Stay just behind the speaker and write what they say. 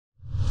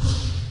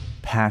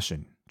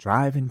passion,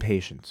 drive, and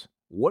patience.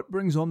 What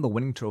brings home the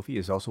winning trophy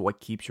is also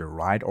what keeps your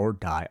ride or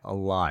die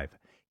alive.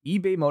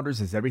 eBay Motors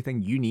has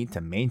everything you need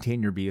to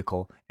maintain your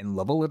vehicle and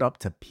level it up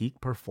to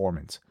peak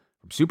performance.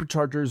 From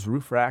superchargers,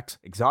 roof racks,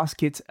 exhaust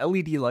kits,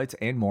 LED lights,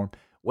 and more,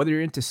 whether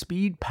you're into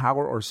speed,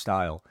 power, or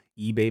style,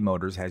 eBay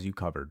Motors has you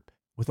covered.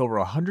 With over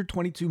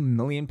 122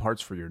 million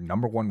parts for your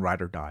number one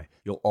ride or die,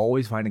 you'll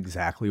always find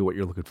exactly what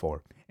you're looking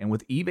for. And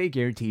with eBay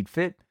Guaranteed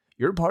Fit,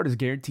 your part is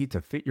guaranteed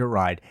to fit your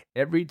ride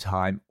every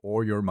time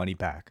or your money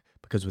back.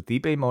 Because with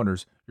eBay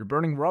Motors, you're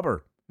burning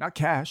rubber, not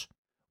cash.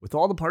 With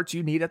all the parts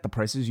you need at the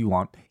prices you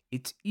want,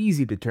 it's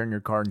easy to turn your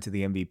car into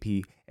the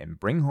MVP and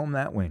bring home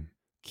that win.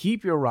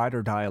 Keep your ride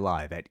or die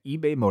alive at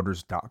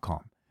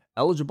ebaymotors.com.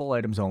 Eligible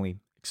items only.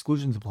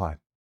 Exclusions apply.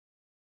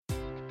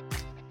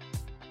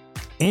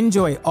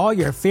 Enjoy all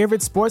your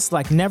favorite sports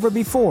like never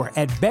before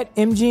at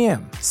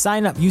BetMGM.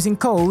 Sign up using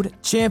code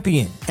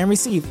CHAMPION and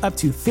receive up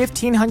to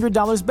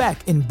 $1,500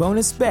 back in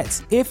bonus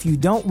bets if you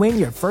don't win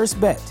your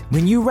first bet.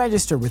 When you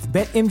register with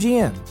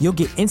BetMGM, you'll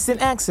get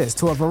instant access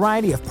to a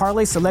variety of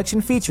parlay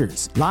selection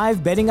features,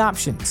 live betting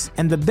options,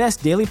 and the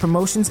best daily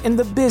promotions in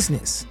the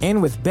business.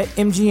 And with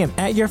BetMGM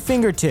at your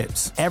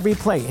fingertips, every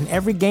play and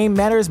every game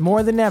matters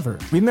more than ever.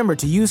 Remember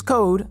to use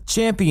code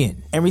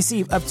CHAMPION and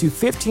receive up to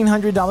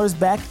 $1,500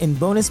 back in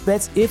bonus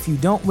bets if you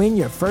don't win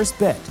your first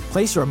bet.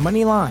 Place your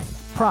money line,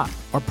 prop,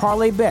 or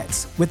parlay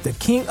bets with the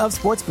king of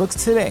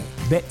sportsbooks today.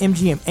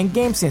 BetMGM and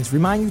GameSense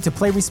remind you to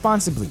play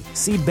responsibly.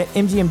 See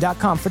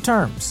BetMGM.com for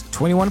terms.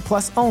 21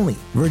 plus only.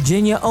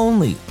 Virginia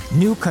only.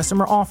 New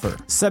customer offer.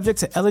 Subject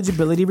to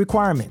eligibility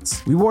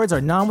requirements. Rewards are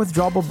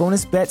non-withdrawable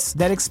bonus bets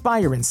that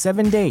expire in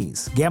 7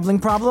 days. Gambling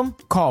problem?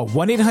 Call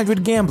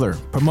 1-800-GAMBLER.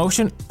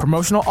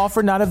 Promotional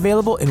offer not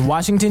available in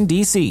Washington,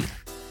 D.C.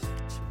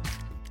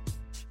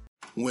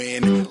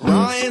 When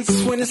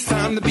it's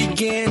time to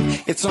begin,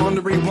 it's on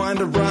the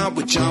Rewind Around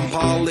with John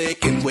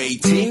Pollock and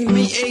Wade Team.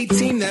 The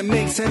A-Team that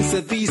makes sense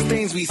of these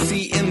things we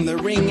see in the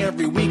ring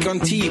every week on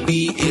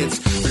TV. It's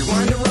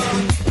Rewind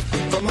Around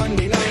for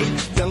Monday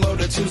night, download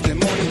it Tuesday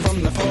morning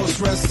from the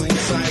Post Wrestling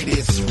site.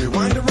 It's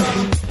Rewind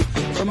Around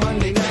for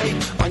Monday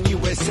night on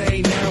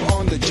USA Now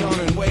on the John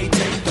and Wade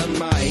Take the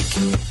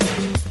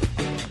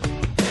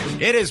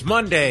Mic. It is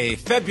Monday,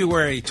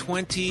 February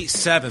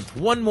 27th.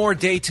 One more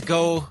day to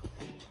go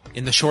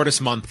in the shortest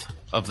month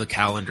of the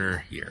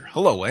calendar year.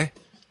 Hello, Way.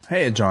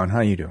 Hey, John. How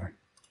you doing?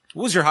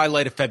 What was your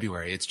highlight of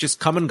February? It's just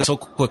come and go so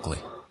quickly.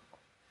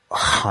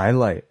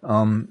 Highlight?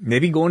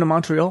 Maybe going to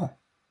Montreal.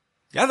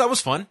 Yeah, that was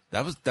fun.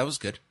 That was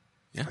good.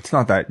 Yeah. It's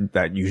not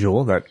that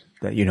usual that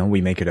we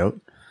make it out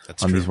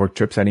That's on true. these work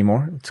trips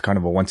anymore. It's kind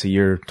of a once a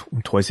year,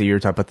 twice a year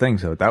type of thing.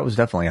 So that was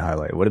definitely a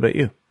highlight. What about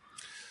you?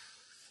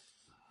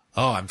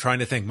 Oh, I'm trying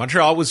to think.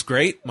 Montreal was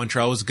great.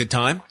 Montreal was a good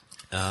time.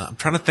 I'm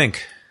trying to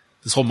think.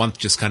 This whole month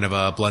just kind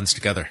of blends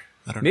together.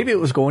 I don't know. Maybe it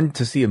was going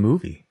to see a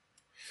movie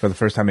for the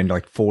first time in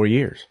like 4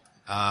 years.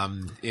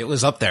 It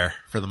was up there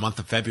for the month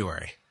of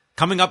February.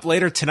 Coming up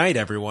later tonight,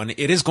 everyone,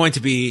 it is going to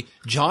be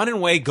John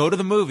and Way go to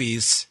the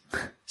movies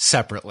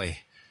separately.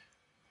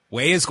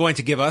 Way is going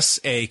to give us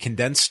a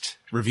condensed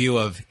review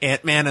of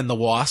Ant-Man and the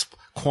Wasp,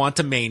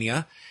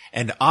 Quantumania,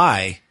 and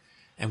I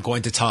am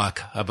going to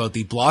talk about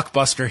the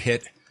blockbuster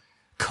hit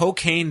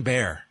Cocaine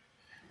Bear,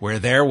 where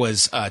there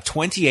was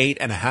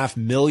 $28.5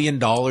 million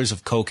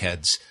of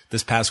cokeheads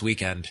this past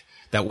weekend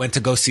that went to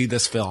go see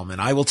this film.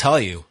 And I will tell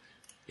you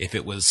if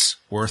it was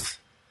worth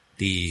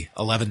the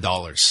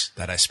 $11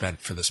 that I spent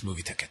for this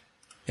movie ticket.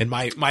 And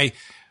my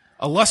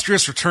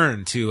illustrious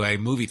return to a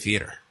movie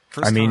theater.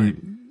 First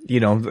time.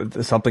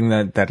 Something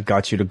that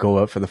got you to go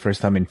out for the first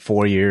time in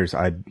 4 years.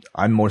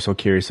 I'm more so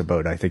curious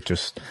about, I think,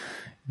 just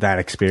that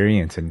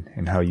experience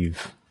and how you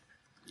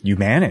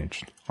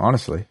managed,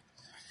 honestly.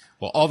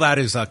 Well, all that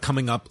is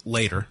coming up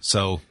later,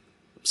 so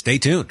stay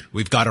tuned.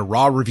 We've got a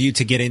Raw review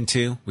to get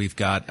into. We've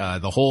got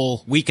the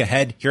whole week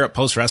ahead here at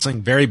Post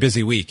Wrestling. Very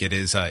busy week. It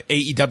is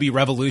AEW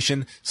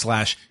Revolution /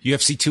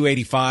 UFC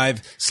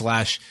 285 /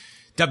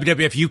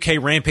 WWF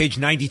UK Rampage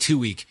 92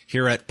 week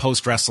here at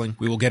Post Wrestling.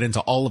 We will get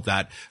into all of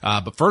that.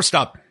 But first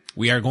up,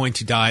 we are going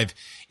to dive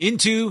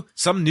into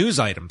some news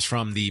items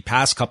from the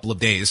past couple of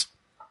days.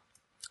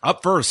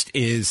 Up first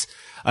is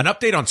an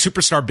update on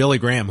superstar Billy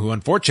Graham, who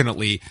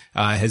unfortunately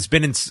has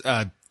been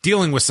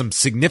dealing with some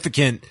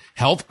significant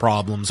health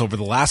problems over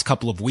the last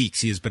couple of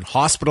weeks. He has been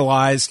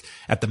hospitalized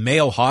at the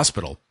Mayo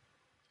Hospital,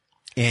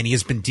 and he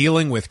has been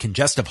dealing with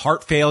congestive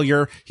heart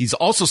failure. He's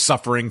also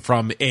suffering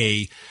from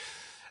an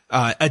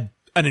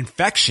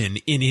infection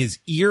in his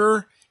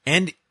ear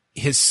and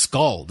his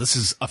skull. This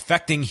is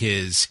affecting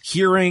his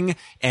hearing,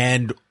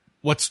 and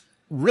what's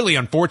really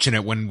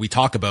unfortunate when we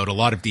talk about a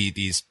lot of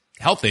these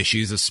health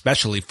issues,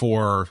 especially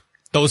for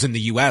those in the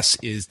US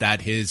is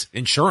that his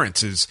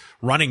insurance is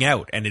running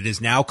out and it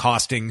is now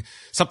costing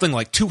something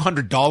like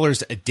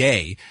 $200 a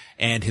day.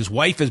 And his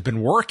wife has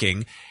been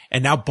working,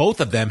 and now both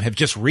of them have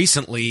just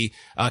recently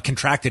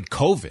contracted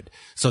COVID.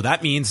 So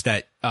that means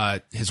that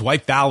his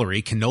wife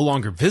Valerie can no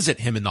longer visit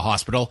him in the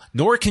hospital,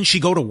 nor can she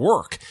go to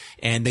work.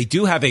 And they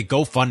do have a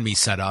GoFundMe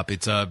set up.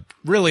 It's a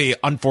really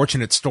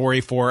unfortunate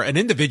story for an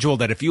individual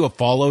that, if you have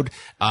followed,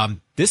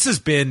 this has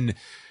been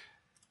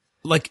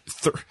like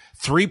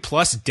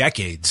 3+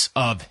 decades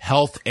of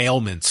health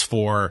ailments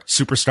for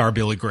superstar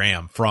Billy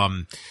Graham,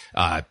 from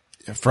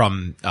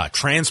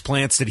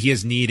transplants that he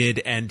has needed.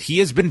 And he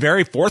has been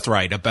very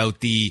forthright about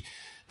the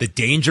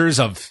dangers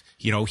of,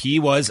 he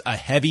was a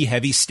heavy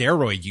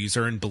steroid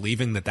user, and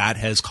believing that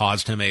has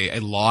caused him a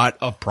lot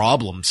of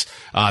problems,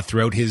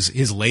 throughout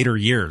his later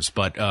years.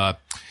 But,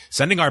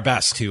 sending our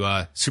best to,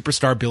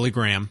 superstar Billy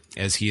Graham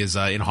as he is,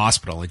 in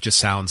hospital. It just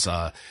sounds,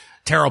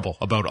 terrible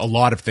about a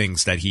lot of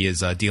things that he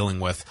is, dealing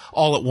with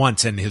all at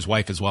once, and his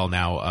wife as well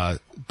now,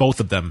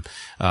 both of them,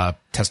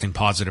 testing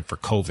positive for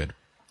COVID.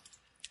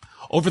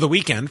 Over the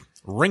weekend,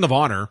 Ring of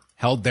Honor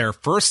held their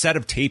first set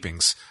of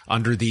tapings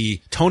under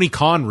the Tony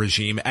Khan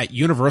regime at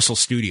Universal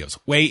Studios.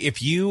 Wei,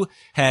 if you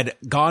had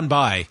gone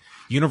by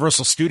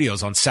Universal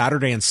Studios on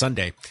Saturday and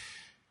Sunday,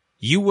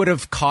 you would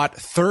have caught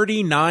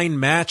 39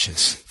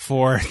 matches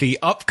for the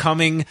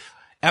upcoming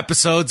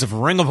episodes of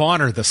Ring of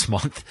Honor this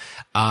month.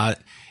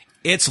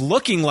 It's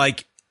looking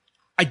like,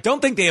 I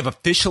don't think they have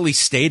officially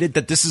stated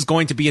that this is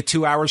going to be a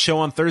 2-hour show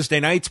on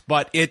Thursday nights,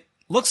 but it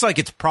looks like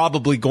it's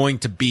probably going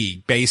to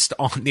be, based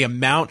on the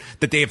amount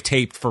that they have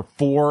taped for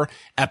 4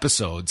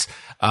 episodes.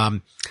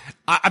 I'm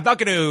not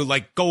going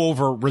to go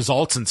over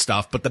results and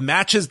stuff, but the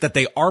matches that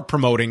they are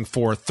promoting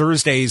for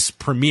Thursday's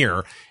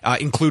premiere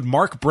include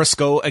Mark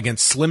Briscoe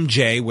against Slim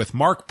J, with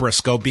Mark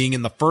Briscoe being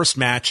in the first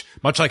match,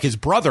 much like his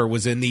brother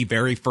was in the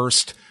very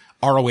first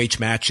ROH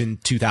match in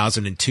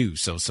 2002.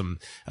 So some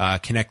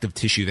connective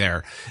tissue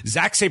there.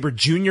 Zack Sabre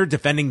Jr.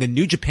 defending the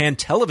New Japan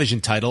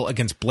Television title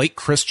against Blake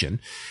Christian.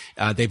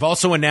 They've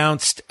also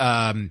announced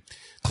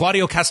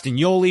Claudio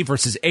Castagnoli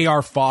versus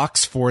AR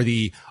Fox for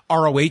the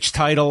ROH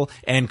title,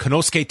 and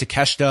Konosuke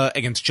Takeshita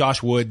against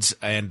Josh Woods.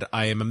 And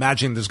I am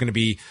imagining there's going to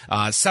be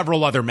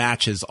several other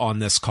matches on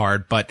this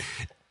card, but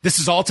this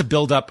is all to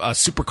build up a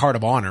super card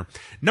of honor.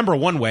 Number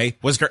one, Wei,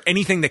 was there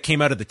anything that came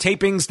out of the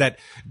tapings that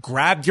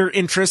grabbed your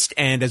interest?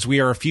 And as we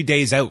are a few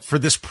days out for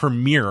this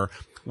premiere,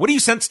 what do you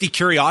sense the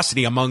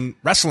curiosity among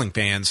wrestling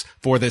fans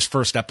for this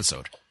first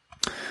episode?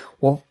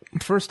 Well,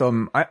 first,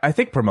 I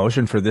think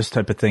promotion for this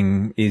type of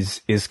thing is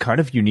kind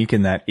of unique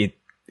in that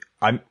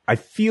I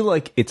feel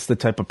like it's the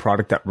type of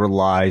product that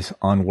relies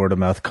on word of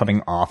mouth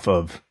coming off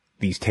of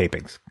these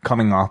tapings,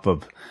 coming off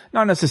of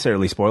not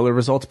necessarily spoiler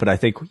results, but I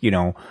think,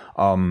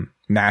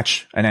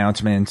 match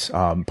announcements,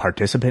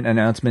 participant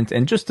announcements,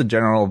 and just the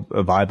general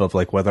vibe of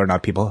whether or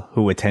not people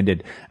who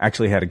attended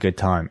actually had a good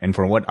time. And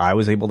from what I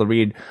was able to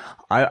read,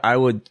 I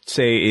would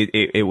say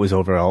it was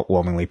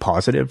overwhelmingly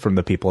positive from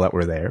the people that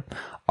were there.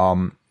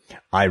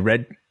 I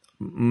read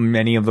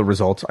many of the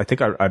results. I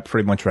think I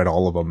pretty much read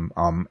all of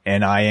them.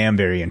 And I am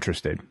very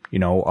interested.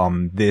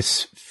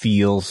 This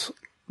feels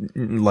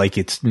like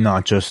it's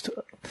not just,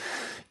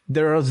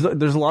 there's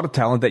a lot of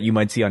talent that you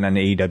might see on an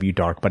AEW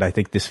Dark, but I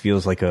think this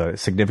feels like a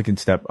significant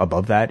step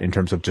above that in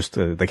terms of just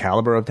the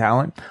caliber of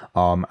talent.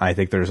 I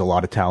think there's a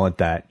lot of talent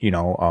that,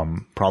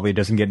 probably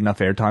doesn't get enough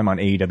airtime on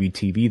AEW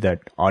TV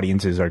that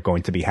audiences are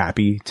going to be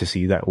happy to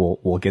see that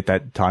we'll get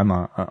that time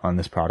on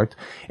this product.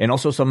 And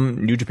also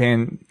some New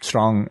Japan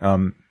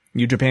strong,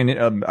 New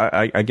Japan,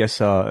 I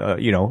guess,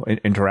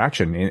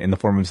 interaction in the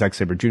form of Zack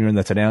Sabre Jr.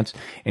 that's announced,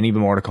 and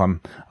even more to come,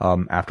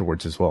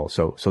 afterwards as well.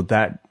 So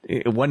that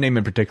one name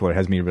in particular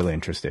has me really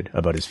interested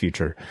about his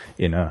future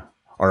in,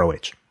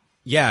 ROH.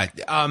 Yeah.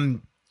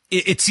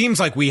 It seems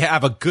like we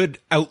have a good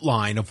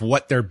outline of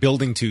what they're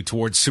building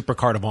towards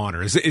Supercard of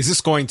Honor. Is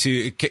this going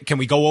to, can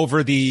we go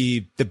over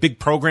the big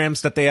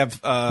programs that they have?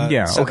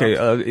 Yeah.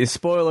 Okay.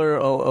 Spoiler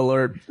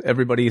alert.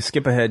 Everybody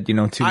skip ahead, 2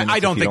 minutes.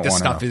 I don't think this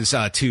stuff is,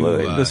 too,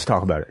 let's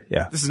talk about it.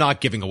 Yeah. This is not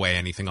giving away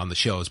anything on the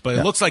shows, but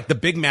it looks like the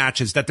big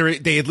matches that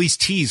they at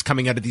least tease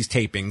coming out of these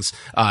tapings.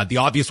 The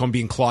obvious one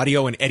being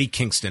Claudio and Eddie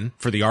Kingston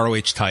for the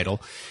ROH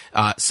title.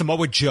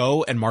 Samoa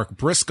Joe and Mark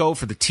Briscoe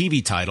for the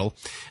TV title.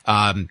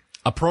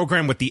 A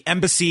program with the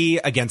Embassy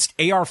against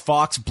AR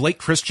Fox, Blake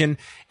Christian,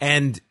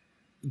 and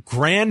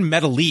Gran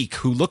Metalik,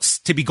 who looks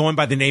to be going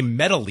by the name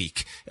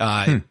Metalik,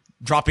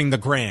 dropping the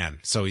Gran.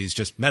 So he's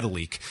just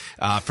Metalik,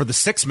 for the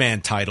 6-man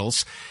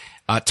titles.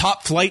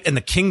 Top Flight and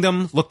the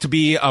Kingdom look to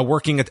be,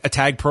 working a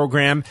tag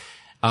program.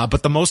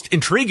 But the most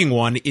intriguing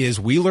one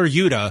is Wheeler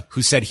Yuta,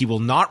 who said he will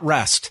not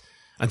rest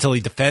until he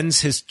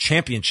defends his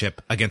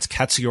championship against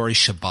Katsuyori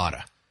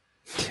Shibata.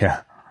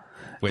 Yeah.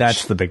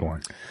 That's the big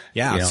one.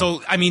 Yeah.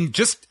 So,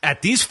 just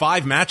at these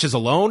 5 matches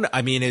alone,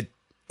 it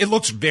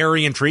looks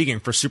very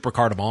intriguing for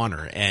Supercard of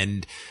Honor.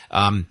 And,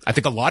 I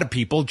think a lot of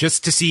people,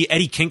 just to see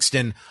Eddie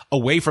Kingston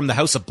away from the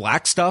House of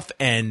Black stuff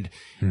and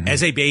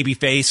as a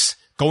babyface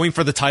going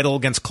for the title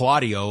against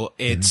Claudio,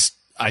 it's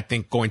I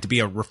think, going to be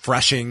a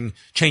refreshing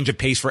change of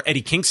pace for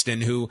Eddie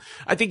Kingston, who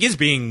I think is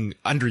being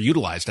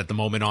underutilized at the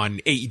moment on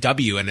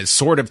AEW and is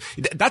sort of,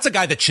 that's a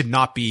guy that should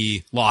not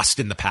be lost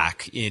in the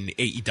pack in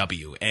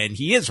AEW. And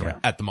he is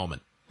at the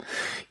moment.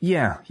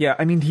 Yeah.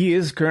 I mean, he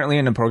is currently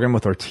in a program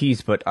with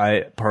Ortiz, but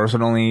I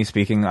personally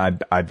speaking,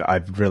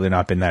 I've really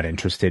not been that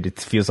interested. It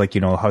feels like,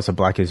 House of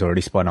Black has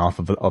already spun off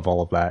of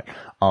all of that.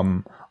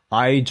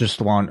 I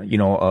just want,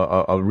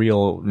 a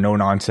real no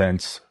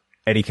nonsense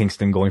Eddie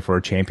Kingston going for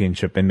a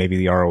championship, and maybe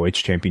the ROH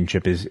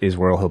championship is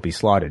where he'll be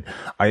slotted.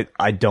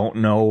 I don't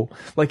know,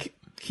 like,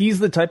 he's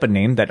the type of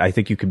name that I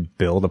think you could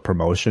build a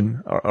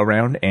promotion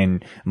around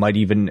and might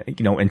even,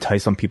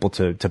 entice some people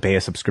to pay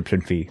a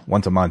subscription fee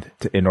once a month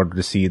in order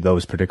to see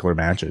those particular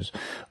matches.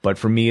 But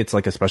for me, it's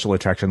like a special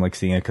attraction, like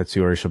seeing a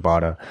Katsuyori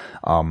Shibata.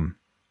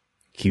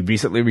 He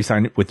recently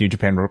resigned with New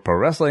Japan Pro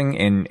Wrestling,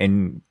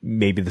 and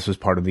maybe this was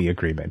part of the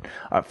agreement.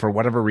 For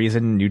whatever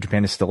reason, New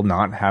Japan is still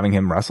not having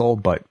him wrestle,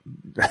 but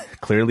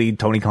clearly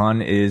Tony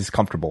Khan is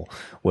comfortable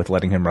with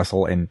letting him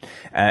wrestle. And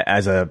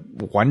as a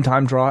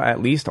one-time draw,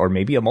 at least, or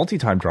maybe a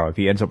multi-time draw, if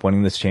he ends up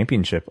winning this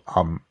championship,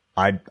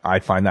 I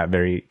find that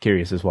very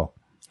curious as well.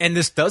 And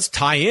this does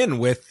tie in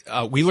with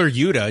Wheeler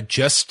Yuta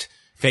just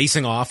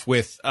facing off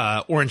with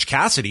Orange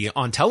Cassidy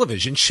on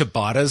television,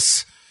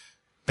 Shibata's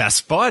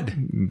best bud,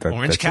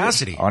 Orange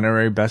Cassidy.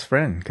 Honorary best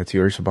friend,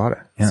 Katsuyori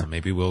Shibata. Yeah. So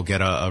maybe we'll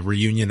get a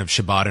reunion of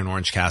Shibata and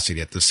Orange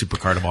Cassidy at the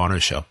Supercard of Honor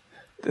show.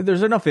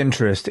 There's enough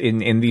interest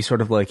in these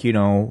sort of like,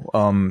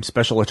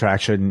 special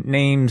attraction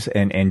names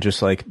and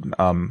just like,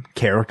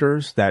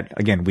 characters that,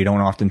 again, we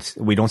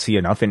don't see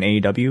enough in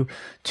AEW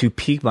to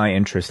pique my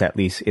interest, at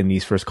least in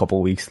these first couple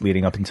of weeks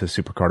leading up into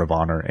Supercard of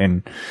Honor.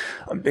 And,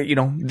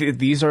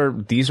 these are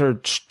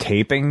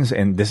tapings,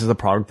 and this is a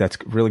product that's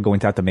really going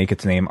to have to make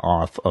its name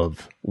off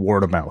of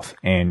word of mouth.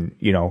 And,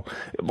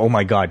 oh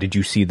my God, did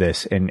you see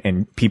this?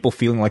 And people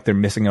feeling like they're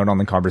missing out on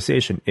the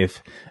conversation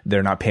if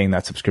they're not paying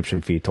that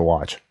subscription fee to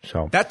watch.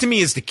 So that to me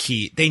is the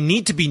key. They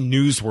need to be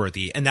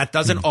newsworthy, and that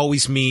doesn't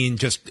always mean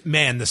just,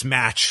 man, this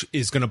match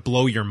is going to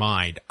blow your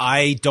mind.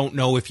 I don't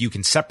know if you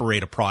can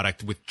separate a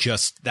product with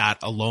just that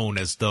alone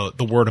as the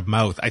word of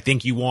mouth. I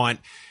think you want,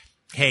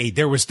 hey,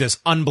 there was this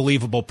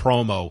unbelievable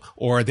promo,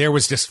 or there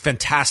was this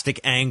fantastic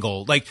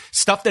angle, like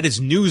stuff that is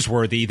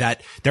newsworthy,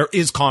 that there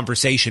is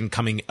conversation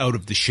coming out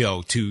of the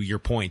show, to your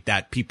point,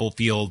 that people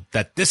feel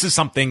that this is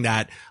something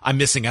that I'm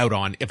missing out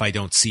on if I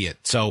don't see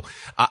it. So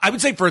I would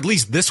say for at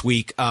least this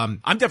week,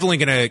 I'm definitely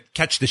going to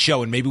catch the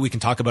show, and maybe we can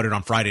talk about it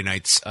on Friday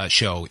night's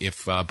show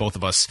if both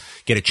of us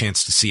get a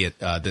chance to see it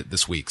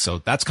this week. So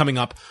that's coming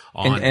up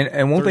on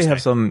and won't Thursday. They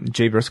have some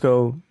Jay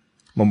Briscoe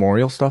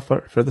memorial stuff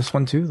for this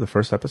one too, the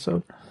first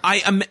episode?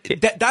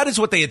 That is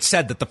what they had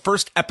said, that the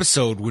first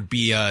episode would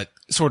be a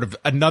sort of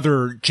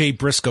another Jay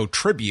Briscoe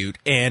tribute,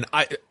 and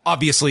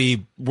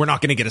obviously we're not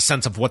going to get a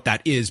sense of what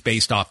that is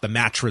based off the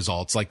match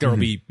results. Like, there will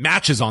be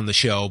matches on the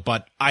show,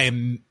 but I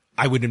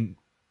would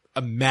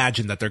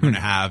imagine that they're going to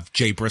have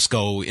Jay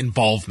Briscoe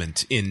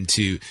involvement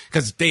into,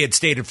 because they had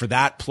stated for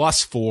that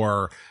plus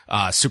for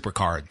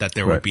Supercard that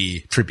there would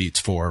be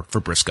tributes for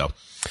Briscoe.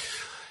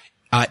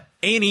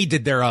 A&E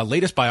did their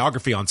latest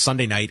biography on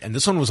Sunday night, and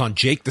this one was on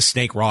Jake the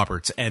Snake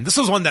Roberts. And this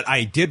was one that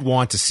I did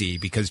want to see,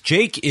 because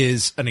Jake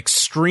is an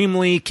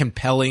extremely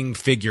compelling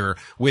figure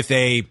with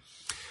a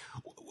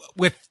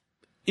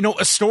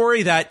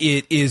story that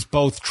it is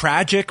both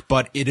tragic,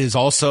 but it is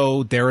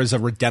also, there is a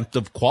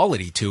redemptive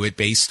quality to it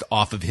based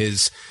off of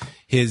his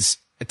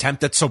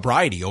attempt at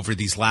sobriety over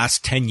these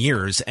last 10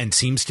 years, and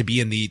seems to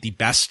be in the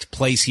best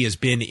place he has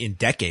been in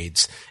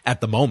decades at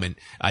the moment.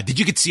 Did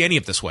you get to see any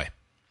of this way?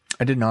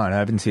 I did not. I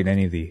haven't seen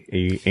any of the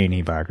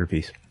A&E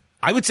biographies.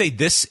 I would say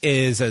this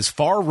is as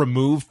far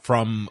removed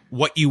from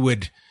what you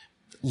would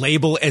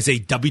label as a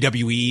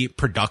WWE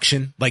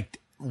production. Like,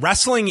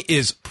 wrestling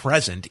is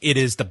present. It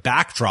is the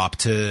backdrop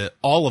to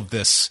all of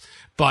this,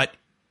 but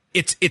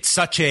it's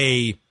such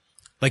a,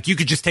 like, you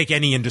could just take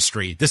any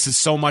industry. This is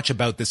so much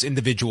about this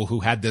individual who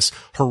had this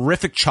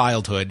horrific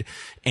childhood,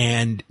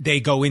 and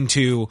they go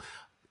into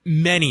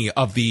many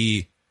of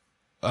the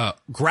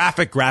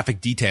graphic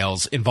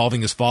details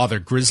involving his father,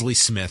 Grizzly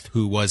Smith,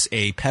 who was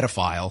a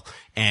pedophile.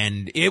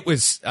 And it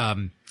was,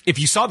 if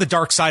you saw the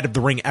Dark Side of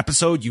the Ring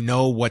episode, you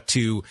know what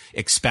to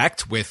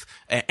expect with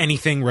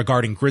anything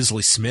regarding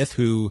Grizzly Smith,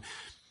 who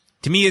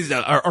to me is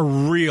a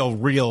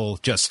real,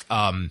 just,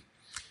 an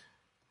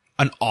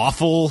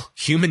awful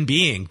human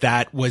being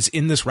that was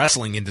in this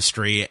wrestling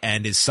industry,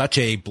 and is such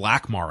a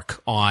black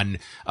mark on,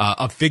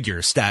 of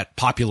figures that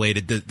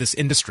populated this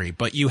industry.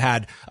 But you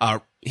had,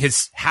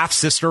 his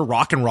half-sister,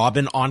 Rockin'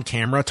 Robin, on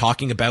camera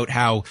talking about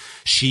how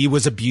she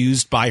was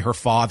abused by her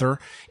father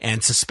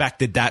and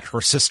suspected that her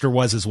sister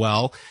was as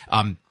well.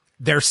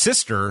 Their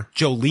sister,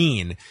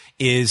 Jolene,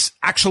 is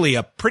actually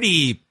a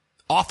pretty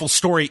awful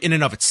story in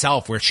and of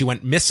itself, where she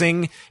went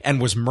missing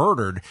and was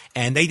murdered.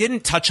 And they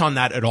didn't touch on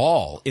that at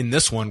all in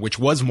this one, which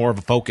was more of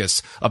a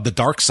focus of the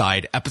Dark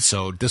Side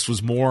episode. This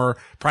was more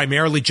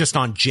primarily just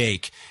on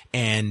Jake.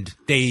 And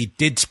they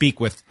did speak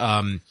with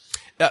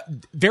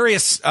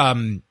various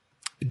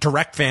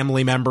direct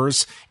family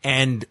members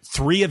and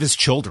 3 of his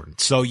children.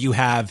 So you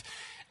have,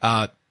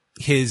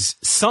 his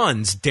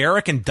sons,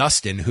 Derek and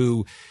Dustin,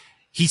 who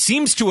he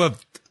seems to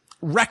have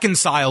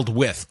reconciled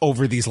with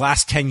over these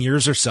last 10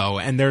 years or so.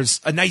 And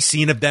there's a nice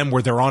scene of them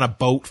where they're on a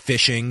boat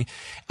fishing.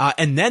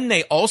 And then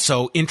they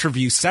also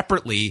interview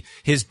separately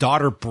his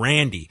daughter,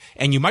 Brandy.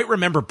 And you might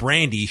remember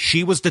Brandy.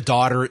 She was the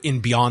daughter in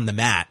Beyond the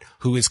Mat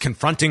who is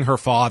confronting her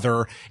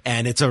father.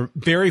 And it's a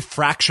very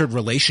fractured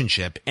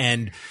relationship.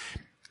 And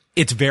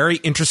it's very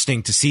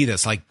interesting to see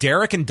this. Like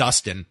Derek and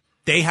Dustin,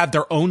 they have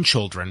their own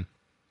children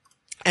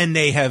and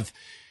they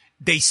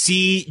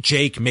see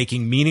Jake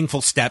making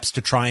meaningful steps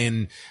to try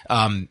and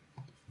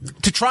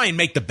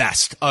make the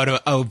best out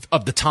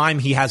of the time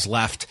he has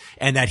left,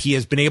 and that he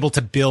has been able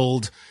to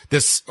build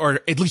this,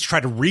 or at least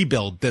try to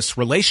rebuild this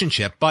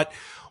relationship. But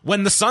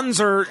when the sons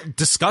are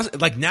discussing,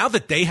 like now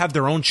that they have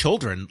their own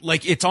children,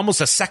 like it's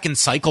almost a second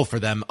cycle for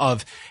them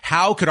of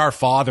how could our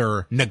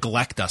father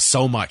neglect us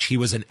so much? He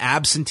was an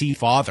absentee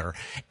father,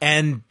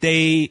 and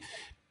they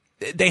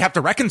have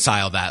to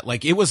reconcile that.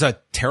 Like it was a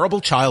terrible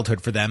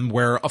childhood for them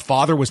where a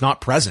father was not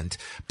present,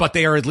 but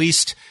they are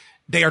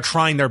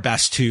trying their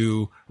best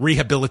to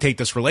rehabilitate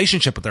this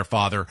relationship with their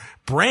father.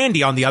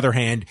 Brandy, on the other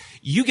hand,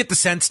 you get the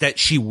sense that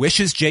she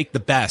wishes Jake the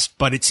best,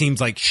 but it seems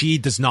like she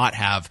does not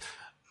have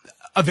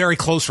a very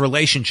close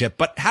relationship,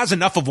 but has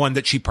enough of one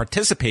that she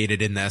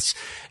participated in this.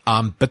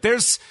 But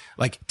there's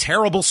like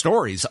terrible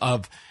stories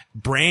of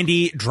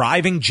Brandy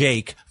driving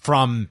Jake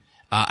from,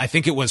 I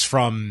think it was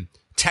from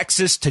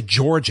Texas to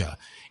Georgia.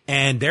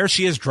 And there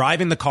she is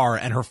driving the car,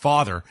 and her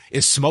father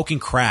is smoking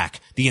crack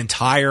the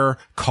entire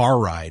car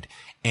ride.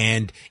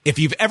 And if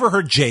you've ever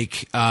heard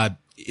Jake,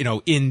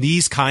 in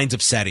these kinds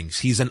of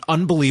settings, he's an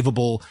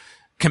unbelievable,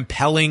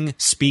 compelling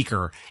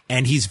speaker,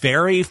 and he's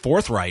very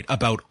forthright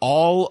about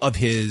all of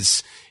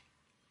his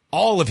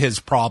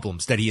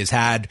problems that he has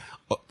had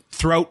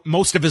throughout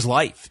most of his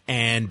life,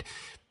 and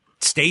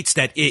states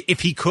that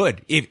if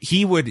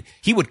he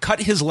would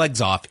cut his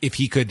legs off if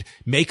he could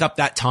make up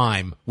that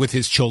time with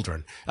his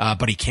children.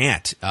 But he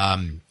can't.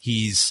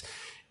 He's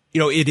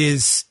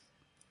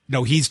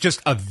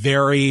just a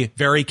very,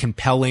 very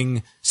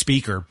compelling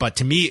speaker. But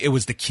to me, it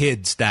was the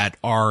kids that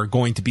are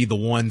going to be the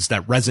ones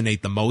that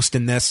resonate the most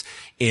in this.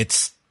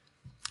 It's,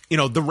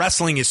 the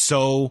wrestling is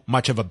so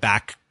much of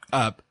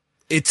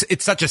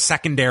it's such a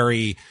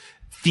secondary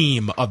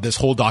theme of this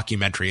whole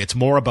documentary. It's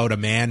more about a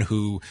man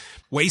who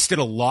wasted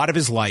a lot of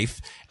his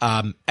life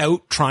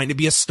out trying to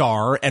be a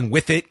star, and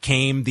with it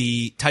came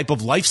the type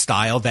of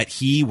lifestyle that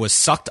he was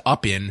sucked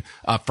up in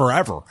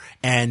forever.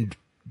 And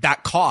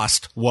that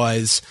cost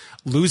was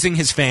losing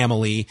his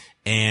family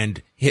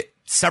and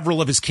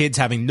several of his kids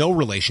having no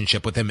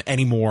relationship with him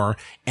anymore.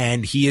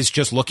 And he is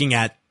just looking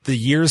at the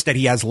years that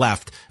he has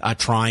left,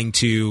 trying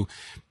to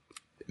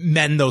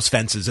mend those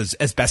fences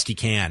as best he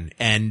can.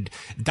 And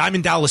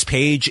Diamond Dallas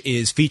Page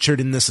is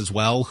featured in this as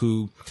well,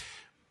 who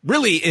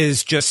really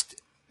is just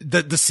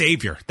the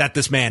savior that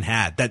this man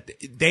had. That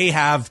they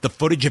have the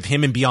footage of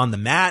him in Beyond the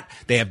Mat.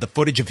 They have the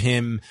footage of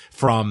him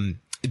from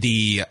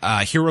the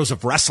Heroes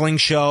of Wrestling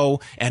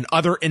show and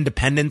other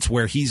independents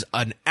where he's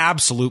an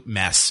absolute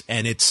mess.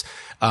 And it's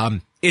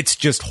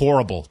just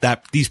horrible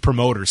that these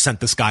promoters sent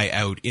this guy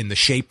out in the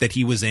shape that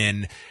he was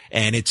in.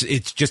 And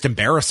it's just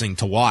embarrassing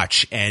to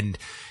watch. And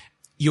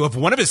you have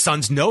one of his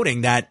sons noting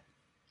that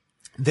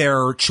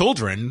their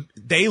children,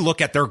 they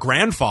look at their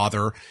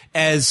grandfather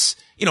as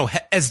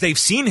they've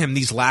seen him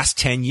these last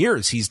 10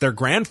 years. He's their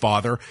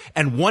grandfather.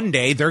 And one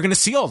day they're going to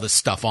see all this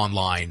stuff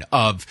online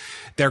of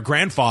their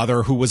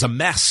grandfather who was a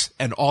mess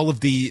and all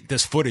of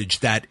this footage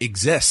that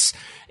exists.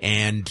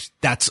 And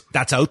that's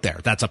out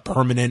there. That's a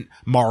permanent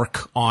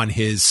mark on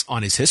his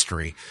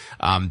history.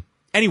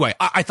 Anyway,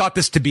 I thought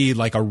this to be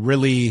like a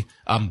really,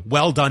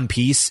 well done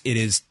piece. It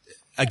is,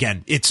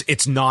 again,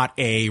 it's not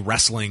a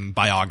wrestling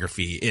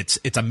biography. It's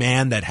a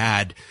man that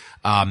had,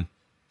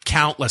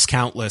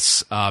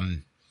 countless,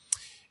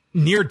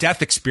 near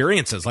death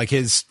experiences, like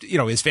his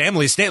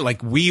family state.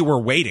 Like we were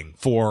waiting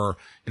for,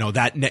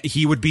 that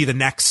he would be the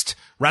next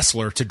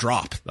wrestler to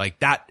drop. Like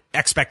that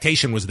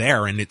expectation was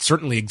there, and it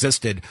certainly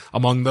existed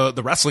among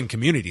the wrestling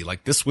community.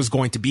 Like this was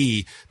going to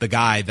be the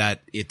guy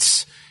that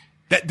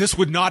this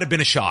would not have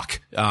been a shock,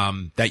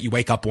 that you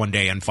wake up one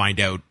day and find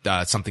out,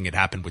 something had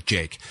happened with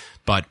Jake.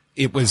 But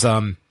it was,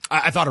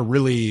 I thought a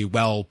really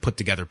well put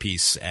together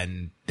piece,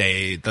 and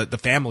the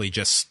family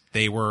just,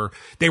 they were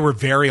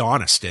very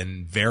honest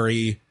and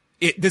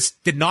this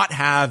did not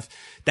have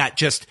that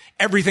just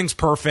everything's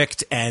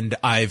perfect and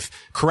I've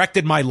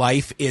corrected my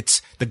life.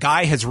 It's the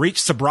guy has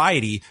reached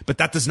sobriety, but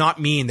that does not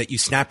mean that you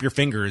snap your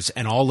fingers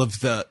and all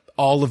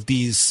of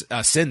these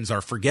sins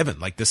are forgiven.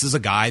 Like this is a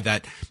guy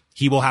that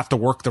he will have to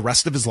work the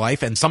rest of his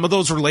life, and some of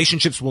those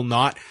relationships will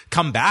not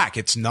come back.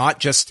 It's not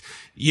just,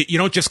 you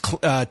don't just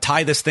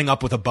tie this thing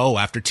up with a bow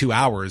after 2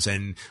 hours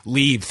and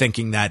leave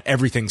thinking that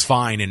everything's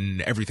fine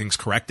and everything's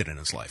corrected in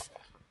his life.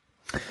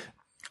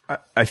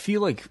 I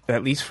feel like,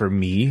 at least for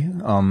me,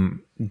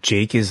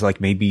 Jake is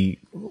like maybe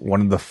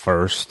one of the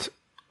first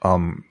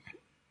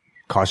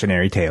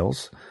cautionary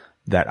tales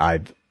that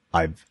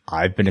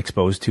I've been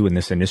exposed to in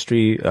this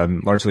industry,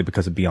 largely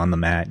because of Beyond the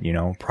Mat. You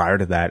know, prior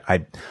to that,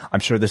 I'm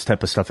sure this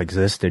type of stuff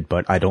existed,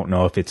 but I don't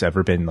know if it's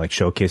ever been like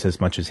showcased as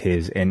much as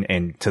his,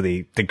 and to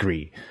the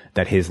degree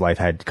that his life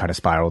had kind of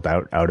spiraled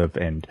out of.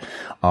 And,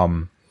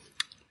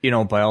 you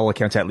know, by all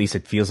accounts, at least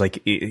it feels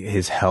like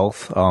his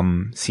health,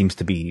 seems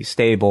to be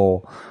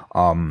stable.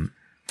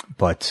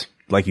 But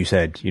like you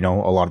said, you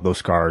know, a lot of those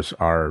scars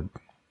aren't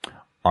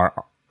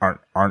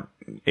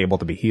able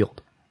to be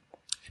healed.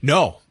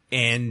 No.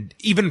 And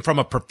even from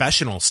a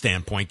professional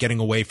standpoint, getting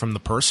away from the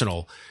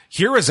personal,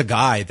 here is a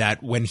guy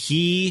that when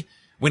he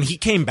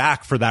came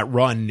back for that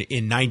run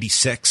in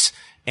 96,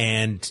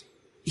 and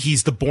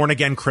he's the born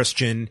again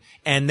Christian,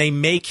 and they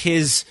make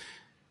his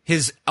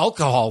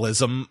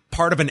alcoholism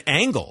part of an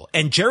angle.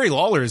 And Jerry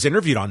Lawler is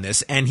interviewed on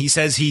this, and he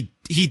says he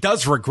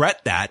does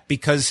regret that,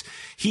 because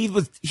he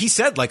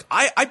said, like,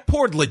 I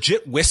poured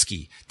legit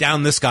whiskey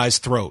down this guy's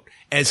throat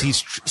as he's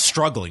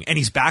struggling, and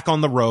he's back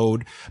on the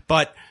road.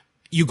 But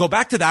you go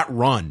back to that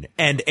run,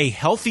 and a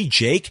healthy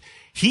Jake,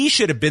 he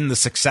should have been the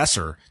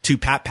successor to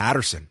Pat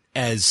Patterson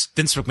as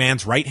Vince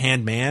McMahon's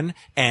right-hand man,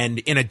 and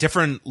in a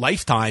different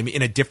lifetime,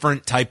 in a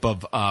different type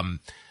of,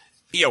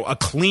 a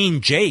clean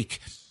Jake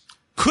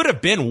could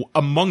have been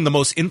among the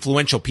most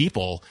influential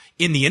people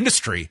in the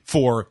industry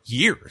for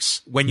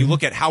years. When you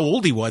look at how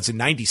old he was in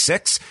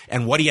 96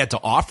 and what he had to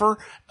offer.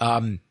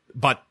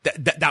 But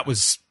that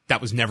was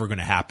never going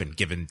to happen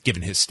given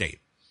his state.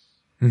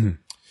 Mm-hmm.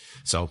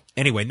 So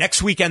anyway,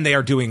 next weekend they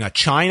are doing a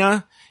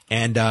China,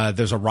 and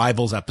there's a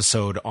Rivals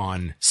episode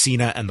on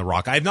Cena and The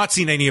Rock. I have not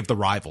seen any of the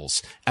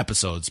Rivals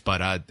episodes,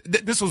 but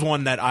this was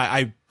one that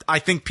I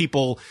think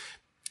people,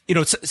 you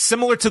know, it's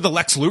similar to the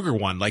Lex Luger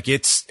one. Like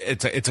it's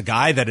a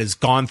guy that has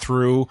gone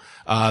through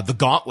the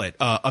gauntlet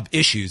of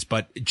issues,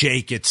 but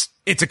Jake, it's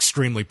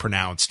extremely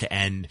pronounced,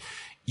 and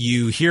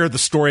you hear the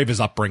story of his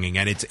upbringing,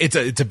 and it's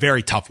a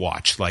very tough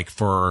watch. Like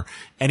for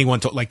anyone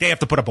to, like, they have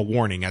to put up a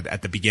warning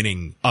at the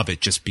beginning of it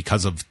just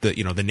because of the,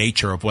 you know, the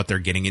nature of what they're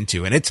getting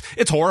into. And it's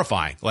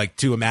horrifying. Like,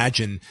 to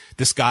imagine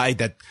this guy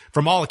that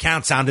from all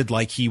accounts sounded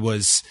like he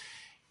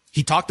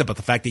talked about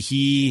the fact that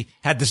he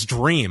had this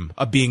dream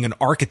of being an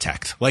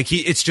architect. Like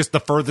it's just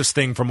the furthest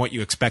thing from what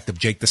you expect of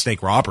Jake the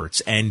Snake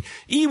Roberts. And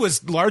he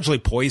was largely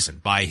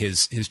poisoned by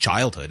his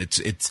childhood.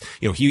 It's,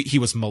 you know, he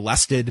was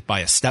molested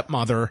by a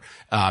stepmother.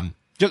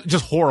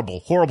 Just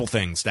horrible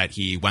things that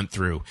he went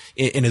through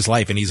in his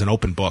life. And he's an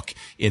open book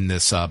in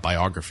this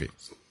biography.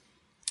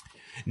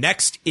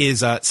 Next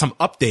is some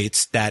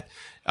updates that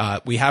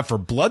we have for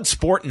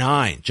Bloodsport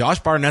 9, Josh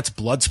Barnett's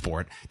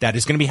Bloodsport, that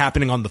is going to be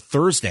happening on the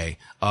Thursday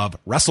of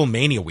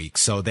WrestleMania week.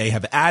 So they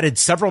have added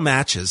several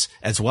matches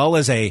as well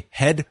as a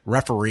head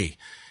referee.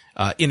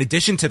 In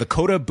addition to the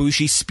Kota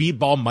Ibushi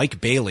Speedball Mike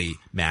Bailey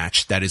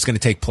match that is going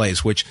to take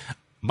place, which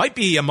might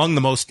be among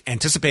the most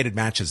anticipated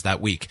matches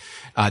that week.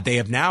 They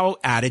have now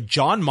added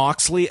Jon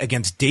Moxley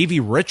against Davey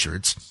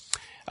Richards,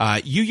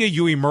 Yuya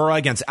Uemura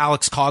against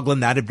Alex Coughlin,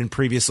 that had been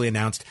previously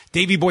announced,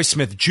 Davey Boy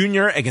Smith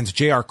Jr. against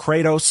J.R.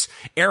 Kratos,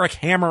 Eric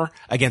Hammer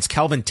against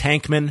Kelvin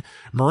Tankman,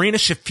 Marina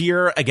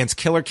Shafir against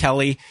Killer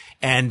Kelly,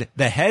 and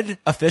the head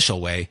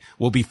official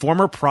will be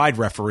former Pride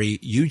referee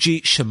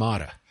Yuji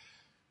Shimada.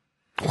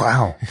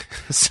 Wow.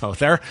 So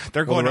they're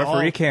going to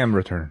referee cam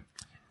return.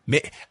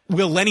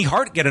 Will Lenny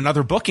Hart get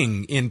another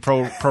booking in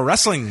pro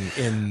wrestling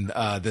in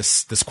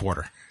this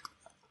quarter?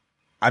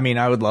 I mean,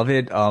 I would love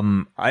it.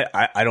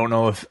 I don't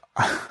know if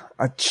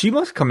she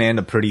must command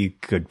a pretty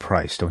good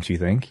price, don't you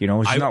think? You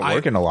know, she's not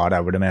working a lot, I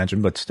would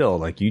imagine, but still,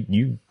 like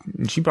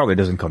she probably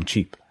doesn't come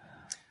cheap.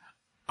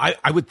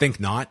 I would think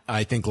not.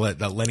 I think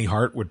that Lenny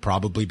Hart would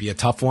probably be a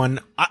tough one.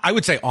 I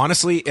would say,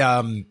 honestly,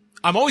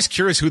 I'm always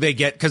curious who they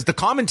get, because the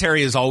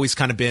commentary has always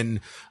kind of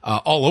been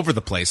all over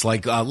the place.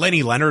 Like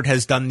Lenny Leonard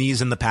has done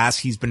these in the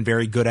past. He's been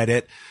very good at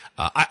it.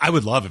 I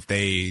would love if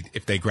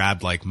they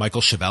grabbed like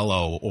Michael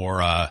Chiavello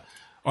or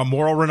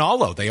Mauro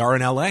Ranallo. They are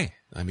in LA.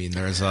 I mean,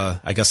 there's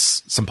I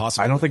guess some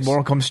possibilities. I don't think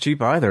Mauro comes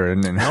cheap either,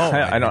 and no,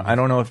 I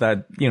don't know if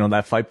that, you know,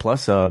 that Fight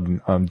Plus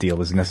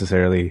deal is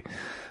necessarily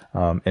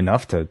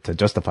enough to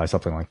justify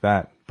something like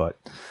that. But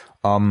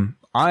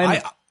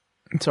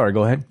sorry,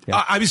 go ahead.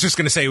 Yeah. I was just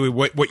going to say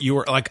what you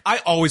were like. I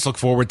always look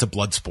forward to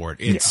Bloodsport.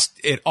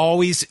 It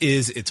always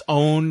is its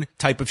own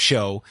type of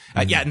show.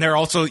 Yeah. And they're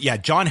also,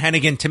 John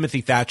Hennigan,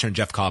 Timothy Thatcher, and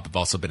Jeff Cobb have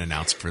also been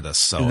announced for this.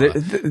 So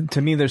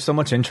to me, there's so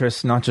much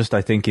interest, not just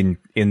I think in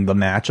the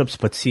matchups,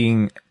 but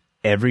seeing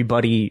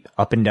everybody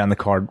up and down the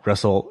card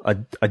wrestle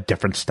a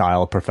different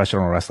style of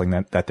professional wrestling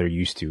that they're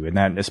used to. And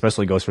that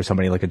especially goes for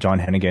somebody like a John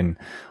Hennigan,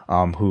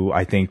 who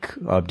I think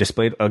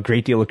displayed a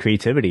great deal of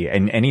creativity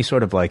and any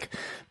sort of like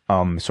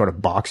sort of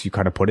box you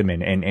kind of put him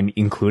in, and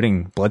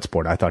including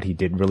Bloodsport. I thought he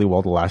did really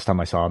well the last time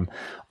I saw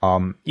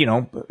him. You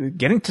know,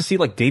 getting to see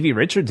like Davey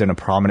Richards in a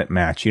prominent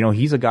match, you know,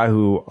 he's a guy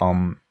who,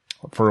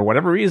 for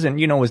whatever reason,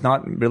 you know, is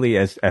not really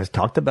as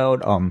talked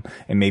about.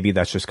 And maybe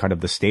that's just kind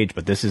of the stage,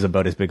 but this is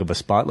about as big of a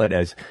spotlight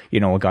as, you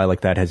know, a guy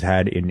like that has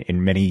had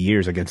in many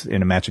years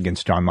in a match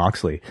against Jon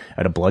Moxley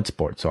at a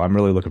Bloodsport. So I'm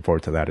really looking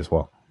forward to that as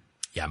well.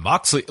 Yeah.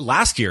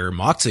 Last year,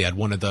 Moxley had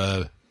one of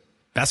the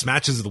best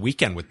matches of the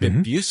weekend with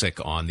Bib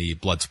Busick on the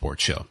Bloodsport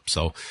show.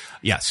 So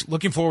yes,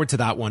 looking forward to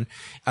that one.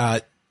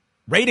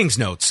 Ratings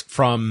notes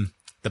from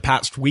the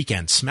past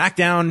weekend.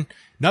 SmackDown,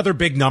 another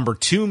big number,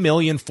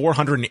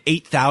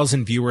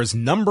 2,408,000 viewers,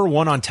 number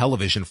one on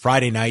television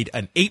Friday night,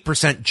 an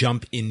 8%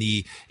 jump in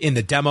the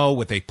demo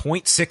with a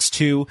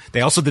 0.62. They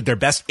also did their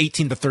best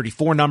 18 to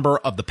 34 number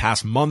of the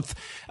past month.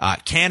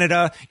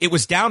 Canada, it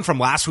was down from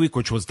last week,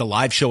 which was the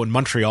live show in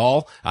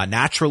Montreal,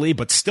 naturally,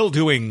 but still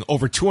doing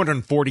over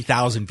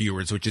 240,000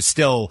 viewers, which is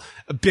still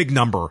a big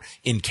number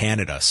in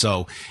Canada.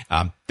 So,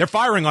 they're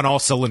firing on all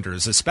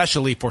cylinders,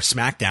 especially for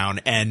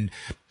SmackDown. And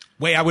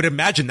I would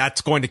imagine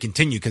that's going to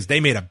continue because they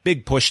made a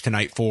big push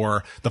tonight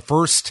for the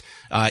first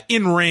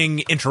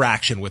in-ring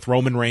interaction with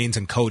Roman Reigns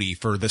and Cody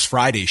for this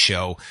Friday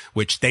show,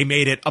 which they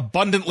made it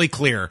abundantly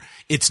clear.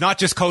 It's not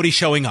just Cody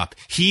showing up.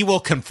 He will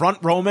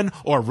confront Roman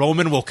or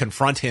Roman will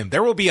confront him.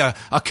 There will be a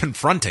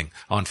confronting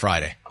on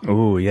Friday.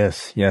 Oh,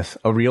 yes.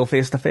 A real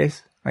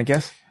face-to-face, I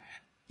guess.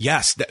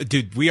 Yes,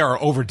 dude, we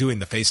are overdoing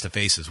the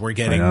face-to-faces. We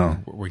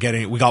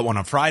got one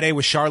on Friday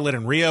with Charlotte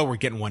and Rhea. We're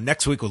getting one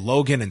next week with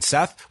Logan and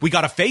Seth. We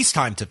got a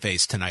FaceTime to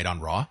face tonight on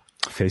Raw.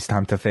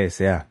 FaceTime to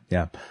face. Yeah.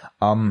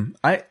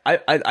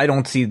 I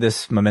don't see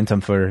this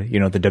momentum for,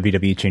 the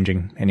WWE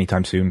changing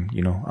anytime soon,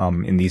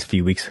 in these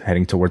few weeks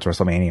heading towards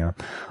WrestleMania.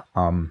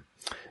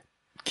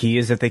 Key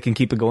is if they can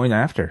keep it going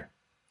after.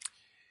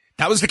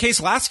 That was the case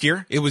last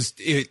year.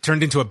 It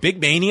turned into a big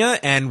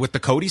Mania, and with the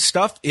Cody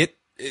stuff,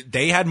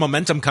 they had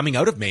momentum coming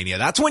out of Mania.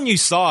 That's when you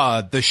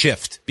saw the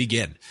shift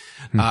begin.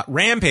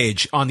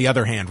 Rampage, on the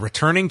other hand,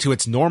 returning to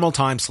its normal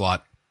time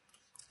slot,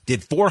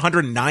 did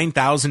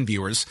 409,000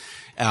 viewers,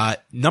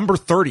 number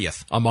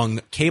 30th among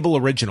cable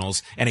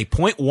originals, and a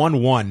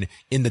 0.11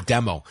 in the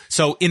demo.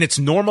 So in its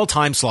normal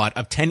time slot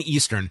of 10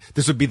 Eastern,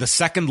 this would be the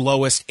second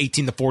lowest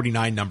 18 to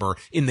 49 number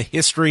in the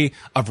history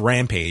of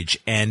Rampage.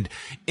 And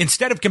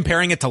instead of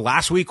comparing it to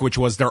last week, which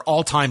was their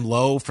all-time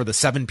low for the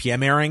 7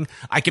 p.m. airing,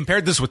 I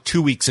compared this with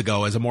 2 weeks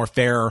ago as a more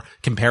fair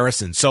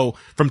comparison. So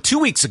from 2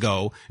 weeks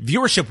ago,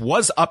 viewership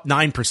was up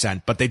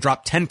 9%, but they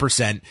dropped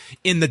 10%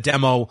 in the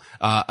demo,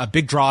 a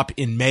big drop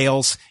in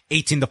males,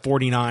 18 to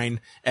 49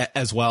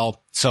 as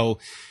well. So,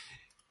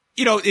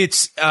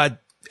 it's,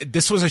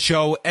 this was a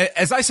show,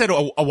 as I said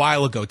a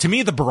while ago, to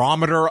me, the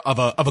barometer of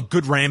a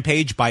good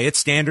Rampage by its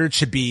standards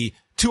should be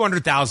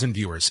 200,000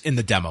 viewers in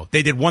the demo.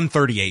 They did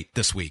 138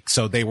 this week.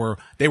 So they were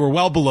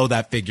well below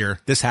that figure.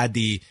 This had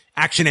the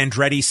Action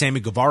Andretti Sammy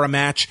Guevara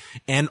match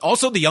and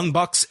also the Young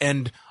Bucks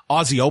and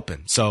Aussie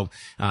Open. So,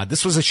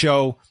 this was a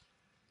show.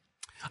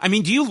 I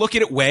mean, do you look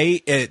at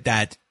it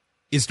that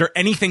is there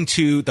anything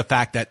to the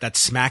fact that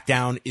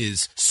SmackDown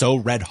is so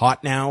red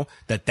hot now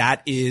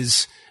that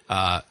is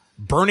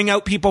burning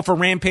out people for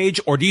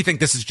Rampage? Or do you think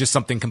this is just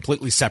something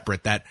completely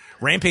separate, that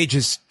Rampage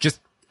is just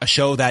a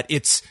show that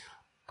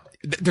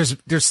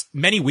there's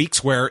many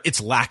weeks where it's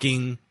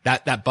lacking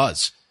that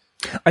buzz?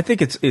 I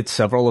think it's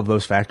several of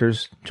those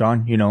factors,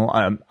 John.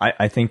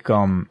 I think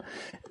when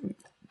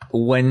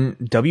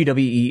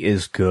WWE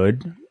is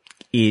good,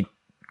 it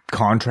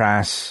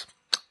contrasts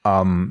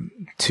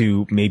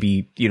to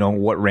maybe,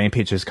 what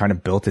Rampage has kind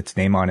of built its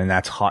name on, and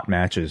that's hot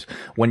matches.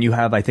 When you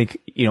have, I think,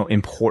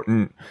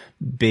 important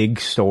big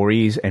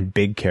stories and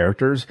big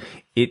characters,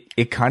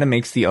 it kind of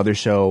makes the other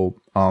show,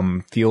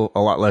 feel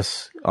a lot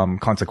less,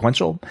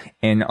 consequential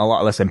and a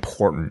lot less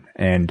important.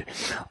 And,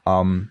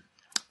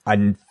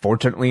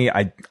 unfortunately,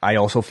 I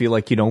also feel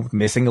like,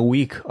 missing a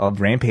week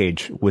of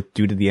Rampage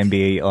due to the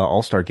NBA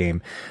All-Star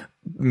game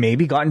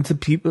maybe got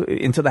people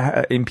into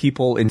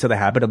the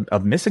habit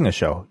of missing a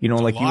show,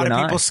 like you and I. A lot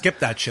of people skip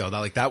that show.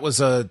 That was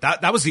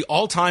the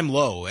all-time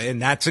low,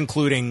 and that's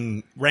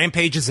including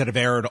Rampages that have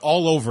aired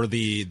all over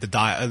the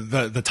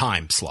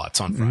time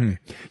slots on Friday.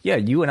 Mm-hmm. Yeah,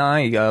 you and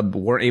I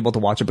weren't able to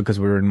watch it because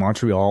we were in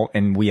Montreal,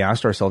 and we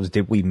asked ourselves,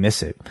 did we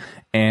miss it?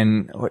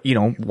 And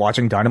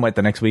watching Dynamite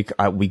the next week,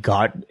 we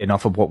got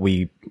enough of what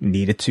we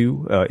needed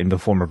to in the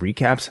form of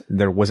recaps.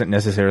 There wasn't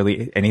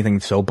necessarily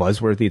anything so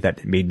buzzworthy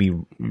that made me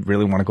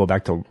really want to go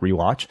back to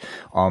rewatch.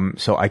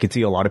 So I could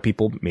see a lot of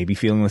people maybe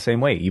feeling the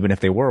same way, even if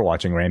they were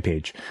watching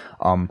Rampage.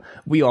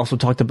 We also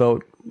talked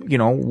about,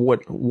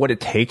 what it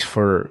takes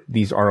for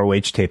these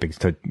ROH tapings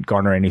to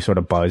garner any sort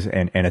of buzz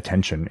and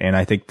attention. And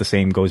I think the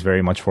same goes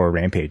very much for a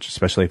Rampage,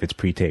 especially if it's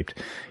pre-taped.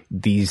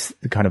 These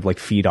kind of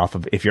feed off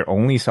of, if you're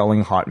only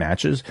selling hot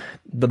matches,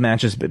 the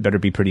matches better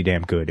be pretty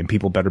damn good, and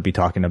people better be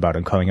talking about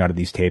and coming out of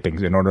these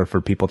tapings in order for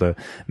people to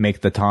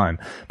make the time.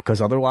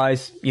 Because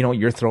otherwise,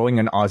 you're throwing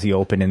an Aussie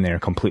Open in there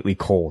completely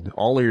cold.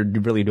 All you're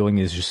really doing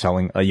is just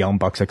selling a Young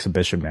Bucks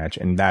exhibition match,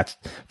 and that,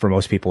 for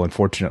most people,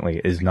 unfortunately,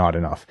 is not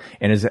enough.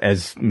 And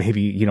as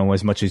maybe,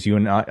 as much as you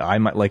and I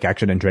might like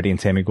Action Andretti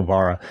and Sammy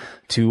Guevara,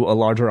 to a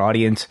larger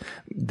audience,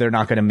 they're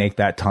not going to make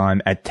that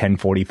time at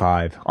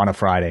 10:45 on a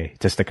Friday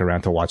to stick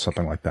around to watch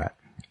something like that.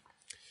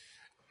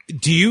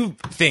 Do you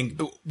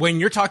think, when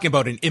you're talking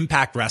about an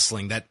Impact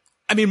Wrestling, that,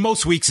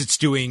 most weeks it's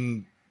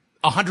doing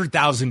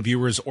 100,000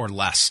 viewers or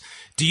less,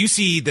 do you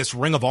see this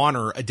Ring of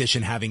Honor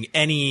edition having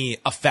any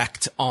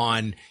effect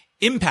on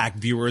Impact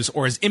viewers,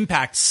 or is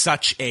Impact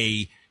such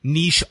a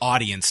niche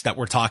audience that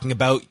we're talking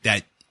about,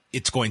 that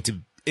it's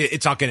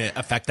not going to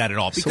affect that at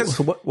all. Because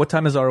so what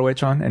time is ROH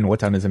on and what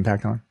time is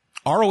Impact on?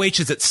 ROH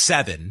is at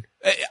 7.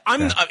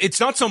 It's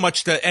not so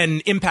much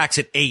and Impact's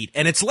at 8,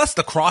 and it's less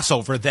the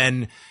crossover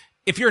than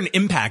if you're an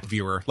Impact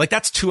viewer, like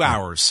that's 2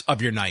 hours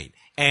of your night.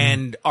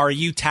 And are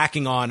you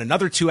tacking on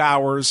another 2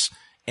 hours?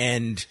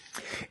 And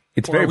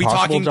it's very possible, are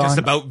we talking John, just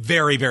about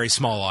very, very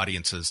small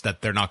audiences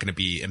that they're not going to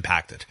be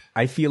impacted?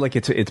 I feel like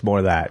it's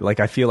more that. Like,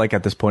 I feel like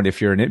at this point,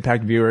 if you're an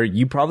Impact viewer,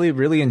 you probably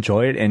really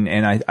enjoy it. And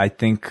I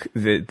think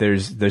that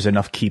there's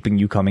enough keeping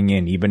you coming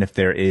in, even if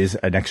there is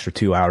an extra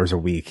 2 hours a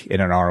week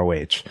in an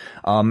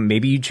ROH.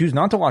 Maybe you choose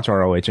not to watch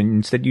ROH and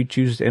instead you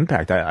choose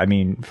Impact. I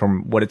mean,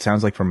 from what it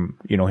sounds like from,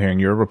 hearing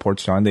your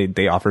reports, John,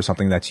 they offer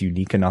something that's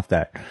unique enough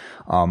that,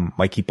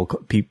 might keep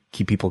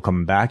people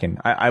coming back. And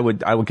I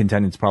would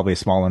contend it's probably a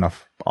small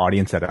enough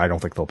audience that I don't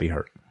think they'll be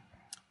hurt.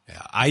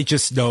 Yeah, I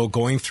just know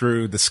going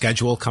through the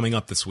schedule coming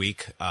up this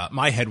week,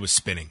 my head was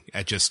spinning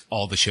at just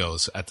all the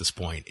shows at this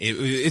point.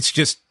 It's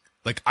just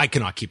like, I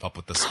cannot keep up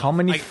with this. How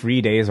many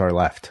free days are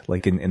left?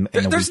 Like in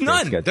there's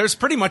none. Schedule? There's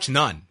pretty much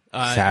none.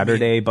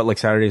 Saturday, but like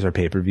Saturdays are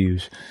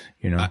pay-per-views,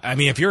 I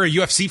mean, if you're a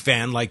UFC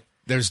fan, like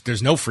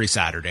there's no free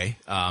Saturday.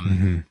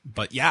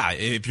 But yeah,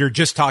 if you're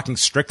just talking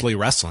strictly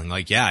wrestling,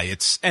 like, yeah,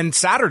 and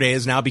Saturday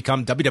has now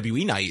become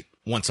WWE night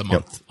once a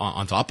month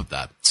on top of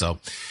that. So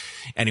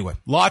anyway,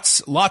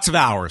 lots of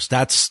hours.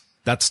 That's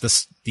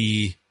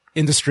the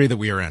industry that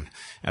we are in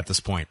at this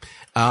point.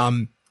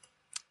 And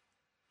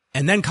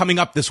then coming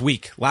up this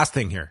week, last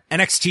thing here,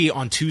 NXT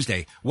on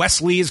Tuesday,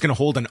 Wes Lee is going to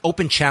hold an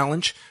open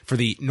challenge for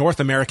the North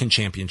American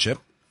Championship.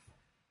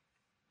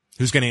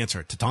 Who's going to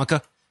answer it?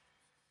 Tatanka?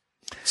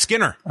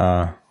 Skinner?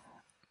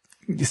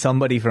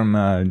 Somebody from,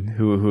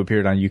 who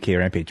appeared on UK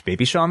Rampage,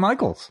 Baby Shawn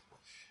Michaels.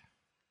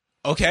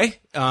 Okay.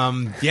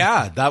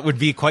 Yeah, that would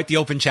be quite the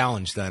open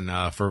challenge then,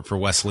 for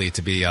Wes Lee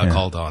to be,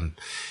 called on.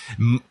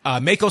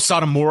 Meiko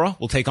Satomura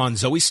will take on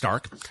Zoe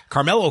Stark.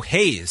 Carmelo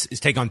Hayes is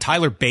take on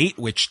Tyler Bate,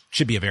 which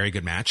should be a very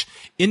good match.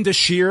 Indus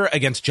Sher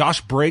against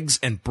Josh Briggs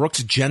and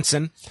Brooks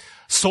Jensen.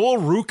 Sol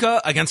Ruca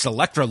against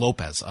Elektra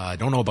Lopez. I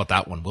don't know about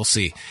that one. We'll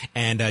see.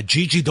 And,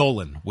 Gigi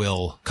Dolan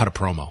will cut a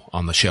promo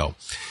on the show.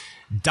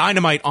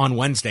 Dynamite on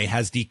Wednesday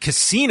has the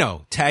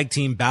Casino Tag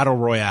Team Battle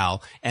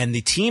Royale, and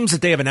the teams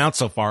that they have announced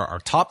so far are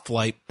Top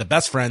Flight, the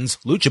Best Friends,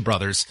 Lucha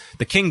Brothers,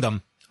 The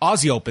Kingdom,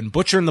 Aussie Open,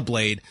 Butcher and the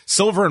Blade,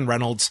 Silver and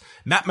Reynolds,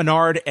 Matt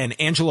Menard and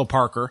Angelo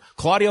Parker,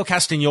 Claudio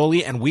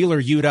Castagnoli and Wheeler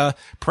Yuta,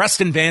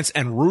 Preston Vance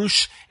and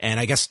Roosh, and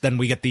I guess then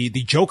we get the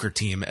Joker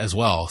team as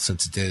well,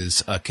 since it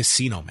is a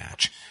casino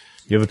match.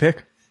 You have a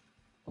pick?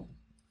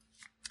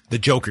 The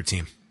Joker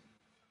team.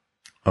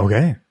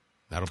 Okay.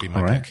 That'll be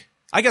my pick.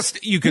 I guess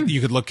you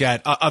could look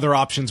at other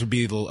options would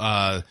be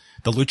the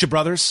Lucha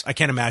Brothers. I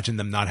can't imagine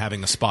them not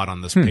having a spot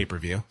on this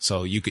pay-per-view.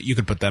 So you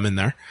could put them in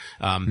there.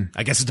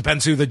 I guess it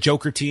depends who the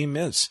Joker team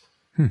is.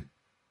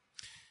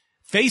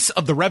 Face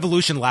of the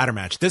Revolution ladder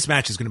match. This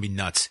match is going to be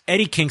nuts.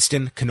 Eddie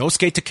Kingston,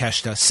 Konosuke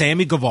Takeshita,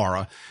 Sammy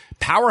Guevara,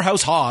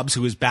 Powerhouse Hobbs,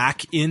 who is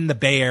back in the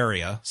Bay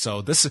Area.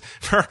 So this is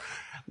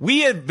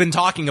we had been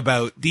talking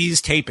about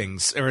these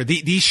tapings or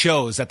these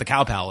shows at the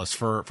Cow Palace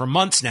for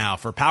months now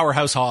for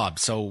Powerhouse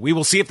Hobbs. So we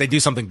will see if they do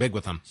something big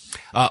with them.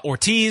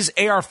 Ortiz,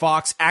 AR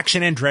Fox,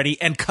 Action Andretti,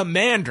 and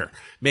Commander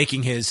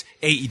making his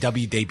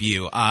AEW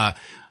debut. I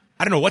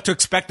don't know what to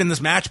expect in this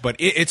match, but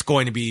it's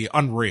going to be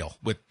unreal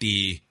with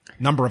the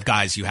number of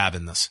guys you have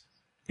in this.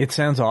 It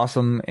sounds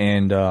awesome,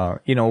 and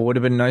it would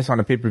have been nice on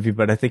a pay-per-view,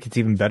 but I think it's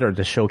even better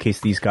to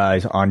showcase these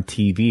guys on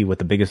TV with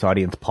the biggest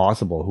audience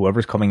possible.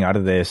 Whoever's coming out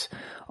of this,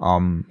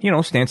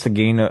 stands to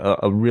gain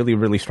a really,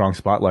 really strong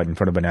spotlight in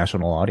front of a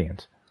national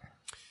audience.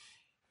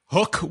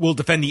 Hook will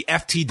defend the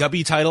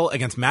FTW title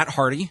against Matt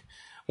Hardy.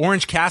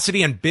 Orange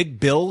Cassidy and Big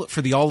Bill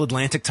for the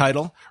All-Atlantic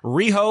title.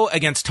 Riho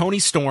against Tony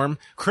Storm.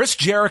 Chris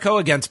Jericho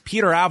against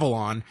Peter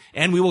Avalon.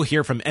 And we will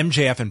hear from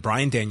MJF and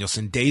Bryan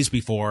Danielson days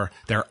before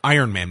their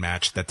Iron Man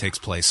match that takes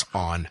place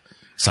on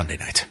Sunday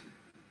night.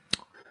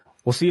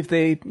 We'll see if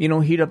they,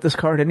 heat up this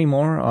card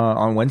anymore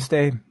on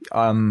Wednesday.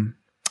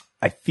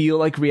 I feel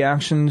like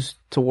reactions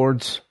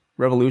towards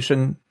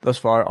Revolution thus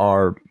far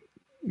are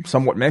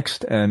somewhat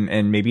mixed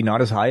and maybe not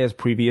as high as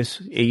previous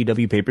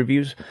AEW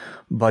pay-per-views.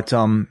 But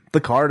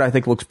the card, I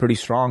think, looks pretty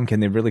strong. Can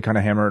they really kind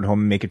of hammer it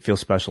home and make it feel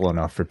special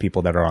enough for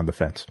people that are on the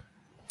fence?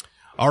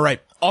 All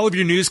right. All of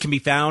your news can be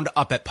found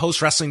up at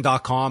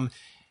postwrestling.com,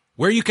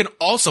 where you can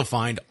also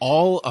find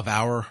all of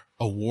our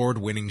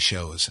award-winning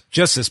shows.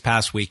 Just this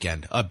past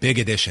weekend, a big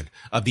edition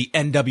of the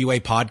NWA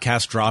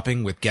podcast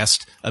dropping with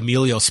guest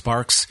Emilio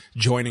Sparks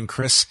joining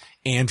Chris,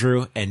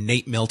 Andrew, and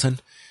Nate Milton.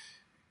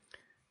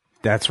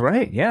 That's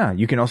right. Yeah.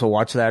 You can also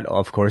watch that,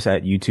 of course,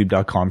 at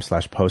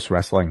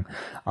youtube.com/postwrestling.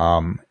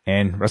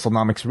 And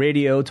WrestleNomics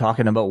Radio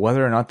talking about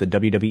whether or not the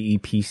WWE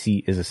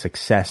PC is a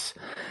success.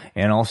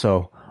 And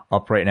also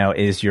up right now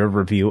is your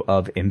review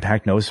of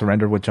Impact No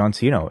Surrender with John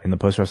Cena in the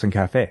Post Wrestling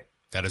Cafe.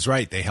 That is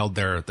right. They held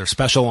their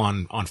special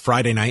on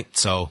Friday night.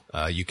 So,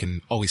 you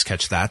can always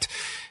catch that.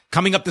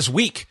 Coming up this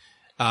week,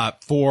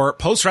 For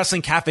Post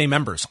Wrestling Cafe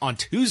members, on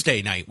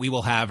Tuesday night, we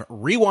will have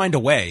Rewind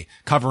Away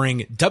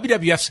covering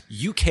WWF's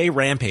UK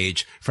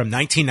Rampage from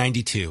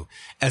 1992.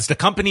 As the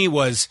company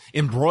was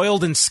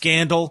embroiled in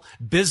scandal,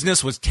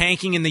 business was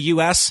tanking in the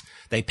US,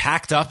 they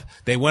packed up,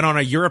 they went on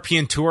a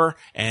European tour,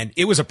 and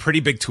it was a pretty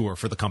big tour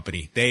for the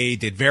company. They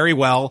did very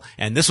well,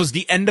 and this was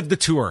the end of the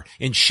tour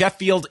in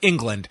Sheffield,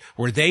 England,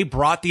 where they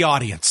brought the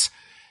audience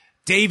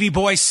Davey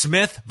Boy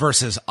Smith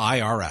versus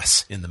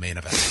IRS in the main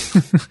event.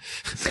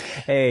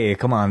 Hey,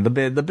 come on. The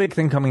big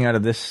thing coming out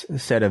of this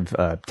set of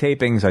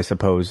tapings, I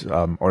suppose,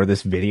 or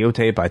this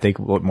videotape, I think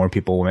what more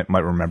people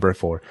might remember it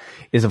for,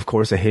 is of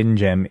course a hidden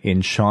gem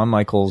in Shawn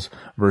Michaels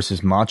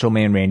versus Macho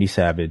Man Randy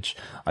Savage.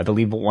 I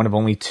believe one of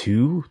only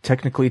 2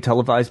 technically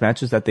televised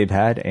matches that they've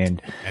had, and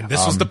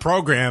this was the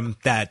program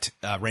that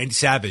Randy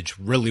Savage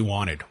really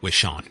wanted with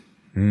Shawn.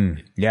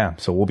 Yeah,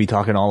 so we'll be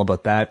talking all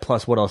about that.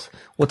 Plus, what else?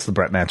 What's the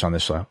Bret match on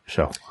this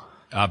show?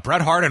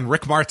 Bret Hart and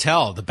Rick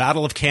Martel, the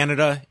Battle of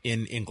Canada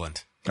in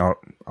England. Oh,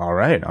 all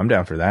right, I'm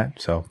down for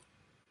that. So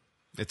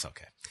it's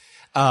okay.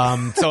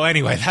 So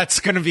anyway,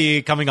 that's going to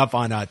be coming up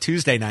on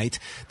Tuesday night.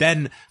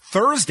 Then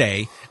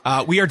Thursday,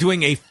 we are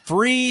doing a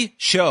free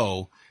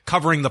show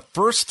covering the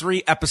first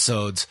 3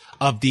 episodes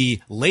of the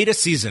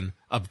latest season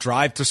of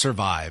Drive to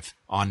Survive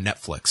on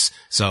Netflix.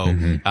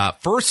 So,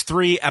 first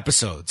 3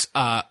 episodes.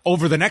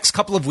 Over the next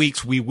couple of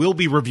weeks, we will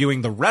be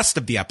reviewing the rest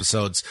of the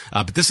episodes.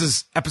 But this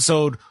is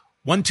episode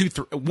 1,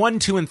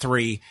 2, and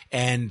 3.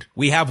 And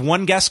we have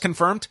one guest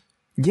confirmed.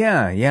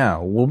 Yeah.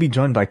 We'll be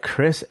joined by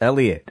Chris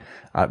Elliott.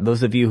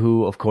 Those of you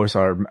who, of course,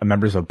 are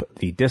members of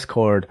the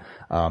Discord,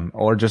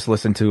 or just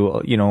listen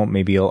to,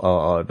 maybe, the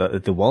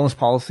Wellness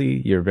Policy,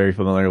 you're very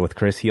familiar with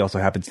Chris. He also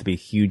happens to be a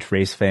huge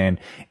race fan.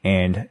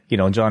 And,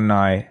 John and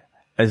I,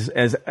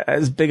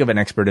 as big of an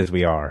expert as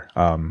we are,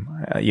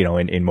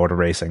 in motor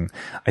racing,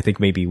 I think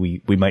maybe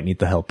we might need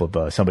the help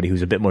of somebody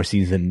who's a bit more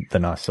seasoned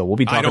than us. So we'll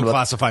be talking I don't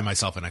classify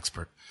myself an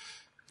expert.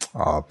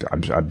 Oh,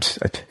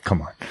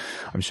 come on.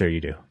 I'm sure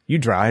you do. You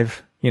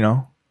drive, you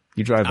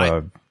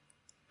drive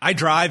I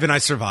drive and I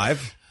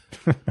survive.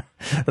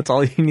 That's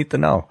all you need to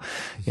know.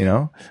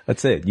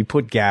 That's it. You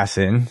put gas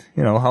in,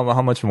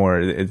 how much more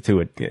to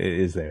it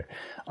is there?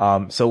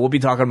 So we'll be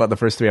talking about the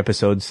first 3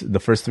 episodes. The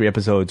first 3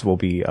 episodes will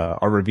be,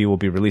 our review will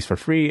be released for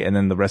free, and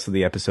then the rest of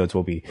the episodes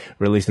will be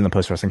released in the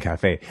Post Wrestling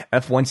Cafe.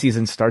 F1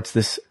 season starts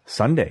this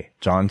Sunday,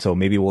 John, so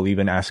maybe we'll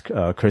even ask,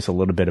 Chris a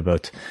little bit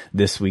about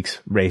this week's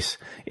race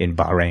in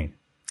Bahrain.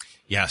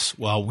 Yes.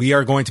 Well, we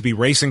are going to be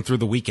racing through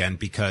the weekend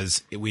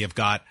because we have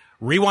got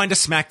Rewind to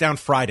SmackDown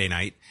Friday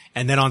night,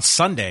 and then on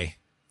Sunday,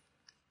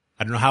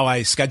 I don't know how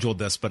I scheduled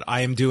this, but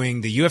I am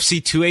doing the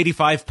UFC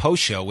 285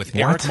 post show with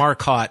Eric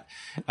Marcotte.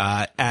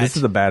 This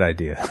is a bad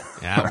idea.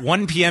 At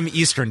 1 p.m.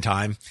 Eastern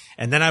time.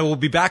 And then I will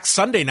be back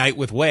Sunday night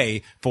with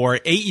Way for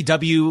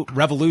AEW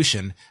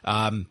Revolution,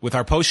 with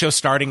our post show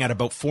starting at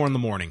about 4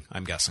 a.m,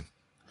 I'm guessing.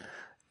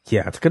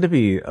 Yeah, it's going to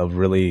be a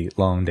really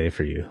long day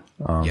for you.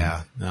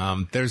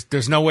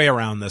 There's no way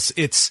around this.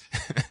 It's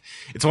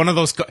one of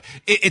those,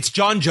 it's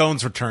John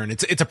Jones' return.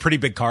 It's a pretty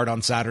big card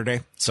on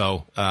Saturday.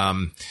 So,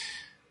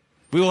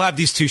 we will have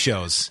these 2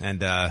 shows, and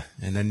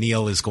then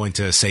Neil is going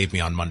to save me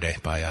on Monday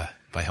by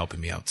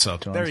helping me out. So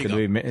there you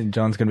go.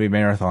 John's going to be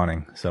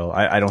marathoning. So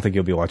I don't think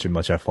you'll be watching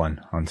much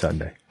F1 on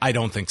Sunday. I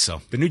don't think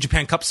so. The New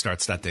Japan Cup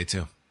starts that day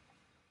too.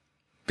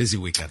 Busy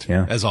weekend,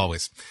 as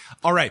always.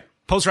 All right.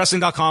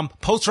 postwrestling.com,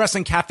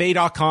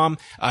 postwrestlingcafe.com.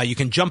 You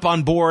can jump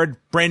on board.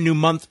 Brand new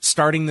month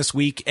starting this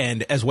week.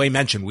 And as Way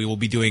mentioned, we will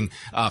be doing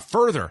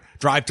further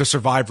Drive to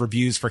Survive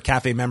reviews for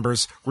Cafe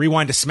members.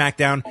 Rewind to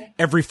SmackDown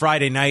every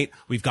Friday night.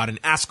 We've got an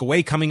Ask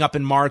Away coming up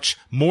in March.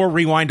 More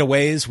Rewind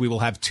Aways. We will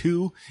have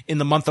 2 in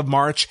the month of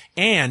March.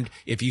 And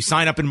if you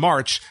sign up in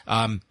March,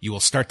 you will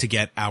start to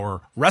get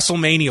our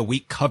WrestleMania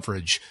week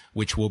coverage,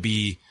 which will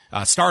be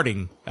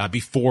starting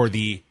before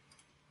the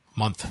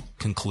month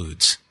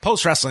concludes.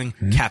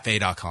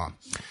 postwrestlingcafe.com.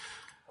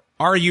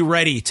 Are you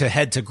ready to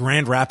head to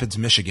Grand Rapids,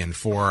 Michigan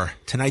for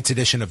tonight's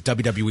edition of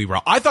WWE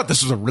Raw? I thought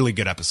this was a really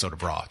good episode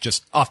of Raw,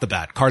 just off the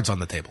bat, cards on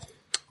the table.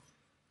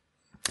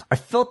 I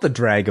felt the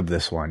drag of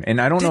this one,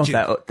 and I don't know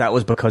if that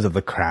was because of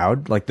the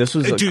crowd. Like, this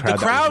was crowd that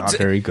was not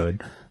very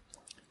good.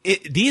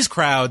 These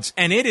crowds,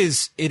 and it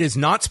is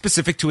not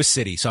specific to a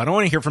city, so I don't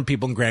want to hear from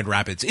people in Grand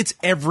Rapids. It's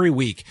every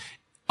week.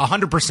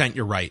 100%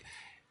 you're right.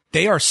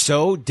 They are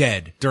so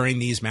dead during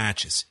these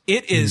matches.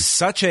 It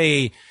is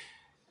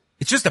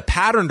it's just a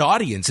patterned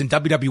audience in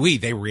WWE.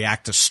 They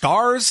react to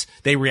stars.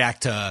 They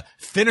react to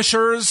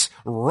finishers,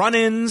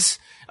 run-ins,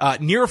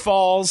 near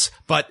falls.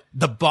 But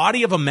the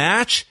body of a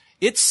match,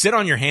 it's sit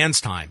on your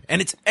hands time.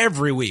 And it's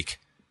every week.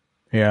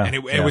 Yeah. And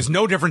it was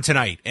no different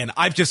tonight. And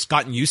I've just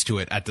gotten used to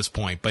it at this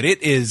point. But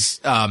it is,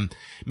 was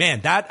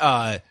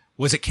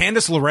it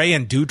Candice LeRae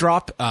and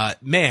Doudrop?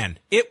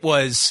 It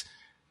was,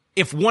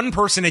 if one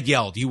person had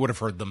yelled, you would have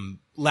heard them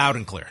loud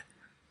and clear.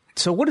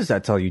 So what does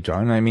that tell you,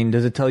 John? I mean,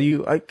 does it tell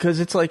you, cause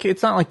it's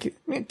not like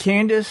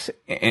Candice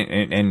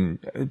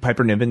and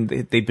Piper Niven,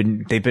 they've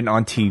been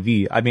on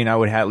TV. I mean, I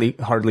would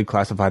hardly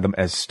classify them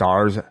as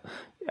stars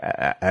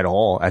at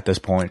all at this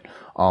point.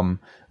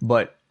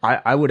 But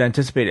I would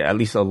anticipate at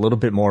least a little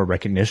bit more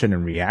recognition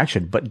and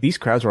reaction. But these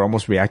crowds are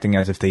almost reacting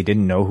as if they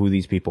didn't know who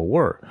these people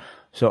were.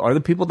 So are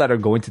the people that are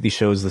going to these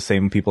shows the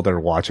same people that are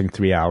watching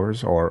 3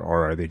 hours, or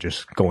are they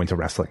just going to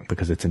wrestling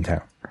because it's in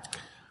town?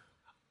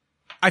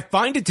 I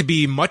find it to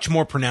be much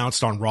more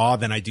pronounced on Raw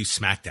than I do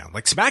SmackDown.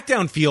 Like,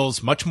 SmackDown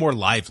feels much more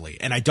lively.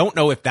 And I don't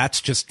know if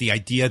that's just the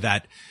idea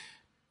that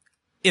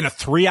in a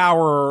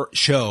 3-hour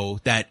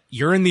show that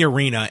you're in the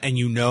arena and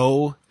you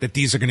know that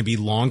these are going to be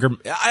longer.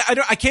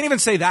 I can't even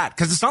say that,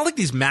 because it's not like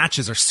these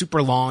matches are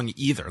super long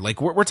either. Like,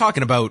 we're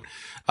talking about,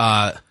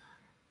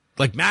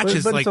 like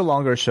matches, but like it's a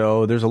longer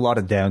show. There's a lot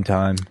of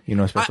downtime,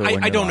 especially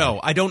when I don't know.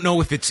 I don't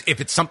know if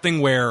it's something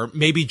where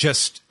maybe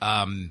just,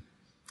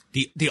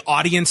 the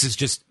audience is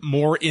just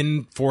more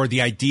in for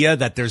the idea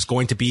that there's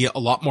going to be a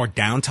lot more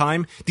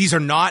downtime. These are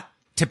not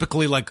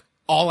typically like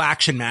all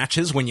action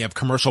matches when you have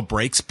commercial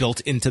breaks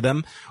built into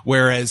them.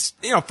 Whereas,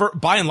 for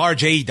by and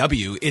large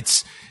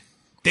AEW,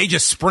 they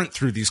just sprint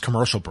through these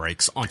commercial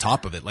breaks on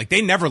top of it. Like,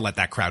 they never let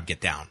that crowd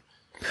get down.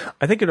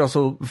 I think it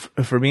also,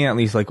 for me at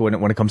least, like when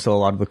it comes to a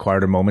lot of the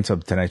quieter moments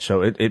of tonight's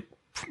show, it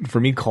for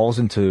me calls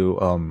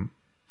to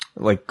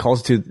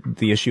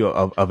the issue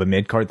of a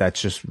mid card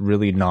that's just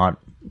really not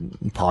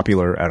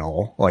popular at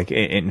all. Like,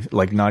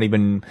 like not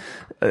even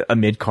a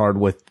mid card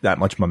with that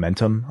much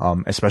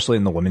momentum, especially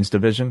in the women's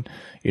division.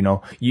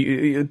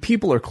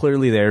 People are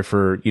clearly there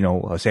for,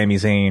 a Sami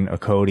Zayn, a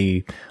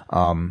Cody,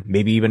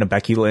 maybe even a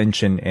Becky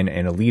Lynch and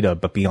Alita.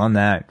 But beyond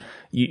that,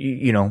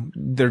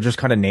 they're just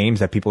kind of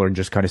names that people are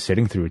just kind of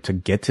sitting through to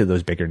get to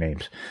those bigger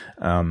names.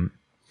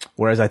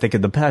 Whereas I think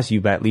in the past,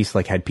 you've at least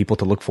like had people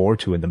to look forward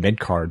to in the mid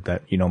card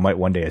that, might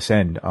one day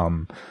ascend.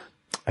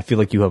 I feel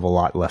like you have a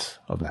lot less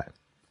of that.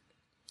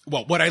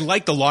 Well, what I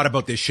liked a lot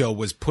about this show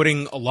was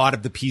putting a lot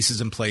of the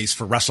pieces in place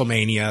for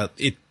WrestleMania.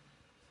 It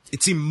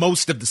seemed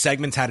most of the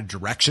segments had a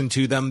direction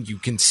to them. You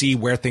can see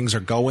where things are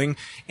going.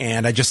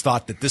 And I just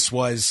thought that this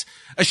was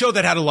a show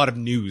that had a lot of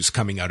news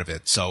coming out of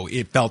it. So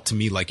it felt to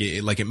me like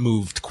it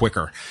moved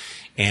quicker.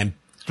 And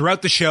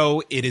throughout the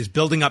show, it is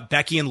building up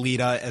Becky and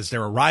Lita as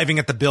they're arriving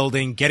at the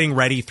building, getting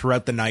ready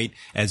throughout the night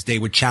as they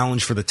would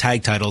challenge for the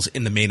tag titles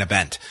in the main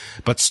event.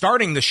 But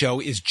starting the show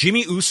is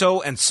Jimmy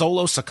Uso and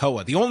Solo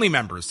Sikoa, the only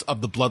members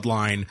of the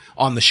Bloodline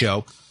on the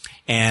show.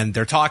 And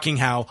they're talking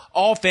how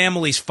all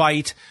families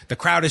fight. The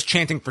crowd is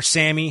chanting for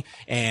Sammy.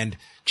 And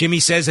Jimmy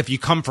says, if you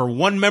come for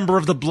one member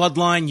of the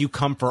Bloodline, you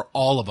come for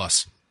all of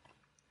us.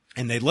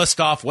 And they list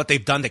off what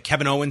they've done to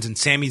Kevin Owens and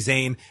Sami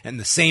Zayn, and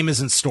the same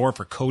is in store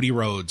for Cody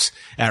Rhodes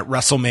at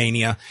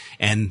WrestleMania.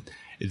 And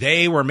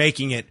they were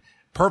making it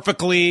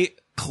perfectly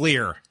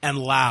clear and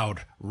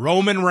loud.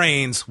 Roman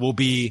Reigns will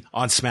be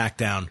on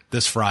SmackDown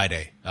this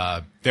Friday.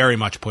 Very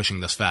much pushing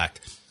this fact.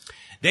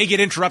 They get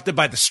interrupted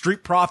by the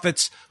Street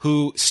Profits,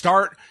 who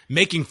start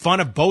making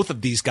fun of both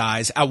of these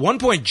guys. At one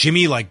point,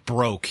 Jimmy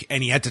broke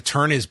and he had to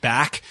turn his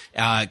back,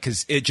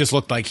 cause it just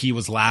looked like he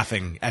was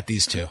laughing at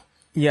these two.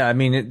 Yeah, I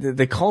mean,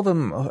 they called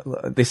them,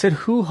 they said,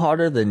 who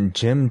hotter than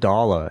Jim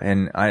Dalla?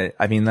 And I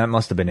mean, that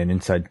must have been an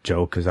inside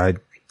joke, cause I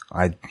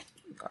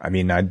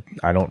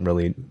don't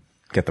really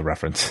get the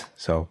reference,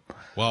 so.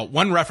 Well,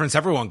 one reference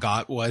everyone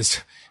got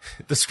was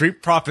the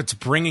Street Profits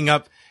bringing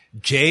up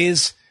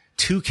Jay's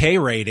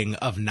 2K rating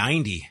of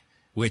 90,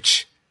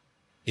 which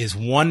is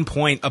 1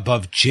 point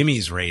above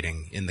Jimmy's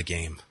rating in the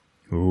game.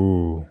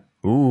 Ooh,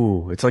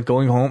 it's like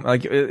going home.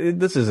 Like,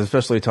 this is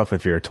especially tough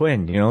if you're a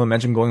twin,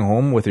 imagine going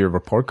home with your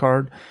report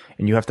card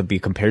and you have to be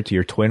compared to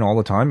your twin all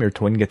the time. Your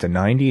twin gets a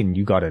 90 and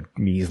you got a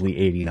measly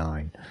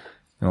 89.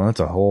 That's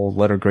a whole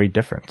letter grade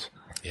difference.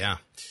 Yeah.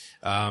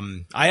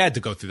 I had to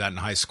go through that in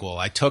high school.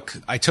 I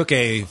took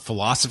a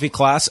philosophy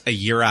class a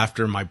year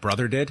after my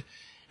brother did,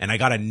 and I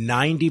got a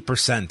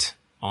 90%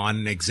 on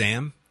an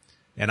exam.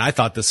 And I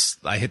thought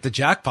I hit the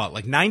jackpot,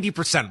 like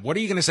 90%. What are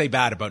you going to say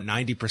bad about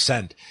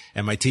 90%?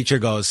 And my teacher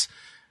goes,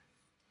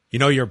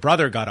 your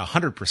brother got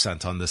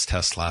 100% on this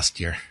test last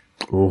year.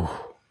 Ooh.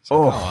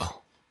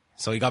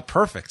 So he got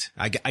perfect.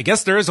 I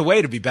guess there is a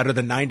way to be better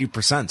than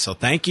 90%. So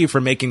thank you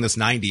for making this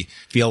 90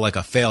 feel like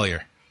a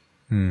failure.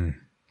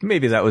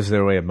 Maybe that was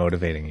their way of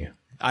motivating you.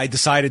 I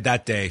decided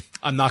that day,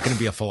 I'm not going to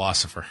be a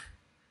philosopher.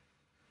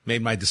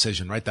 Made my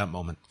decision right that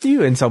moment.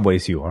 In some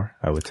ways you are,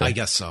 I would say. I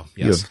guess so.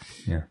 Yes.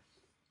 Yeah.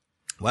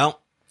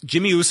 Well,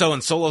 Jimmy Uso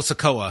and Solo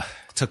Sikoa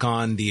took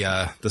on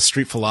the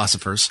Street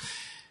Philosophers.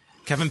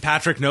 Kevin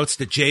Patrick notes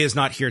that Jay is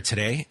not here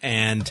today,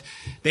 and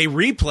they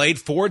replayed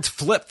Ford's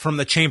flip from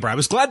the chamber. I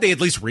was glad they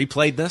at least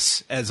replayed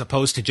this, as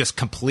opposed to just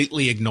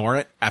completely ignore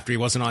it after he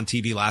wasn't on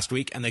TV last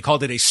week, and they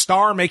called it a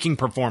star-making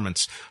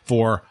performance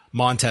for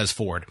Montez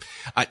Ford.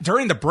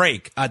 During the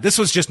break, this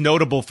was just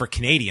notable for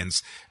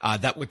Canadians,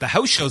 that with the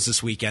house shows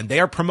this weekend,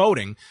 they are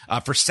promoting,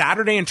 for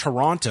Saturday in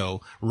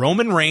Toronto,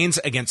 Roman Reigns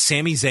against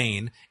Sami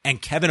Zayn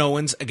and Kevin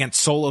Owens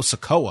against Solo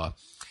Sikoa.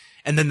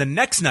 And then the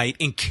next night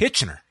in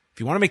Kitchener, if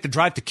you want to make the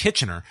drive to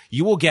Kitchener,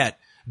 you will get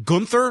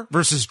Gunther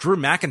versus Drew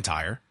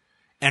McIntyre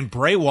and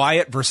Bray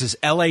Wyatt versus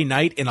LA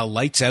Knight in a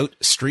lights out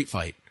street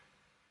fight.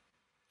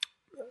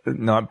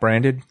 Not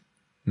branded,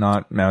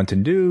 not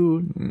Mountain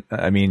Dew.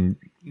 I mean,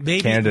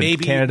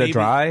 Canada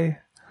Dry.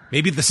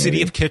 Maybe the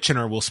city of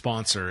Kitchener will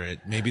sponsor it.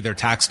 Maybe their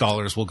tax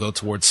dollars will go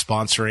towards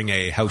sponsoring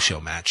a house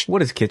show match.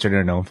 What is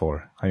Kitchener known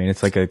for? I mean,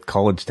 it's like a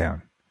college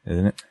town,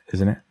 isn't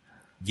it?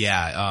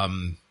 Yeah.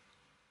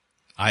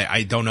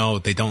 I don't know.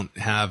 They don't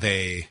have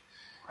a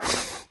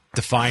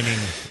defining.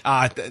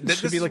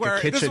 This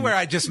is where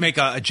I just make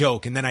a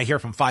joke, and then I hear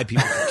from 5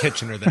 people from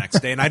Kitchener the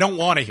next day, and I don't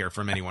want to hear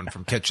from anyone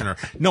from Kitchener.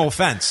 No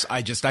offense.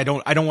 I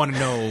don't want to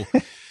know.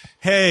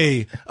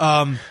 Hey,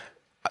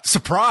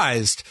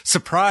 surprised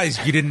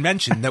you didn't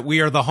mention that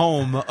we are the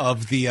home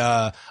of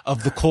the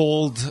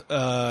Cold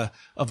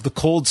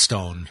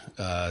Stone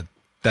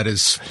that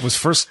was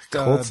first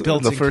built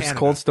the in first Canada.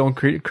 Cold Stone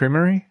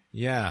Creamery.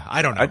 Yeah,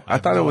 I don't know. I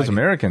thought it was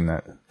American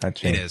that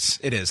chain.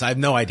 It is. I have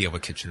no idea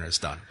what Kitchener has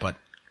done, but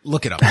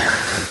look it up.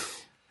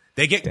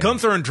 They get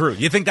Gunther and Drew.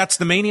 You think that's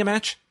the Mania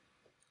match?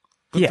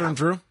 Gunther and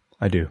Drew?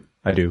 I do.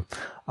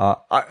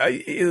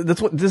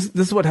 This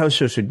is what house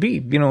show should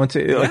be. You know, it's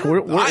like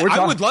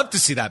I would love to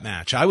see that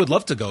match. I would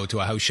love to go to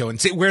a house show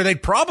and see where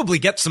they'd probably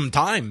get some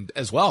time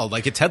as well.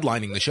 Like it's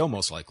headlining the show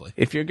most likely.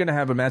 If you're going to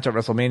have a match at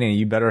WrestleMania,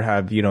 you better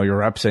have, your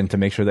reps in to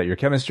make sure that your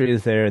chemistry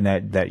is there and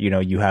that,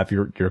 you have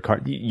your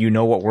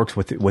what works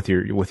with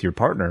your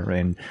partner.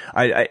 And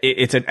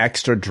it's an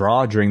extra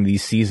draw during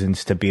these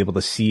seasons to be able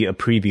to see a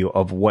preview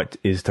of what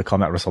is to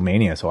come at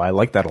WrestleMania. So I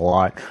like that a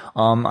lot.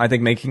 I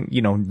think making,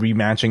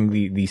 rematching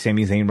the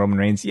Sami Zayn Roman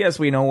Reigns. Yes,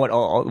 we know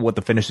what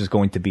the finish is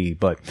going to be,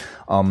 but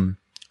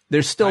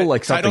there's still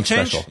like something title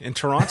change special in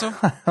Toronto.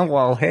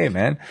 Well, hey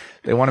man,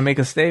 they want to make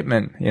a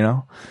statement.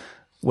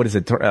 What is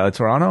it?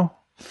 Toronto?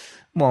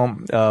 Well,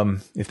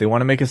 if they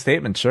want to make a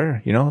statement,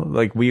 sure.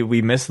 Like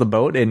we missed the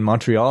boat in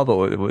Montreal,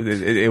 but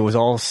it was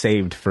all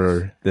saved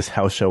for this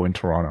house show in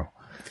Toronto.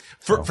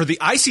 For the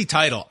IC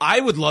title, I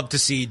would love to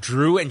see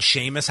Drew and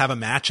Sheamus have a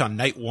match on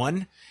night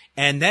 1.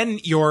 And then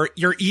you're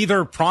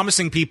either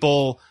promising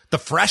people the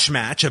fresh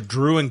match of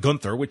Drew and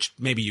Gunther, which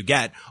maybe you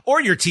get,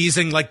 or you're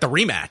teasing like the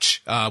rematch,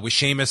 with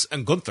Sheamus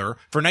and Gunther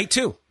for night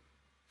 2.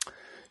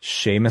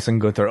 Sheamus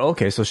and Gunther.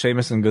 Okay. So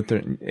Sheamus and Gunther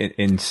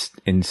in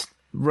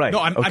right. No,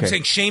 I'm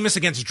saying Sheamus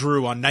against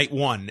Drew on night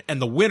 1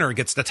 and the winner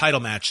gets the title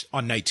match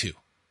on night 2.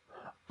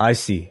 I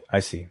see.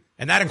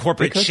 And that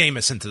incorporates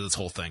Sheamus into this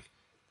whole thing.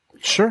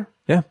 Sure.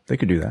 Yeah. They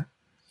could do that.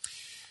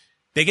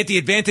 They get the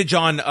advantage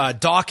on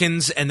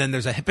Dawkins, and then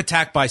there's a hip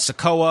attack by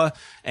Sikoa,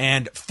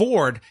 and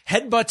Ford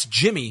headbutts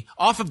Jimmy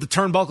off of the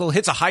turnbuckle,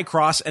 hits a high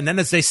cross, and then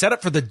as they set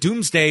up for the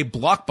Doomsday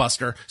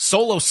blockbuster,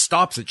 Solo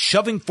stops it,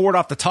 shoving Ford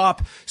off the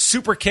top,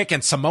 super kick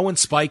and Samoan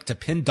spike to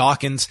pin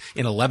Dawkins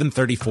in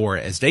 11:34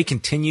 as they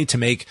continue to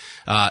make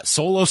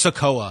Solo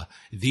Sikoa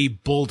the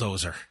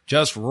bulldozer,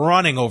 just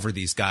running over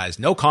these guys.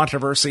 No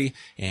controversy,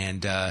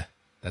 and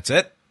that's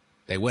it.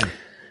 They win.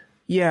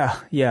 Yeah.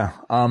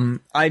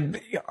 I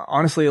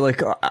honestly,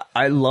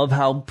 I love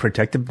how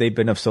protective they've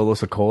been of Solo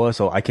Sikoa,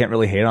 so I can't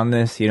really hate on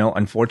this.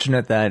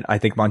 Unfortunate that I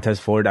think Montez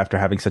Ford, after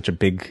having such a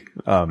big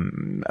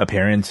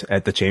appearance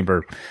at the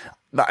Chamber,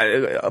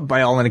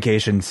 by all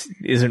indications,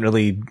 isn't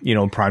really,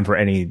 primed for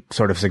any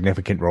sort of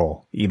significant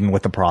role, even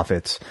with the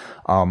Profits.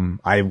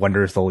 I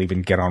wonder if they'll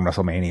even get on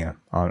WrestleMania,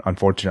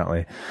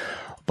 unfortunately.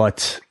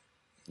 But,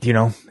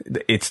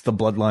 it's the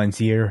Bloodlines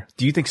year.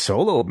 Do you think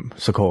Solo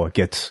Sikoa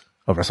gets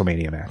a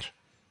WrestleMania match?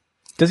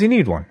 Does he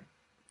need one?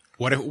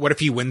 What if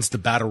he wins the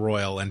Battle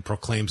Royal and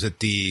proclaims it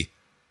the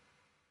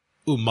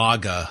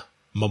Umaga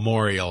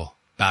Memorial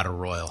Battle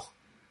Royal?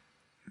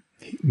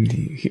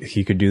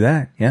 He could do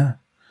that, yeah.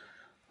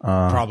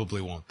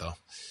 Probably won't, though.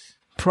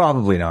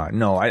 Probably not.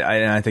 No,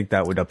 I think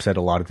that would upset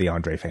a lot of the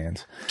Andre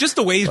fans. Just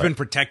the way he's been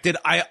protected,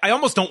 I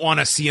almost don't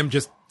want to see him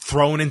just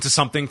thrown into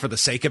something for the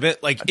sake of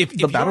it. Like if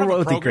the Battle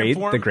Royal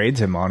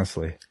degrades him,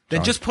 honestly.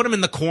 Then just put him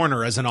in the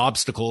corner as an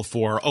obstacle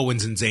for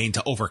Owens and Zayn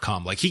to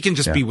overcome. Like he can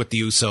just be with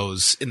the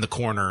Usos in the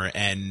corner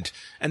and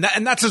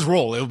that's his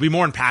role. It would be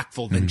more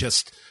impactful than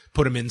just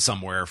put him in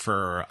somewhere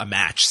for a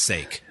match's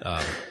sake.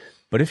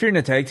 But if you're in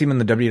a tag team in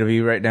the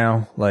WWE right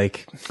now,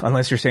 like,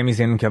 unless you're Sami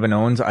Zayn and Kevin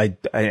Owens,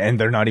 and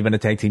they're not even a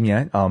tag team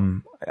yet,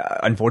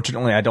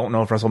 unfortunately, I don't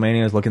know if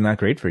WrestleMania is looking that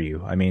great for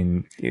you. I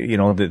mean,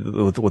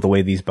 with the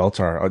way these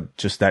belts are,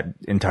 just that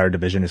entire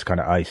division is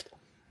kind of iced.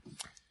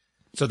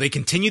 So they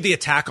continue the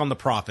attack on the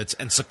Profits,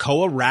 and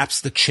Sikoa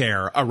wraps the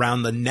chair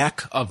around the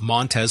neck of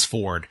Montez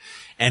Ford.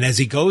 And as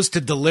he goes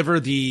to deliver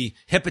the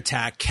hip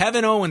attack,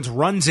 Kevin Owens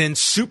runs in,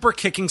 super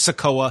kicking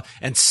Sikoa,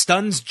 and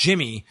stuns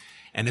Jimmy,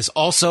 and is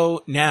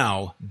also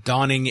now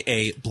donning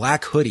a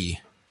black hoodie,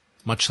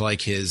 much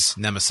like his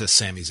nemesis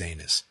Sami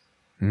Zayn is.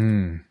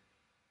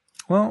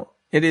 Well,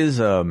 it is.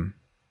 Are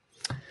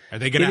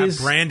they going to have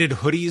branded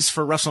hoodies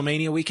for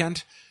WrestleMania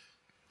weekend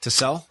to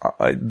sell?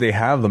 They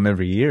have them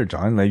every year,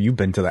 John. Like, you've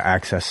been to the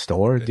Access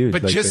store, dude.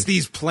 But just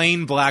these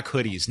plain black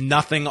hoodies,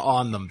 nothing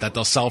on them, that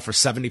they'll sell for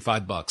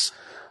 $75.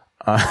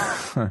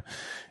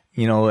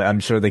 I'm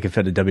sure they could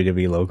fit a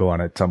WWE logo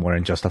on it somewhere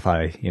and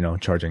justify,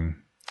 charging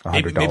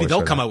 $100. Maybe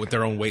they'll come out with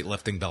their own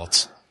weightlifting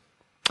belts.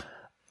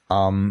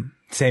 Sami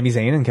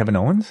Zayn and Kevin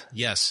Owens?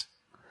 Yes.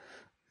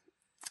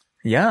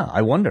 Yeah,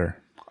 I wonder.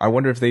 I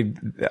wonder if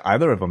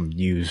either of them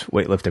use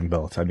weightlifting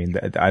belts. I mean,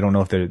 I don't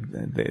know if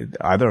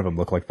either of them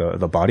look like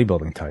the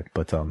bodybuilding type,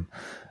 but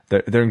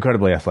they're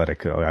incredibly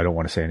athletic. I don't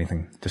want to say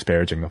anything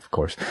disparaging, of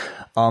course.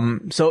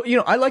 So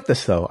I like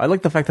this though. I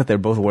like the fact that they're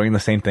both wearing the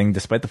same thing,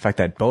 despite the fact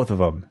that both of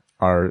them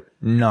are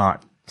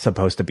not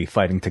supposed to be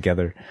fighting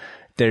together.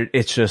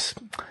 It's just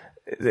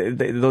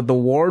the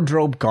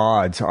wardrobe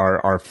gods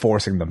are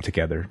forcing them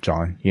together,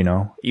 John.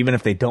 Even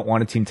if they don't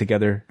want to team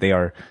together, they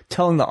are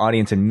telling the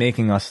audience and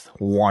making us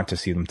want to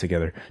see them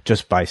together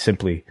just by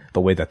simply the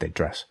way that they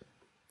dress.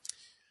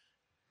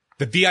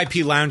 The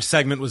VIP lounge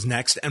segment was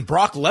next, and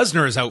Brock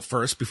Lesnar is out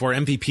first before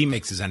MVP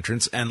makes his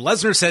entrance. And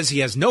Lesnar says he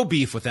has no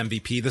beef with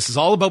MVP. This is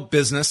all about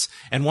business,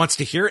 and wants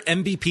to hear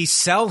MVP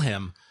sell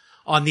him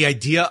on the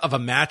idea of a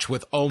match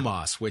with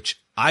Omos, which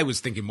I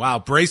was thinking, wow,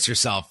 brace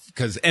yourself,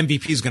 because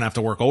MVP is going to have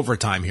to work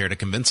overtime here to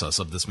convince us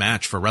of this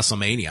match for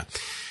WrestleMania.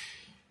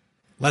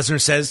 Lesnar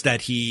says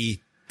that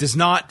he does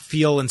not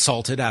feel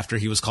insulted after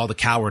he was called a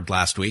coward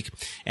last week.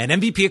 And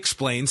MVP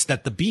explains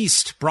that the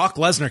beast, Brock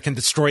Lesnar, can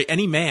destroy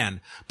any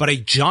man, but a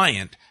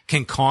giant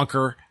can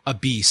conquer a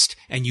beast,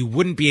 and you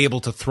wouldn't be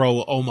able to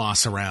throw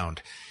Omos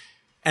around.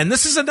 And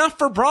this is enough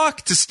for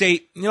Brock to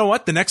state, you know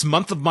what, the next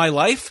month of my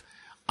life,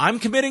 I'm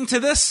committing to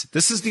this.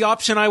 This is the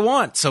option I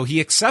want. So he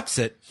accepts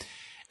it.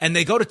 And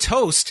they go to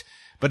toast,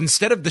 but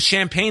instead of the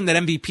champagne that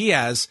MVP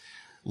has,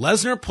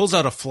 Lesnar pulls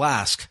out a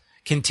flask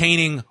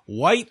containing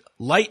white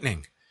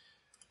lightning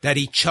that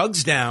he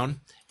chugs down,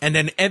 and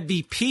then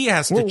MVP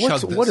has to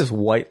chug this. What is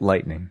white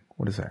lightning?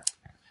 What is that?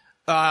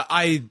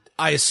 I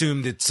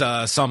assumed it's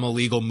some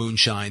illegal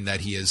moonshine that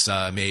he has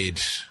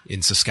made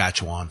in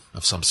Saskatchewan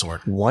of some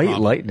sort. White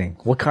lightning?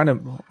 What kind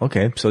of...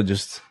 Okay, so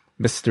just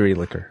mystery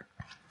liquor.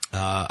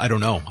 I don't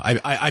know.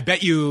 I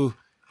bet you...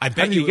 How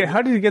did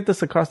you get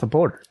this across the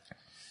border?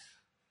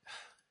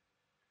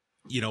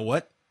 You know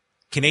what?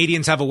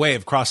 Canadians have a way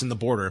of crossing the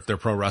border if they're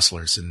pro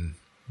wrestlers and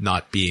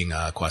not being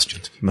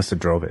questioned. He must have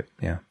drove it.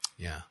 Yeah.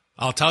 Yeah.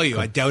 I'll tell you,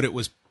 I doubt it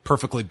was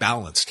perfectly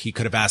balanced. He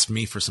could have asked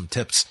me for some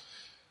tips.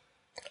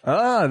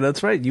 Ah,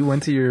 that's right. You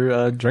went to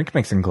your drink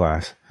mixing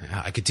class.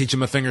 Yeah, I could teach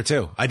him a thing or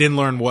two. I didn't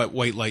learn what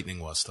white lightning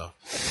was, though.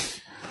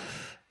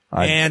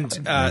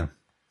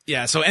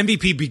 So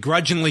MVP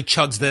begrudgingly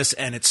chugs this,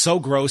 and it's so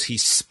gross, he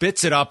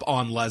spits it up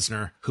on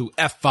Lesnar, who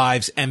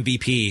F5s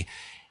MVP.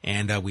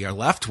 And we are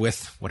left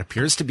with what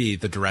appears to be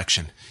the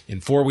direction.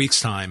 In 4 weeks'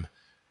 time,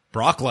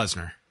 Brock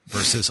Lesnar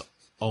versus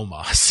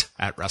Omos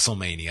at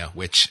WrestleMania,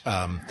 which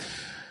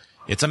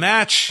it's a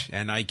match.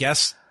 And I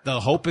guess the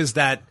hope is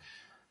that,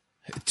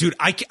 dude,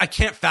 I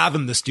can't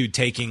fathom this dude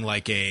taking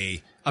like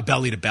a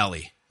belly to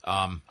belly.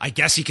 I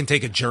guess he can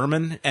take a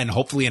German and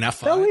hopefully an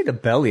F5. Belly to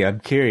belly, I'm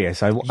curious.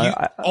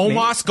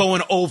 Omos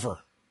going over,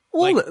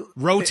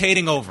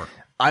 rotating over.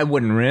 I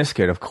wouldn't risk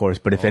it, of course,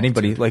 but if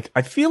anybody,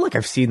 I feel like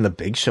I've seen the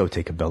Big Show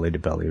take a belly to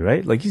belly,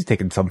 right? Like he's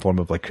taken some form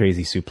of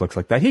crazy suplex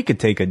like that. He could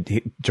take a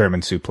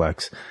German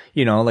suplex,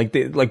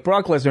 like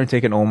Brock Lesnar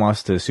taking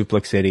Omos to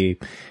Suplex City,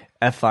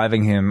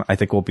 F5ing him, I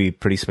think will be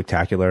pretty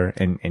spectacular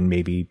and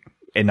maybe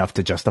enough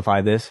to justify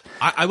this.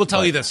 I will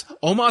tell you this,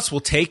 Omos will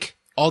take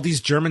all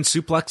these German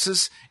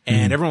suplexes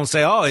and everyone will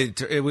say, oh,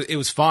 it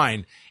was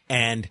fine.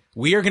 And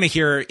we are going to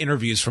hear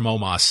interviews from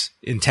Omos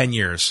in 10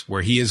 years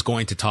where he is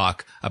going to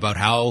talk about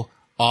how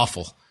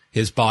awful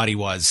his body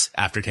was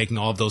after taking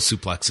all of those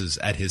suplexes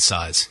at his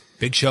size.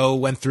 Big Show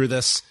went through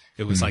this.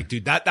 It was like,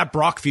 dude, that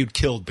Brock feud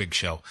killed Big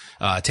Show,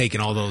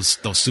 taking all those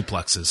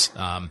suplexes.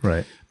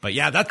 Right. But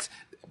yeah,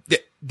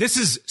 this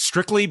is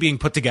strictly being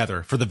put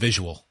together for the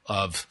visual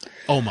of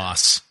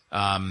Omos,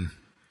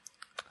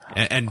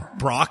 and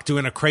Brock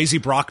doing a crazy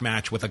Brock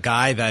match with a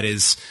guy that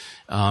is,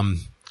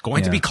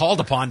 going to be called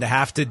upon to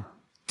have to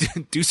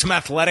do some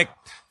athletic,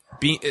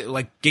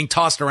 getting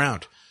tossed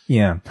around.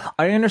 Yeah,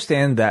 I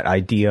understand that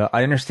idea.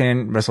 I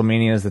understand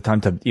WrestleMania is the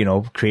time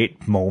to,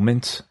 create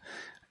moments,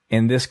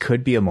 and this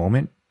could be a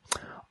moment.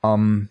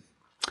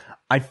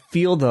 I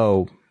feel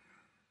though,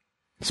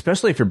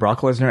 especially if you're Brock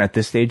Lesnar at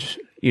this stage,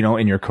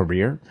 in your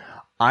career,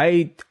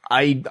 I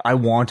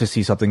want to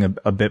see something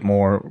a bit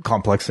more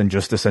complex than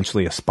just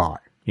essentially a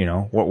spot.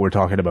 What we're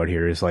talking about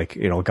here is a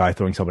guy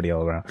throwing somebody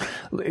else around.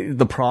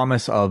 The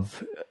promise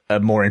of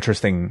a more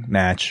interesting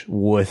match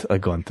with a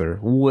Gunther,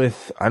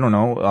 with, I don't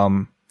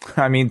know,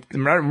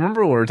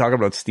 remember we were talking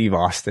about Steve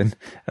Austin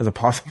as a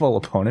possible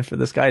opponent for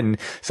this guy, and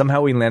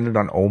somehow we landed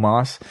on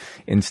Omos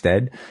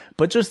instead.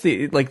 But just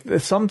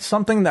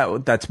something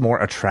that's more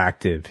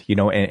attractive,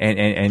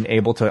 and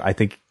able to, I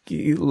think,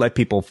 let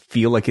people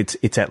feel like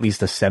it's at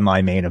least a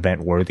semi-main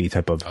event worthy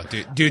type of. Oh,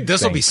 dude,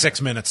 this will be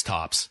 6 minutes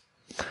tops,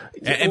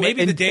 and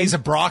maybe the days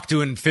of Brock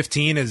doing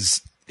 15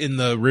 is in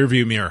the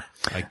rearview mirror.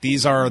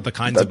 These are the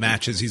kinds of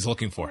matches he's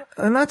looking for.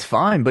 And that's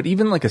fine. But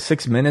even a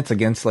 6 minutes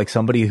against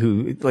somebody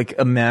who,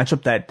 a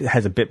matchup that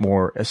has a bit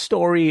more a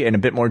story and a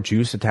bit more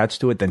juice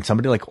attached to it than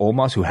somebody like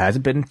Omos, who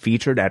hasn't been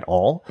featured at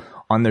all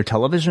on their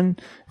television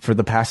for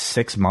the past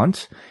 6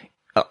 months.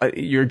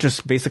 You're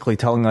just basically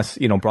telling us,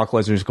 Brock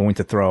Lesnar is going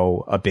to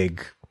throw a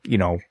big,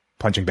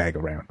 punching bag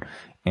around.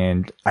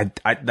 And I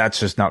that's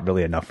just not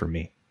really enough for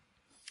me.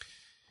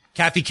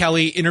 Kathy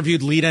Kelly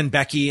interviewed Lita and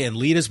Becky, and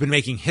Lita's been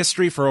making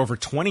history for over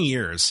 20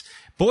 years.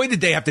 Boy,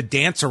 did they have to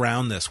dance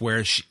around this,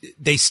 where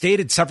they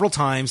stated several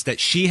times that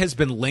she has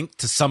been linked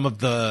to some of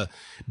the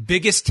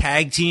biggest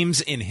tag teams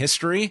in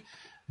history,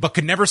 but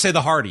could never say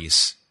the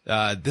Hardys.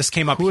 This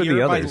came up Who here. Are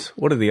the others?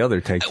 What are the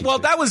other tag teams? Well,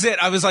 that was it.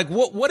 I was like,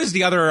 what is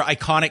the other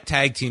iconic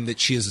tag team that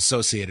she is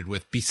associated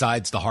with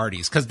besides the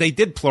Hardys? Because they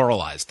did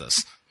pluralize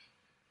this.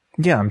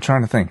 Yeah, I'm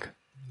trying to think.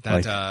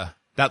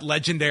 That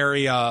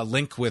legendary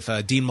link with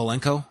Dean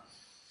Malenko.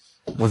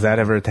 Was that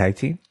ever a tag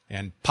team?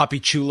 And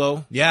Papi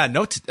Chulo. Yeah,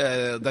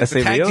 the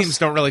tag Rios? teams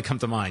don't really come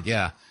to mind.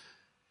 Yeah.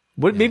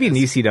 Maybe in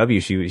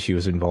ECW she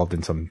was involved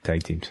in some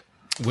tag teams.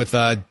 With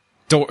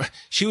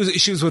she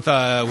was with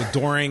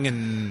Doring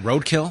and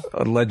Roadkill.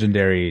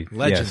 Legendary.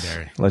 Yes,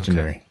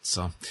 legendary. Okay.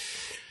 So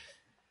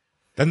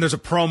then there's a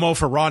promo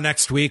for Raw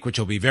next week, which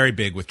will be very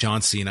big with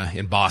John Cena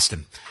in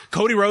Boston.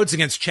 Cody Rhodes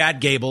against Chad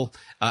Gable.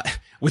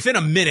 Within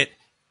a minute,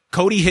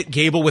 Cody hit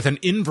Gable with an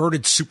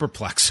inverted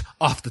superplex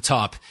off the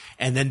top.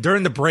 And then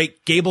during the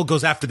break, Gable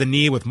goes after the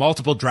knee with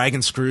multiple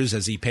dragon screws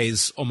as he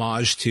pays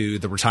homage to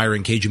the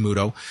retiring Keiji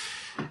Muto.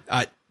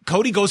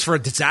 Cody goes for a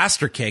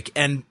disaster kick,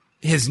 and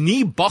his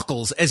knee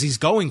buckles as he's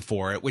going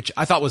for it, which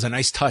I thought was a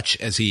nice touch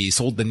as he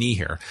sold the knee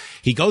here.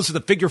 He goes to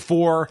the figure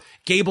four,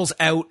 Gable's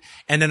out,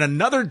 and then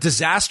another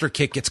disaster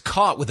kick gets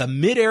caught with a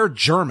midair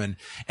German,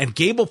 and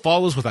Gable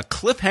follows with a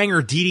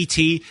cliffhanger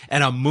DDT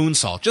and a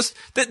moonsault. Just,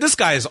 this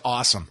guy is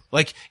awesome.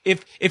 Like,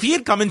 if he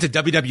had come into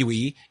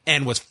WWE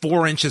and was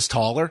 4 inches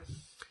taller,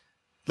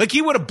 like,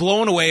 he would have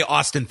blown away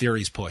Austin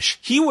Theory's push.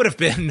 He would have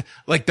been,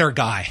 like, their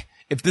guy.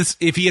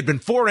 If he had been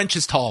 4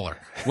 inches taller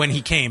when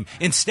he came.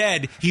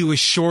 Instead, he was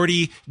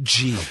Shorty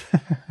G.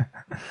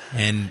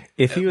 And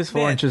if he was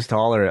 4 inches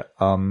taller,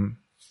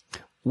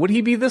 would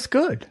he be this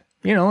good?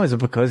 You know, is it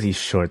because he's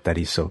short that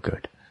he's so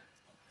good?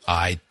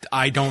 I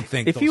don't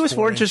think if he was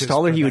 4 inches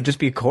taller, he would just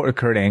be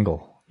Kurt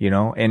Angle. You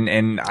know,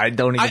 and I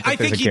don't even think I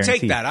think he'd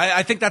take that.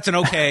 I think that's an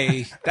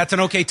okay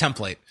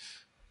template.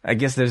 I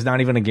guess there's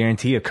not even a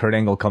guarantee a Kurt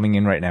Angle coming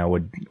in right now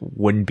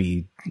wouldn't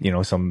be, you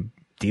know, some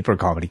deeper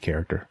comedy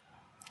character.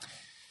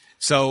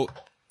 So,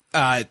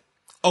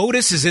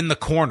 Otis is in the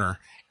corner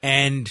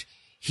and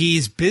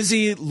he's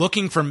busy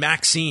looking for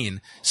Maxine.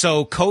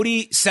 So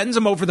Cody sends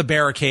him over the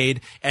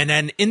barricade and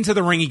then into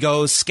the ring he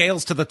goes,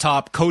 scales to the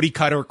top, Cody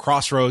Cutter,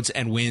 Crossroads,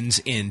 and wins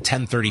in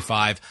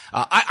 10:35.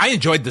 I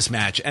enjoyed this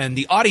match, and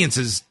the audience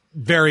is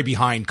very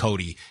behind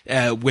Cody,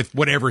 with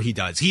whatever he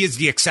does. He is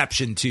the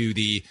exception to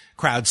the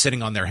crowd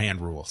sitting on their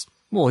hand rules.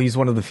 Well, he's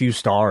one of the few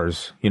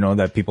stars, you know,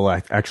 that people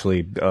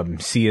actually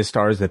see as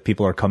stars, that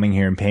people are coming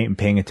here and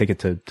paying a ticket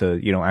to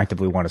you know,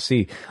 actively want to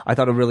see. I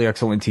thought a really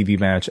excellent TV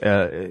match,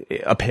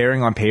 a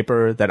pairing on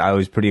paper that I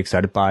was pretty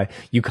excited by.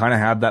 You kind of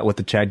have that with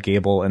the Chad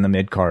Gable and the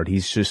mid card.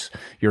 He's just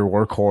your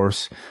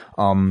workhorse,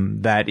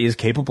 that is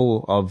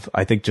capable of,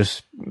 I think,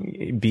 just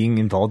being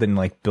involved in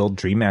like build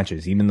dream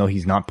matches, even though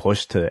he's not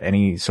pushed to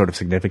any sort of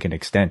significant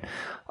extent.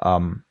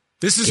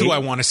 This is who I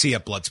want to see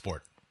at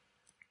Bloodsport.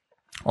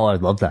 Oh,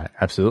 I'd love that.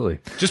 Absolutely.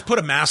 Just put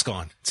a mask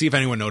on. See if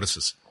anyone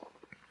notices.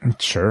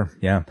 Sure.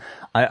 Yeah.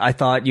 I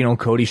thought, you know,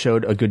 Cody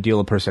showed a good deal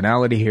of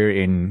personality here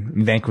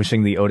in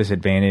vanquishing the Otis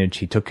advantage.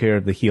 He took care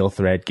of the heel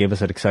threat, gave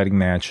us an exciting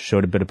match,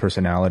 showed a bit of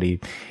personality.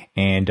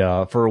 And,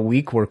 for a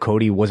week where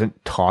Cody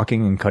wasn't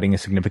talking and cutting a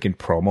significant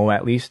promo,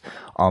 at least,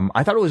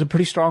 I thought it was a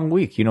pretty strong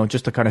week, you know,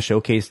 just to kind of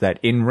showcase that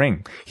in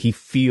ring, he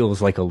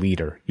feels like a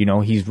leader. You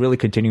know, he's really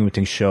continuing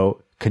to show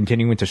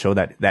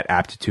that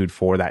aptitude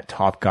for that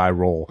top guy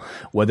role,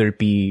 whether it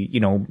be, you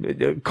know,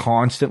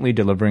 constantly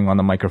delivering on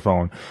the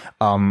microphone,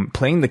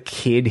 playing the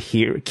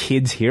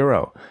kid's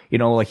hero, you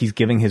know, like he's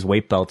giving his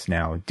weight belts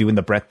now, doing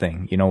the Brett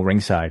thing, you know,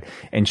 ringside,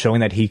 and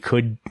showing that he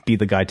could be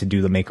the guy to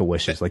do the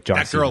Make-A-Wishes like John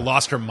Cena. That girl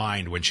lost her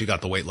mind when she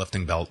got the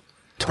weightlifting belt.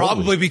 Totally.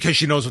 Probably because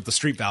she knows what the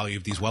street value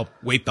of these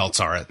weight belts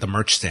are at the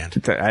merch stand.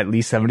 It's at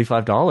least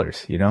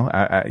 $75, you know?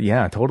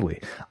 Yeah,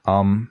 totally.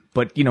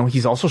 But, you know,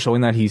 he's also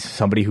showing that he's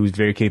somebody who's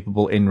very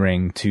capable in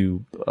ring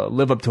to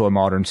live up to a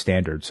modern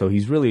standard. So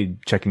he's really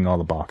checking all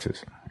the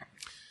boxes.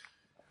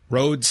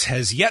 Rhodes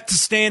has yet to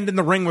stand in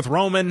the ring with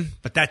Roman,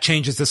 but that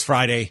changes this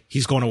Friday.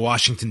 He's going to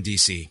Washington,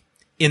 D.C.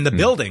 in the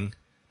building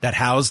that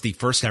housed the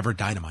first ever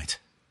Dynamite.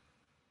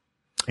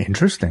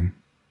 Interesting.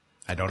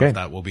 I don't know if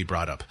that will be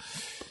brought up.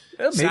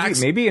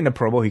 Maybe in a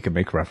promo he could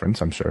make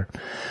reference, I'm sure.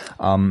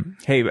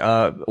 Hey,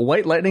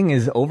 White Lightning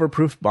is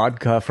overproof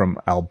vodka from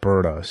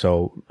Alberta.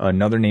 So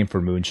another name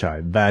for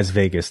moonshine. Vaz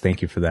Vegas,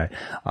 thank you for that.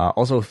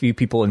 Also a few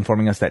people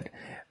informing us that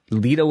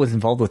Lita was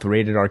involved with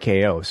Rated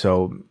RKO.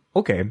 So,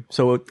 okay.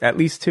 So at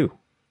least 2.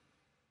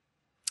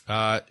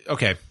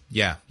 Okay.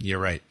 Yeah, you're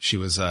right. She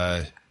was,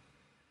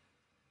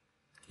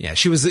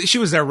 she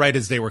was there right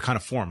as they were kind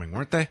of forming,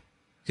 weren't they?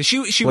 Cause she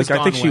was like,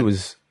 I think she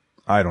was,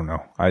 I don't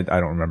know. I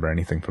don't remember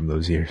anything from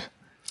those years.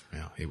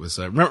 Yeah, it was.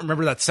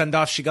 Remember that send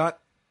off she got?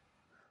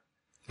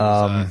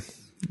 The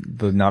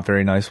not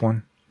very nice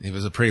one. It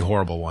was a pretty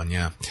horrible one.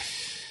 Yeah.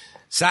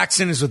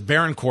 Saxon is with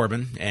Baron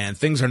Corbin, and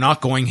things are not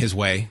going his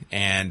way,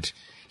 and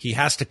he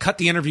has to cut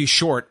the interview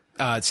short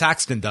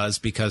Saxton does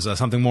because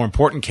something more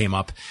important came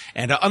up.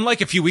 And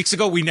unlike a few weeks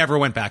ago, we never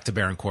went back to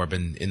Baron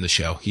Corbin in the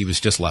show. He was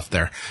just left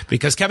there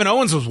because Kevin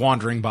Owens was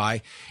wandering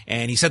by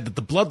and he said that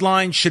the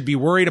bloodline should be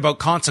worried about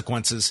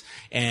consequences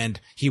and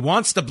he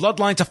wants the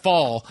bloodline to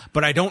fall,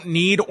 but I don't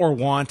need or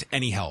want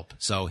any help.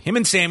 So him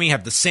and Sammy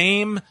have the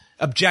same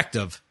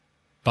objective,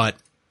 but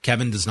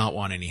Kevin does not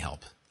want any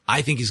help.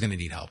 I think he's going to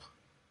need help.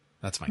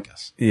 That's my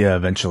guess. Yeah,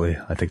 eventually.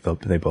 I think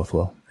they both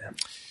will. Yeah.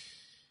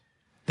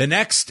 The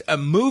next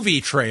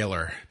movie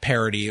trailer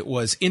parody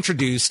was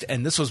introduced,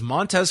 and this was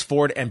Montez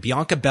Ford and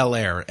Bianca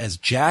Belair as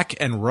Jack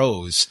and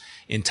Rose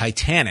in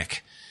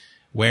Titanic,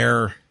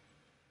 where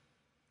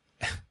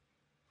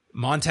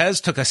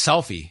Montez took a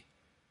selfie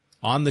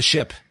on the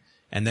ship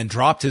and then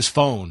dropped his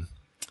phone,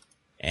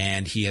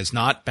 and he has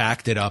not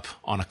backed it up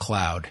on a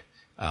cloud.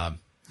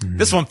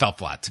 This one fell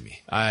flat to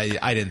me.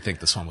 I didn't think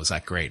this one was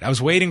that great. I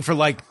was waiting for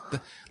like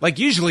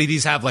usually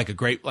these have like a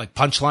great like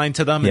punchline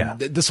to them. Yeah. And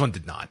this one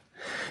did not.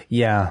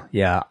 Yeah.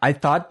 I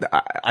thought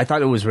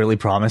it was really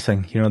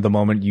promising. You know, the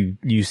moment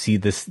you see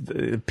this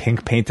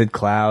pink painted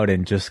cloud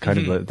and just kind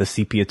of the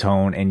sepia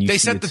tone, and they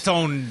set the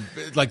tone,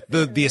 like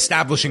the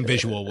establishing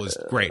visual was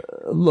great.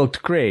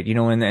 Looked great, you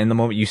know, and the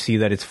moment you see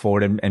that it's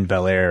Ford and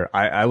Belair,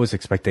 I was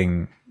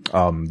expecting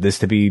this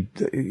to be,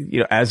 you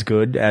know, as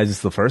good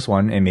as the first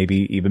one and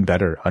maybe even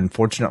better.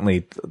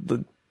 Unfortunately,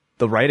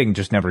 the writing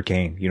just never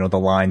came. You know, the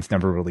lines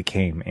never really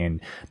came, and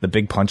the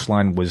big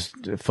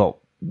punchline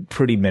felt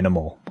pretty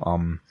minimal.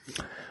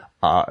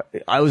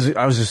 I was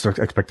just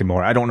expecting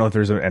more. I don't know if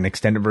there's an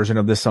extended version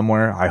of this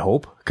somewhere. I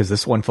hope, because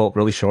this one felt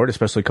really short,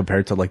 especially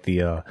compared to like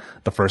the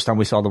first time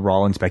we saw the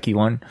Rollins Becky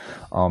one.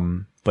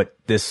 But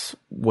this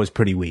was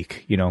pretty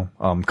weak, you know,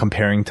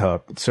 comparing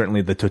to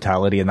certainly the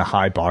totality and the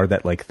high bar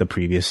that like the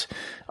previous,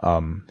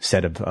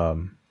 set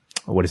of,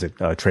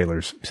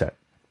 trailers set.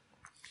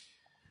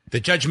 The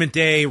Judgment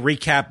Day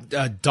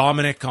recap,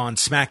 Dominic on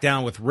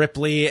SmackDown with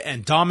Ripley,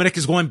 and Dominic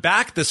is going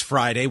back this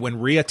Friday when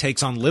Rhea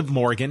takes on Liv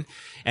Morgan,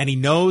 and he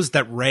knows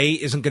that Ray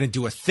isn't going to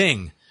do a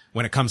thing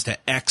when it comes to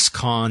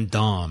ex-con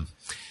Dom.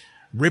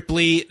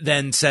 Ripley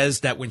then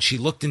says that when she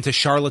looked into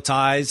Charlotte's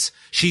eyes,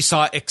 she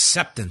saw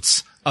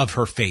acceptance of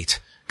her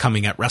fate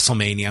coming at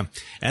WrestleMania.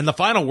 And the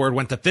final word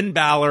went to Finn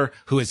Balor,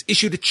 who has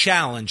issued a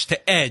challenge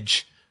to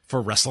Edge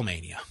for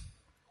WrestleMania.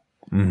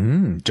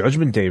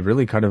 Judgment Day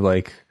really kind of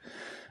like,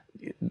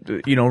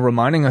 you know,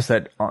 reminding us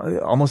that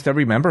almost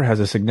every member has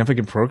a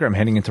significant program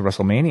heading into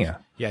WrestleMania.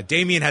 Yeah,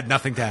 Damian had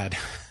nothing to add.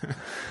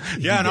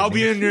 Yeah, and I'll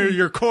be in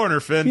your corner,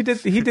 Finn. He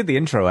did the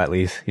intro at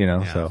least, you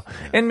know, so.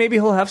 And maybe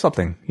he'll have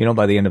something, you know,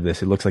 by the end of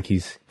this. It looks like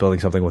he's building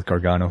something with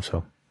Gargano,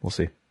 so we'll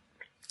see.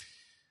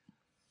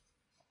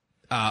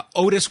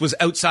 Otis was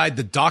outside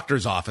the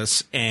doctor's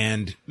office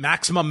and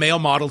Maximum male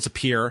models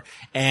appear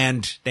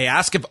and they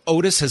ask if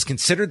Otis has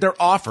considered their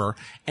offer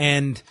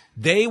and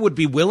they would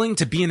be willing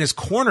to be in his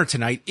corner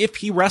tonight if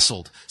he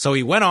wrestled. So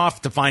he went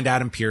off to find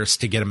Adam Pearce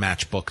to get a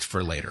match booked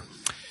for later.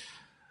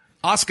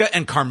 Asuka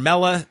and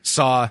Carmella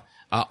saw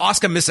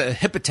Asuka miss a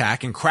hip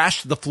attack and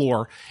crash to the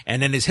floor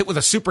and then is hit with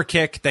a super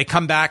kick. They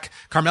come back.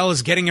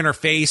 Carmella's getting in her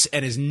face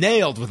and is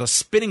nailed with a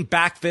spinning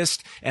back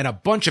fist and a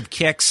bunch of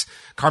kicks.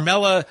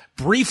 Carmella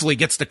briefly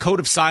gets the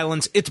code of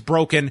silence. It's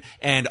broken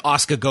and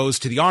Asuka goes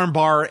to the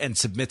armbar and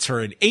submits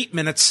her in 8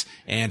 minutes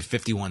and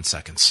 51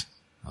 seconds.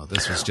 Oh,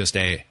 this was just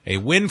a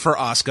win for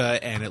Asuka,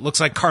 and it looks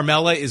like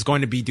Carmella is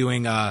going to be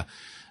doing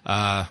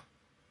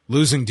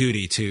losing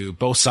duty to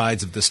both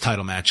sides of this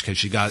title match because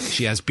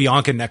she has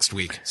Bianca next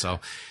week. So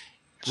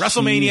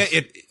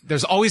WrestleMania,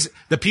 there's always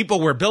the people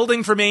we're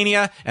building for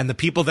Mania and the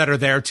people that are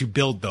there to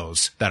build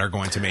those that are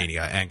going to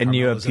Mania. And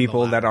you have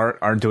people that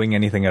aren't doing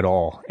anything at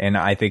all. And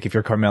I think if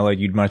you're Carmella,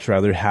 you'd much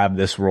rather have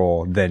this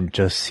role than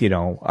just, you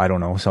know, I don't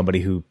know, somebody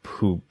who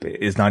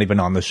is not even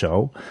on the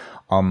show.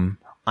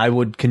 I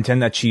would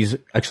contend that she's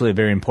actually a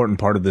very important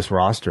part of this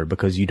roster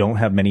because you don't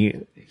have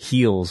many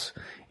heels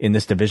in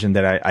this division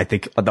that I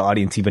think the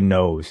audience even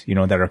knows, you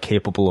know, that are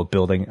capable of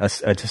building a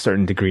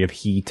certain degree of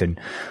heat. And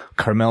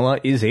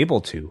Carmella is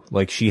able to.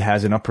 Like, she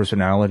has enough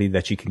personality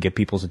that she can get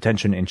people's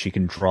attention and she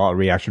can draw a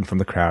reaction from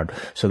the crowd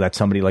so that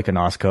somebody like an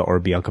Asuka or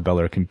Bianca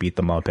Belair can beat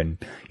them up and,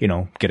 you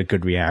know, get a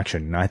good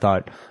reaction. And I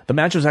thought the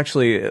match was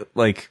actually,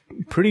 like,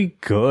 pretty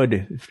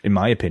good, in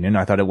my opinion.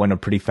 I thought it went a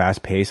pretty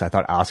fast pace. I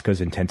thought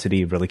Asuka's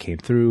intensity really came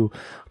through.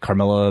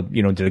 Carmella,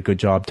 you know, did a good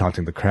job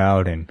taunting the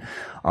crowd. And,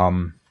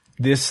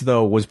 this,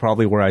 though, was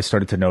probably where I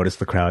started to notice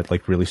the crowd,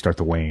 like, really start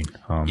to wane,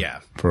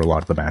 for a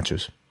lot of the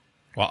matches.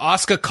 Well,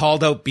 Asuka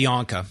called out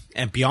Bianca,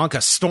 and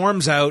Bianca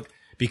storms out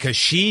because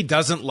she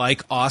doesn't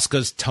like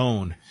Asuka's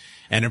tone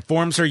and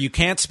informs her you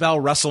can't spell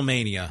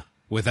WrestleMania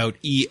without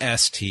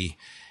EST.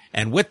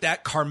 And with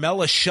that,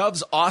 Carmella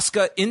shoves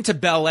Asuka into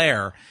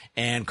Belair,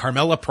 and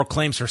Carmella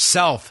proclaims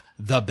herself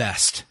the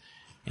best.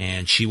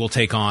 And she will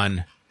take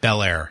on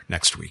Belair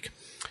next week.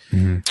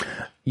 Mm-hmm.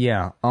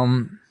 Yeah,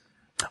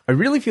 I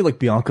really feel like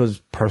Bianca's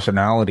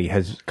personality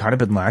has kind of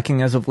been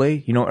lacking as of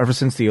late. You know, ever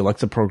since the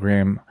Alexa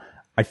program,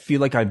 I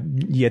feel like I've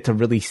yet to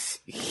really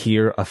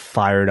hear a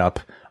fired up,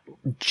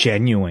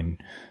 genuine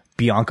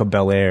Bianca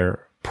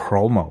Belair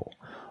promo.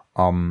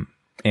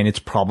 And it's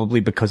probably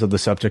because of the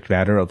subject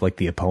matter of like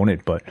the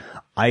opponent, but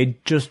I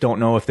just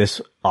don't know if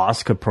this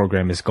Asuka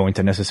program is going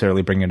to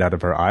necessarily bring it out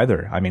of her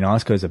either. I mean,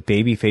 Asuka is a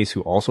babyface who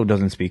also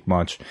doesn't speak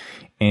much,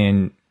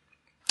 and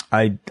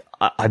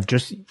I've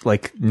just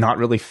like not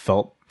really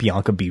felt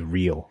Bianca be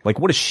real. Like,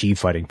 what is she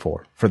fighting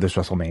for this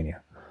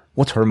WrestleMania?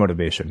 What's her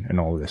motivation in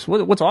all of this?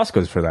 What's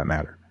Asuka's for that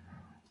matter?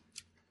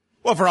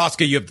 Well, for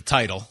Asuka, you have the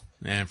title.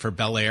 And for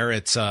Belair,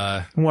 it's,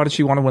 why does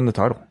she want to win the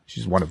title?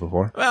 She's won it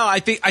before. Well, I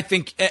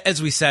think, as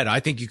we said,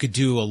 I think you could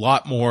do a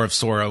lot more of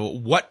sort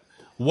of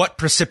what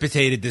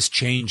precipitated this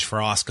change for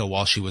Asuka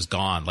while she was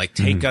gone. Like,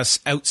 take us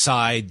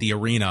outside the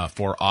arena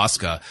for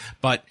Asuka.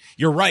 But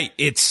you're right.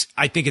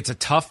 I think it's a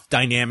tough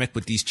dynamic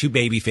with these two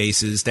baby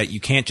faces that you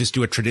can't just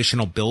do a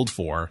traditional build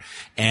for.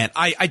 And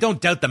I don't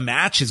doubt the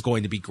match is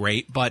going to be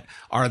great, but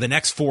are the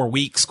next 4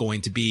 weeks going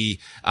to be,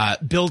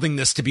 building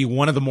this to be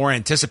one of the more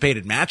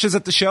anticipated matches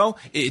at the show?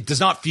 It does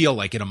not feel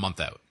like it a month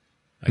out.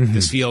 Like,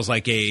 this feels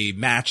like a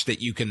match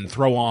that you can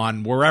throw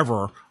on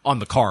wherever on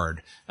the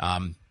card.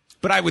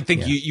 But I would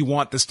think you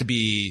want this to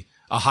be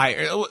a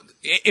higher,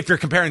 if you're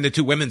comparing the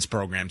two women's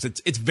programs,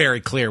 it's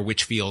very clear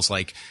which feels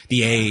like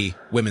the A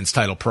women's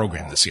title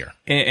program this year.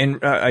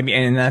 I mean,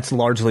 and that's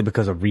largely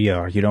because of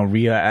Rhea. You know,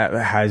 Rhea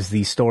has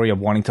the story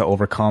of wanting to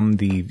overcome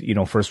the,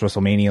 first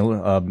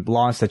WrestleMania,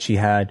 loss that she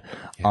had.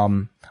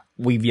 Yeah.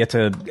 We've yet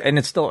to, and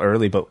it's still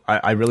early, but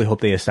I really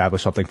hope they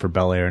establish something for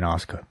Belair and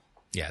Asuka.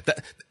 Yeah.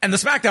 And the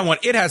SmackDown one,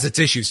 it has its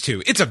issues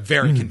too. It's a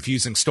very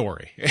confusing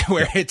story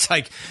where it's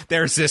like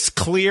there's this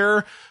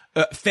clear,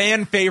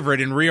 fan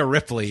favorite in Rhea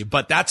Ripley,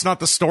 but that's not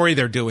the story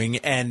they're doing.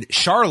 And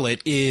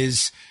Charlotte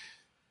is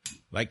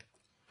like,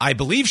 I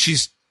believe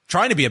she's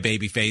trying to be a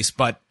babyface,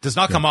 but does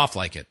not come off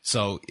like it.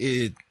 So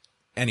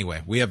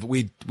anyway, we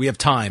have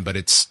time, but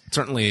it's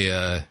certainly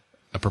a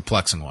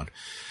perplexing one.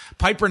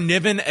 Piper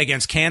Niven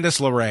against Candice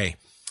LeRae.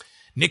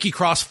 Nikki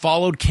Cross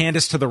followed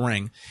Candice to the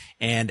ring,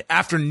 and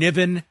after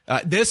Niven,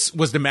 this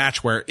was the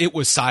match where it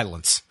was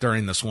silence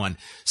during this one.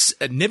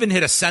 Niven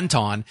hit a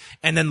senton,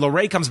 and then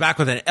LeRae comes back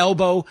with an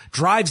elbow,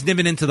 drives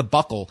Niven into the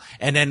buckle,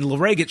 and then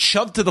LeRae gets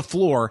shoved to the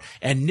floor,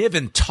 and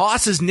Niven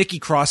tosses Nikki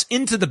Cross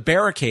into the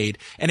barricade,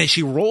 and as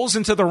she rolls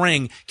into the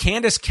ring,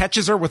 Candice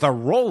catches her with a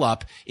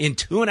roll-up in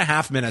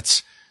 2.5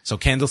 minutes. So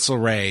Candice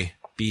LeRae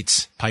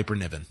beats Piper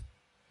Niven.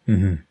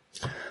 Mm-hmm.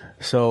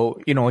 So,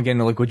 again,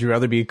 like, would you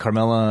rather be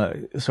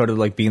Carmella sort of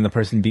like being the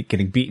person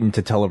getting beaten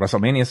to tell a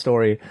WrestleMania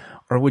story,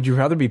 or would you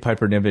rather be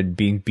Piper Niven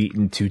being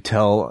beaten to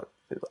tell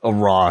a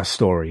Raw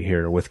story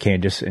here with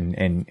Candice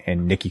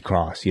and Nikki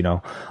Cross, we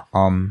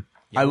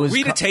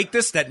to take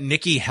this that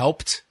Nikki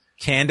helped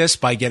Candice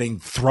by getting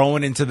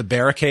thrown into the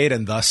barricade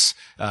and thus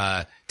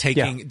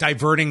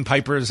diverting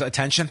Piper's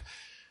attention?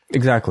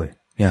 Exactly.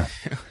 Yeah.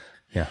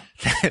 Yeah.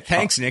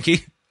 Thanks,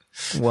 Nikki.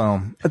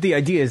 Well, the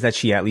idea is that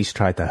she at least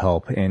tried to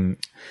help, and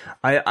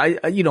I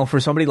for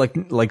somebody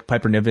like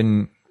Piper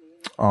Niven,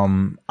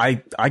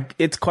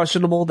 it's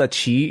questionable that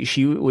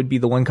she would be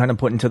the one kind of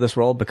put into this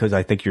role, because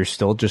I think you're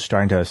still just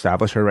trying to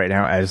establish her right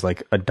now as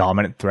like a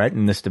dominant threat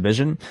in this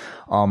division.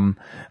 I'm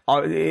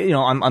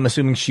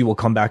assuming she will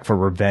come back for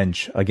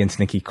revenge against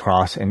Nikki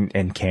Cross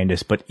and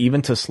Candice, but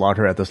even to slot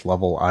her at this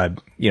level,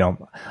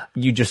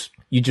 you just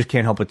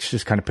can't help but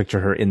just kind of picture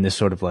her in this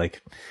sort of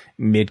like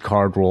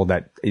mid-card role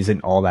that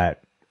isn't all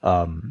that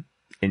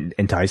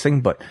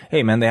enticing. But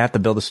hey, man, they have to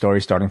build a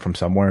story starting from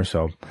somewhere,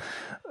 so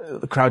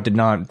the crowd did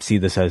not see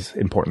this as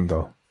important,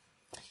 though.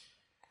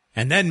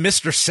 And then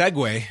Mr.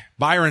 Segway,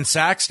 Byron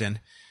Saxton,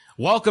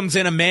 welcomes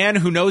in a man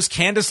who knows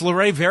Candice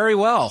LeRae very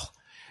well,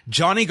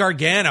 Johnny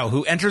Gargano,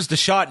 who enters the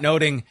shot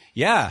noting,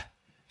 yeah,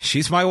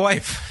 she's my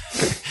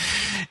wife.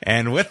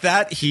 And with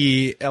that,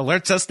 he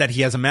alerts us that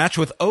he has a match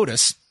with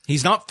Otis.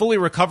 He's not fully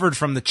recovered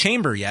from the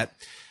chamber yet.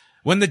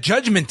 When the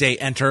Judgment Day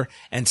enter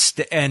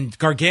and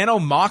Gargano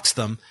mocks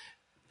them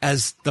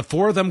as the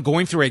four of them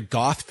going through a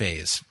goth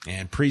phase,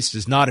 and Priest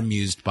is not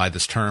amused by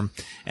this term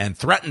and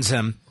threatens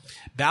him.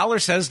 Balor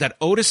says that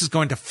Otis is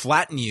going to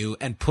flatten you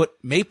and put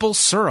maple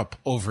syrup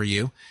over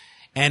you,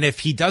 and if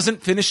he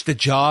doesn't finish the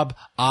job,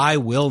 I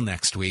will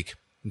next week.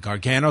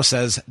 Gargano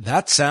says,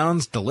 that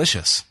sounds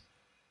delicious.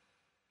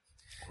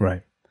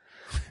 Right.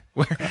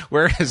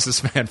 Where has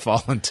this man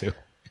fallen to?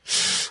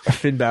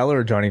 Finn Balor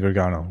or Johnny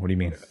Gargano? What do you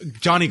mean?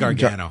 Johnny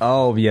Gargano.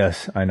 Oh,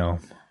 yes, I know.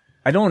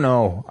 I don't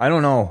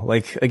know.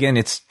 Like, again,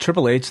 it's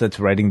Triple H that's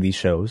writing these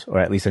shows, or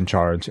at least in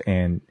charge,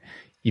 and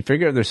you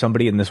figure there's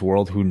somebody in this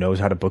world who knows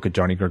how to book a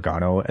Johnny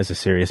Gargano as a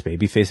serious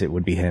babyface, it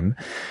would be him.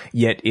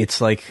 Yet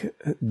it's like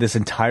this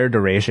entire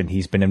duration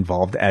he's been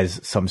involved as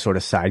some sort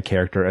of side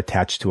character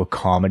attached to a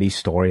comedy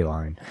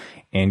storyline.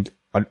 And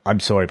I'm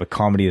sorry, but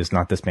comedy is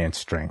not this man's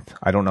strength.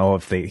 I don't know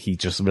if he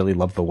just really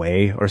loved the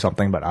way or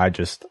something, but I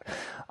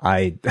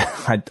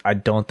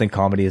don't think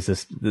comedy is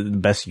the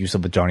best use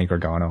of a Johnny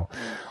Gargano.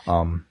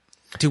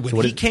 Dude,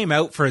 when he came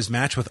out for his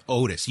match with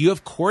Otis, you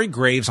have Corey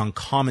Graves on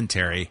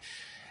commentary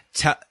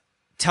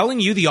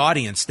telling you, the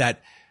audience,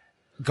 that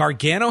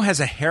Gargano has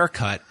a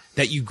haircut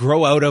that you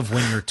grow out of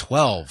when you're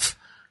 12.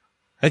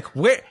 Like,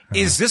 where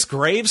is this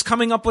Graves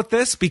coming up with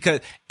this? Because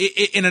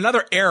in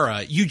another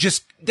era,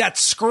 that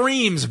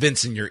screams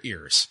Vince in your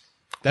ears.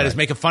 That is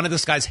making fun of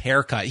this guy's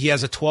haircut. He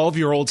has a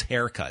 12-year-old's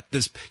haircut.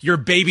 Your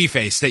baby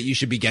face that you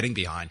should be getting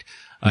behind.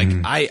 Like,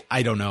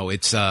 I don't know.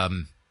 It's,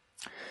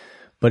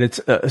 but it's,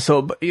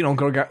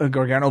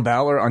 Gargano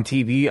Balor on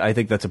TV, I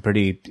think that's a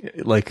pretty,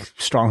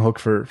 strong hook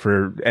for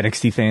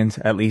NXT fans,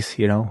 at least,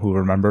 who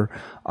remember.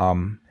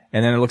 And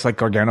then it looks like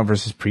Gargano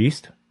versus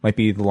Priest might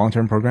be the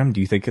long-term program. Do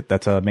you think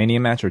that's a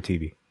Mania match or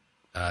TV?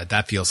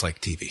 That feels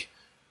like TV.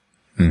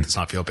 It does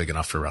not feel big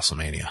enough for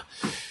WrestleMania.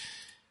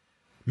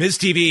 Miz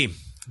TV.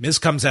 Miz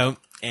comes out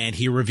and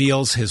he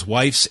reveals his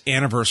wife's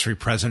anniversary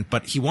present,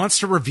 but he wants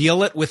to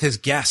reveal it with his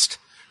guest,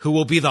 who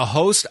will be the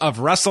host of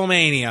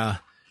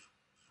WrestleMania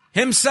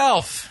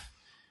himself.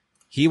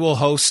 He will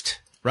host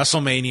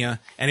WrestleMania,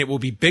 and it will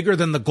be bigger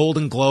than the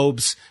Golden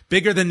Globes,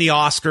 bigger than the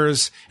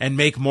Oscars, and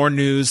make more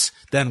news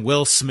than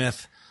Will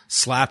Smith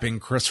slapping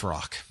Chris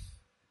Rock.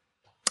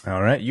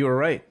 All right, you were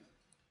right.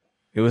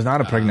 It was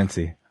not a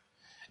pregnancy.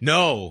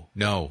 No,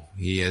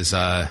 he is.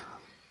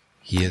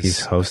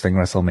 He's hosting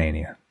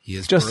WrestleMania. He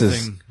is just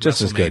as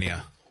good.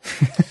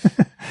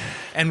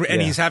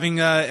 and he's having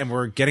and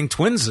we're getting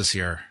twins this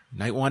year,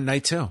 night 1,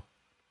 night 2.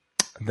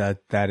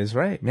 That is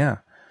right. Yeah.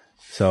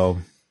 So,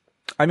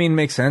 I mean,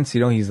 makes sense.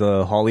 He's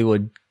the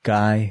Hollywood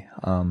guy.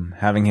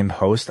 Having him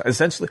host,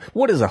 essentially,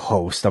 what is a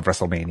host of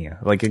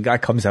WrestleMania? Like, a guy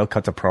comes out,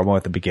 cuts a promo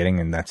at the beginning,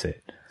 and that's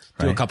it.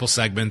 Right? Do a couple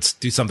segments,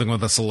 do something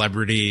with a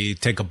celebrity,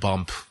 take a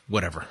bump,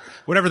 whatever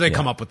they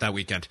come up with that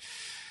weekend.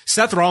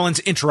 Seth Rollins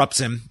interrupts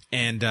him,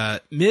 and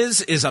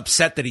Miz is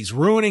upset that he's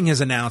ruining his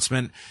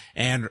announcement,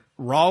 and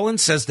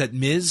Rollins says that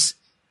Miz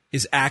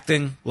is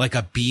acting like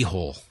a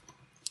B-hole.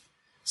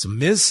 So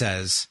Miz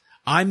says,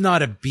 "I'm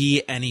not a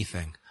B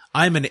anything.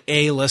 I'm an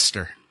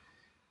A-lister."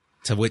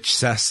 To which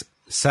Seth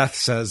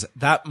says,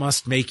 "That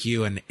must make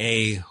you an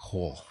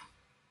A-hole."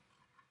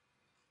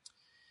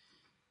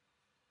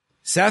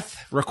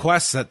 Seth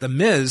requests that The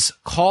Miz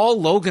call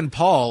Logan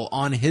Paul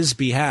on his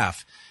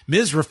behalf.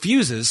 Miz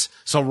refuses,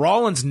 so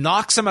Rollins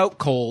knocks him out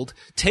cold,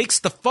 takes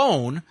the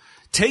phone,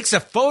 takes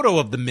a photo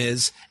of The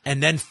Miz,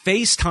 and then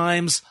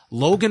FaceTimes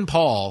Logan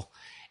Paul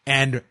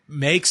and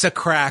makes a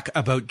crack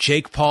about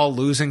Jake Paul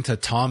losing to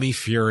Tommy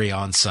Fury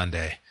on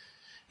Sunday.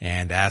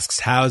 And asks,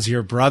 "How's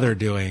your brother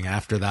doing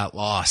after that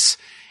loss?"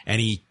 And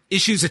he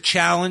issues a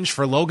challenge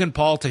for Logan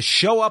Paul to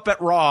show up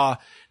at Raw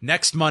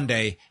next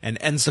Monday and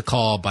ends the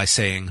call by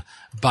saying,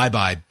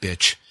 "Bye-bye,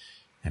 bitch,"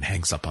 and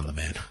hangs up on the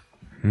man.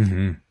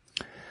 Mm-hmm.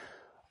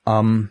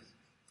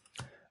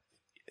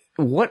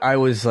 What I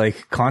was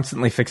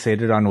constantly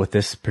fixated on with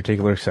this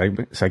particular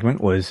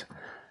segment was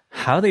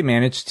how they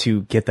managed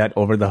to get that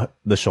over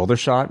the shoulder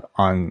shot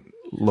on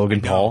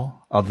Logan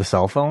Paul of the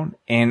cell phone.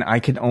 And I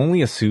can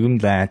only assume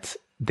that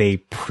they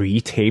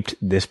pre-taped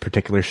this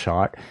particular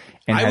shot.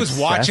 And I was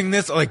watching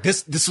this,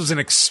 this was an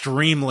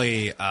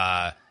extremely,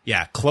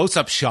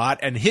 close-up shot.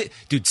 And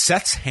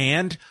Seth's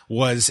hand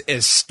was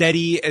as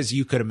steady as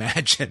you could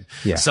imagine.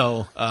 Yeah.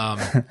 So,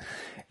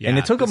 and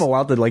it took him a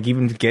while to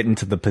even get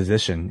into the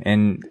position.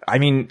 And I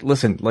mean,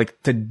 listen,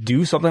 to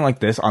do something like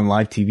this on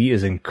live TV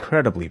is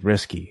incredibly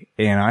risky.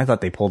 And I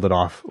thought they pulled it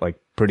off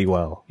pretty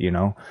well,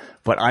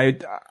 but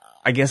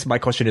I guess my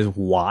question is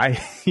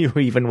why you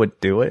even would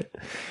do it.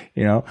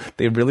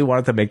 They really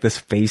wanted to make this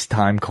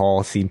FaceTime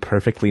call seem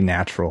perfectly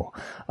natural.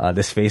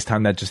 This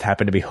FaceTime that just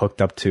happened to be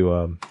hooked up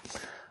to,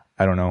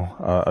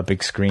 a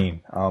big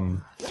screen.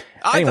 Anyway.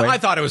 I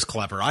thought it was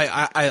clever.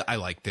 I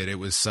liked it. It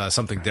was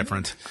something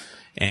different.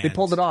 And they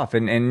pulled it off,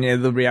 and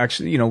the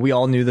reaction, we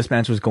all knew this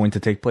match was going to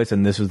take place,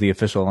 and this was the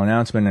official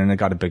announcement, and it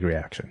got a big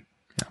reaction.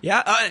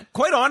 Yeah,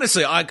 quite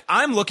honestly,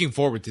 I'm looking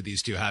forward to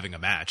these two having a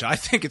match. I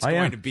think it's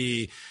going to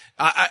be.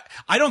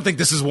 I don't think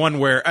this is one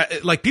where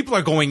people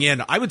are going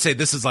in. I would say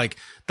this is the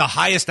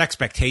highest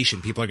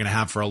expectation people are going to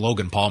have for a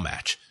Logan Paul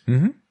match.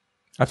 Mm-hmm.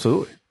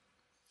 Absolutely.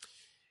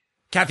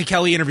 Kathy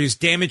Kelly interviews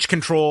Damage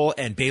Control,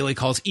 and Bayley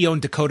calls Io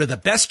and Dakota the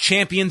best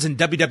champions in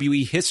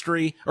WWE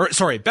history.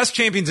 Best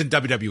champions in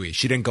WWE.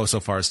 She didn't go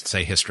so far as to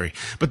say history.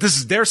 But this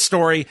is their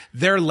story,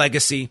 their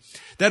legacy.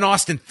 Then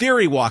Austin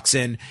Theory walks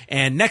in,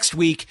 and next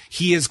week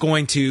he is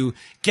going to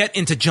get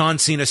into John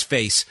Cena's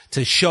face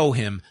to show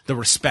him the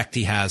respect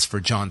he has for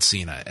John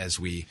Cena as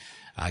we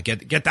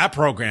get that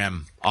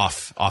program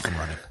off and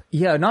running.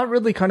 Yeah, not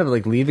really kind of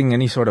leaving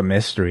any sort of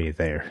mystery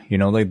there.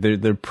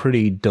 They're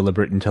pretty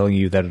deliberate in telling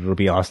you that it'll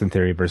be Austin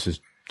Theory versus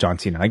John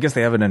Cena. I guess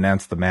they haven't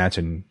announced the match,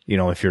 and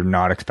if you're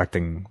not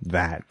expecting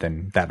that,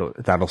 then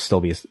that'll still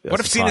be a what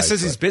if Cena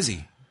says he's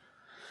busy?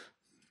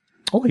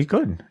 Oh, he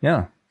could.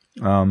 Yeah.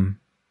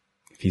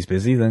 If he's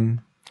busy,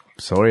 then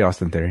sorry,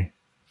 Austin Theory.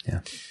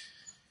 Yeah.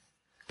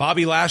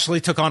 Bobby Lashley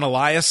took on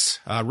Elias.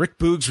 Rick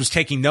Boogs was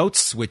taking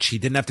notes, which he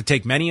didn't have to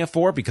take many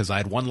for because I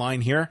had one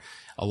line here.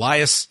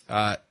 Elias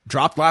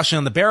dropped Lashley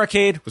on the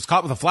barricade, was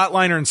caught with a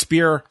flatliner and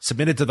spear,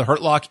 submitted to the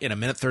Hurt Lock in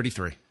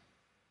 1:33.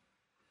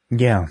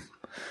 Yeah.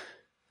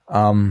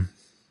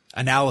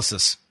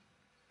 Analysis.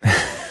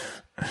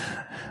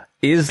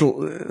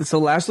 So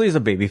Lashley is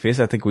a babyface.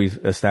 I think we've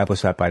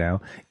established that by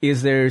now.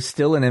 Is there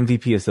still an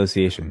MVP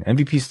association?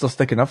 MVP's still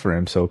sticking up for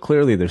him, so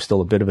clearly there's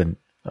still a bit of an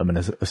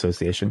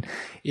association.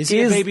 Is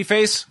he a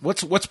babyface?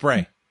 What's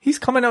Bray? He's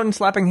coming out and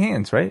slapping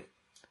hands, right?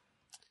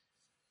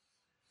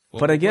 Well,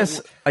 but I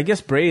guess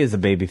Bray is a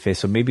babyface,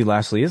 so maybe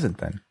Lashley isn't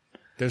then.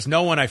 There's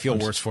no one I feel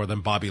worse for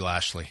than Bobby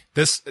Lashley.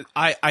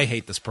 I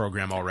hate this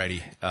program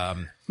already.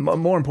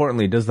 More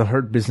importantly, does the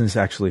Hurt Business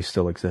actually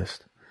still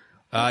exist?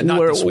 Not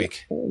this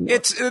week.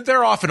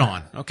 They're off and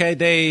on. Okay.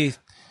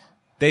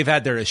 They've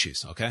had their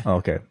issues. Okay.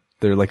 Okay.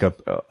 They're like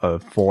a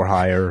for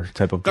hire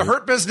type of. The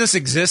Hurt Business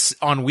exists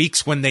on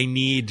weeks when they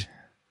need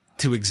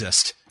to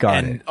exist.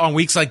 Got it. On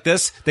weeks like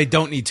this, they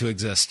don't need to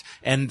exist.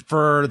 And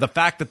for the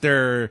fact that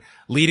they're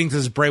leading to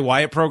this Bray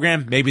Wyatt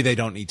program, maybe they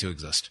don't need to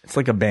exist. It's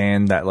like a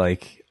band that,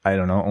 like, I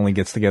don't know, only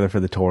gets together for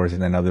the tours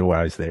and then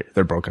otherwise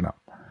they're broken up.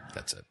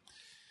 That's it.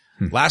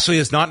 Lashley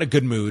is not in a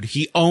good mood.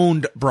 He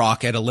owned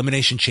Brock at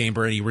Elimination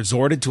Chamber and he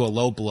resorted to a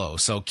low blow.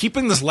 So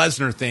keeping this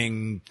Lesnar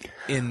thing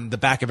in the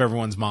back of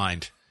everyone's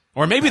mind,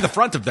 or maybe the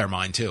front of their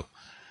mind too.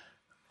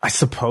 I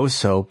suppose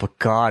so, but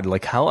God,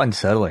 like how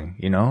unsettling,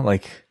 you know,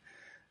 like,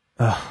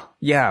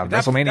 yeah,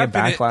 WrestleMania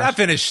Backlash. That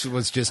finish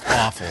was just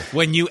awful.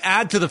 When you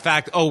add to the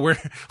fact,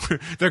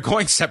 they're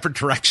going separate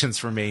directions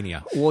for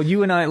Mania. Well,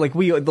 you and I, like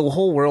the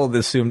whole world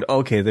assumed,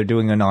 okay, they're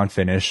doing a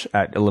non-finish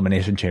at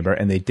Elimination Chamber,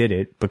 and they did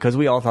it because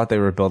we all thought they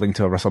were building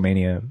to a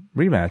WrestleMania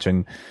rematch,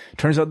 and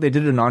turns out they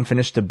did a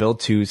non-finish to build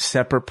to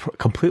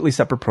completely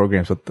separate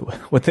programs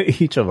with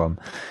each of them.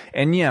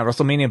 And yeah,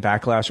 WrestleMania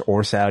Backlash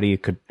or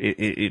Saudi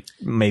it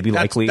may be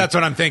likely. That's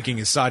what I'm thinking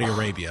is Saudi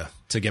Arabia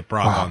to get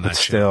Brock on that but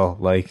show. Still,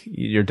 like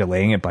you're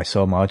delaying it by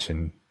so much,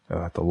 and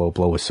the low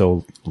blow was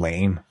so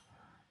lame.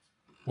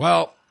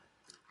 Well,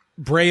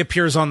 Bray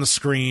appears on the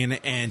screen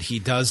and he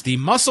does the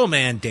Muscle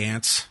Man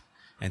dance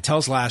and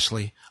tells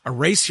Lashley,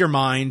 "Erase your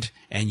mind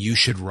and you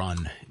should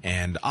run."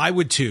 And I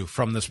would too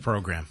from this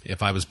program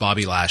if I was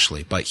Bobby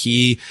Lashley. But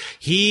he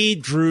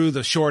drew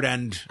the short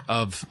end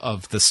of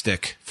the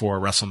stick for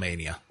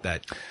WrestleMania,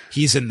 that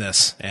he's in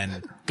this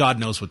and God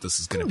knows what this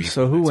is going to be.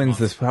 So who wins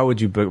this? How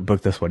would you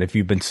book this one? If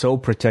you've been so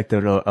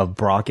protective of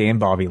Brock and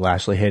Bobby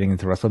Lashley heading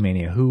into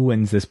WrestleMania, who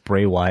wins this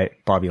Bray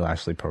Wyatt, Bobby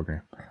Lashley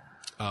program?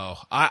 Oh,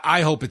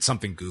 I hope it's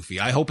something goofy.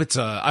 I hope it's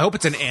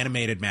an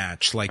animated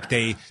match. Like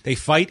they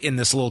fight in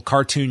this little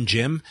cartoon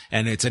gym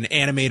and it's an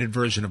animated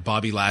version of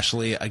Bobby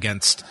Lashley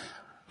against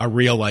a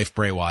real life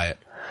Bray Wyatt.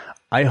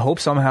 I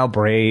hope somehow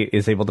Bray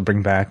is able to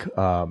bring back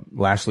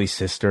Lashley's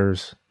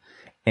sisters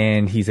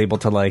and he's able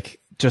to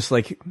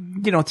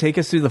take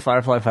us through the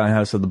Firefly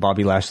Funhouse of the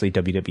Bobby Lashley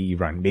WWE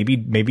run.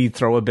 Maybe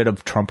throw a bit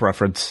of Trump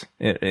reference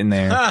in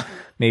there.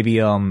 Maybe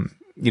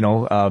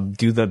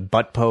do the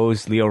butt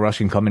pose. Leo Rush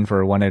can come in for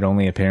a one night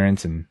only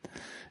appearance and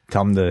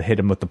tell him to hit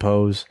him with the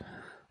pose.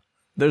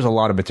 There's a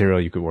lot of material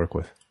you could work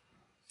with.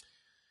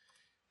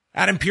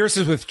 Adam Pearce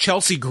is with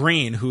Chelsea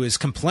Green, who is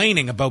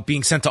complaining about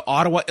being sent to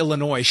Ottawa,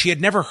 Illinois. She had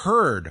never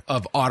heard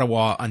of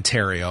Ottawa,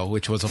 Ontario,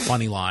 which was a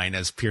funny line,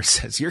 as Pearce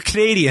says, "You're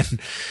Canadian."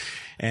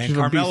 And She's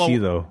Carmelo, from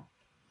BC, though.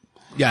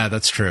 Yeah,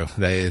 that's true.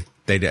 They're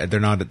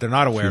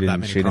not aware of that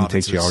many she provinces. Didn't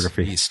take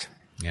geography. East.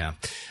 Yeah.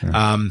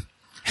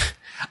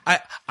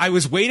 I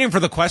was waiting for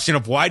the question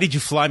of why did you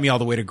fly me all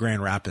the way to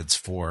Grand Rapids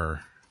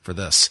for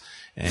this?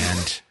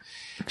 And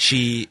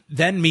she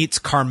then meets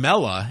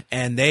Carmella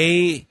and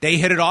they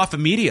hit it off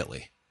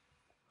immediately.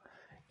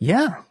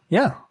 Yeah.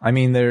 Yeah. I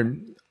mean,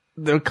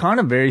 they're kind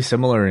of very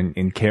similar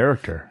in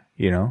character,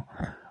 you know?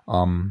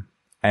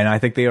 And I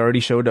think they already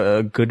showed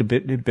a good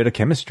bit of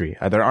chemistry.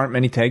 There aren't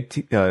many tag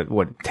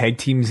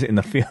teams in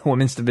the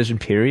women's division,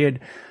 period.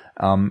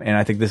 And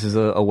I think this is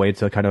a way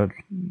to kind of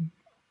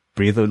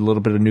breathe a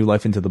little bit of new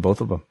life into the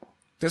both of them.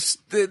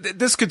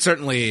 This could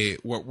certainly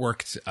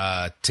work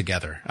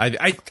together.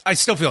 I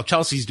still feel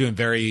Chelsea's doing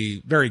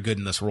very, very good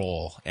in this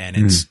role. And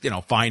it's,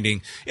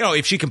 finding,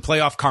 if she can play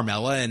off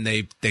Carmella and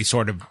they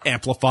sort of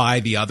amplify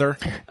the other,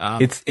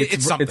 it's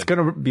something. It's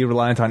going to be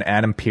reliant on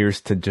Adam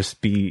Pearce to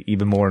just be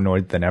even more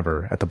annoyed than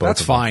ever at the both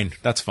That's of them. fine.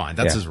 That's fine.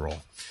 That's his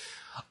role.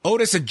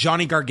 Otis and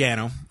Johnny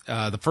Gargano.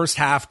 The first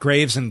half,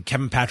 Graves and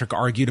Kevin Patrick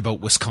argued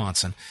about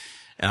Wisconsin.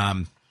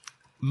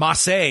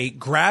 Massey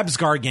grabs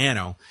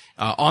Gargano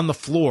on the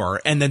floor,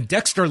 and then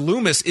Dexter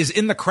Lumis is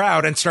in the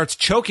crowd and starts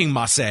choking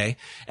Massey,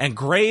 and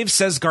Graves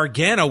says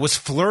Gargano was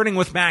flirting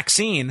with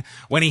Maxine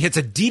when he hits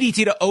a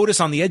DDT to Otis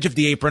on the edge of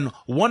the apron,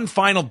 one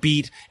final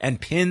beat,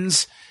 and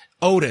pins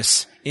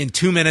Otis in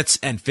 2 minutes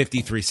and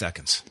 53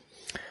 seconds.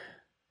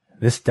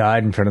 This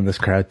died in front of this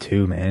crowd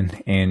too,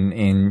 man.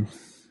 And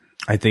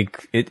I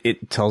think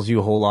it tells you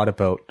a whole lot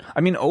about,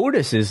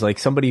 Otis is like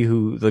somebody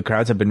who the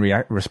crowds have been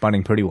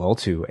responding pretty well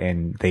to,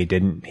 and they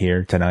didn't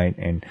here tonight.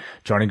 And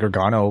Johnny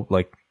Gargano,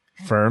 like,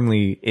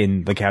 firmly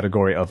in the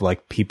category of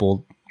like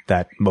people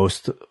that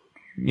most,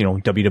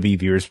 WWE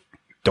viewers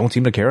don't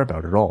seem to care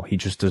about at all. He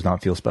just does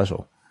not feel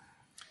special.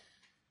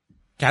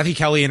 Kathy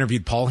Kelly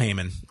interviewed Paul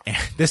Heyman.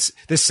 This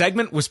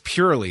segment was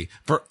purely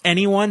for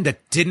anyone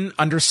that didn't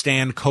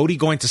understand Cody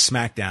going to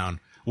SmackDown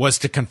was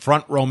to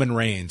confront Roman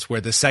Reigns, where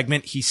the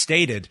segment he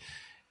stated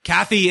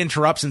Kathy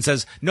interrupts and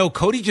says, no,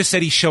 Cody just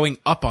said he's showing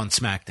up on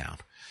SmackDown.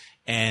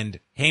 And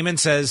Heyman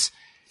says,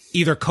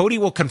 either Cody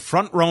will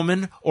confront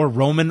Roman or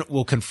Roman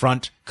will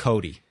confront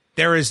Cody.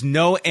 There is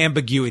no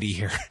ambiguity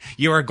here.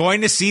 You are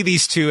going to see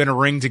these two in a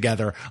ring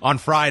together on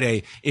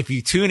Friday if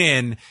you tune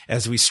in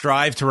as we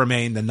strive to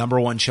remain the number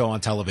one show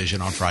on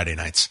television on Friday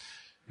nights.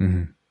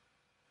 Mm-hmm.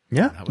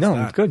 Yeah,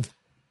 no, it's good.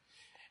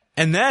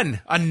 And then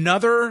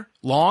another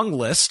long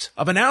list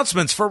of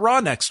announcements for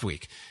Raw next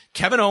week.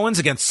 Kevin Owens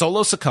against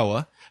Solo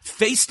Sikoa,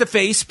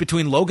 face-to-face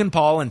between Logan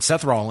Paul and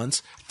Seth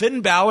Rollins,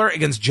 Finn Balor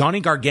against Johnny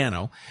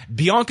Gargano,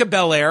 Bianca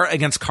Belair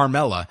against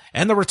Carmella,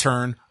 and the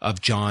return of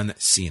John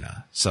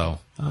Cena. So,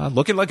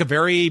 looking like a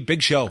very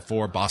big show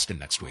for Boston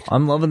next week.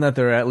 I'm loving that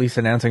they're at least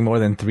announcing more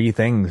than 3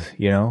 things,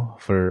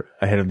 for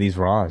ahead of these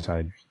Raws.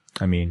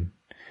 I mean,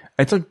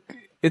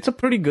 it's a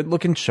pretty good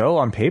looking show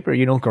on paper.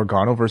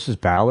 Gargano versus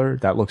Balor,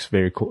 that looks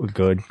very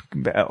good.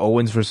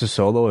 Owens versus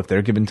Solo, if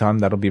they're given time,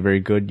 that'll be very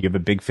good. You have a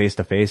big face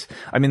to face.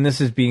 I mean, this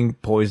is being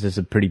poised as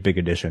a pretty big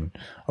edition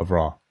of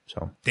Raw.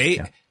 So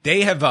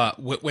they have,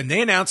 when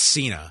they announced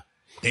Cena,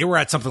 they were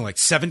at something like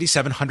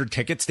 7,700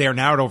 tickets. They are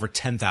now at over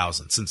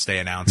 10,000 since they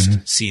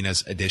announced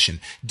Cena's edition.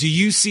 Do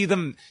you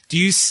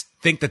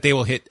think that they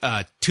will hit,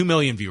 2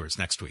 million viewers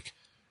next week?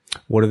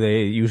 What are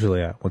they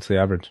usually at? What's the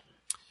average?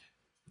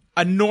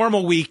 A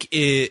normal week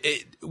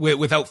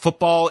without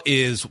football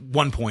is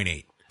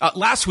 1.8.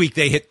 Last week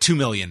they hit 2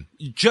 million,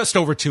 just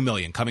over 2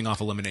 million coming off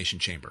Elimination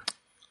Chamber.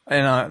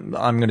 And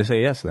I'm going to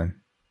say yes then.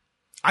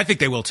 I think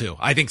they will too.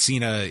 I think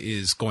Cena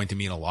is going to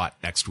mean a lot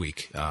next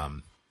week.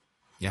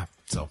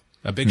 So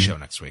a big show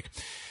next week.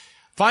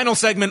 Final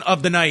segment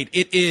of the night.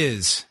 It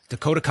is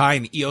Dakota Kai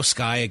and Io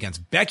Sky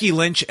against Becky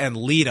Lynch and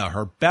Lita,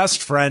 her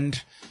best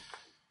friend,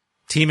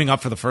 teaming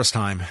up for the first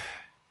time.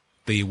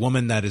 The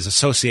woman that is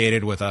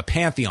associated with a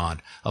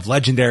pantheon of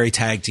legendary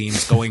tag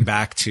teams going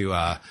back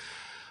to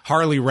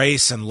Harley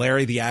Race and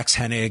Larry the Axe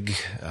Hennig,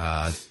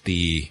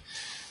 the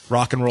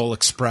Rock and Roll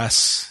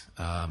Express,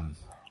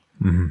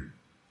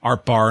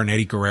 Art Barr and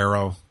Eddie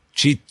Guerrero.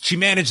 She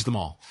managed them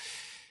all.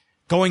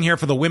 Going here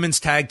for the women's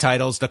tag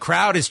titles. The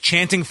crowd is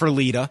chanting for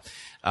Lita.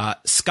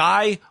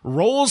 Sky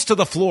rolls to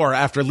the floor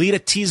after Lita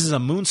teases a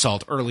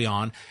moonsault early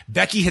on.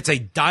 Becky hits a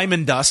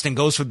diamond dust and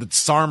goes for the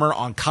disarmer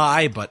on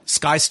Kai, but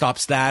Sky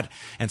stops that.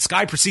 And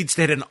Sky proceeds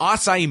to hit an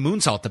acai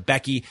moonsault to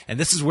Becky, and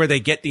this is where they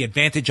get the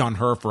advantage on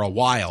her for a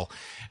while.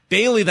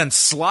 Bayley then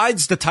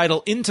slides the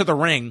title into the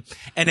ring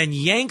and then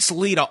yanks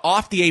Lita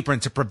off the apron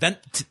to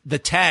prevent the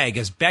tag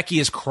as Becky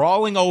is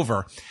crawling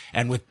over.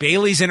 And with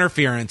Bayley's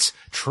interference,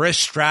 Trish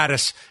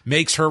Stratus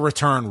makes her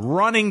return,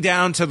 running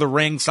down to the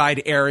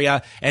ringside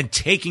area and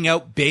taking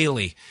out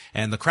Bayley.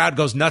 And the crowd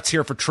goes nuts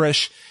here for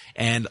Trish.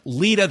 And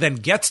Lita then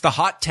gets the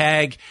hot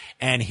tag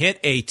and hit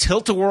a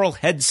tilt-a-whirl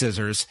head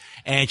scissors,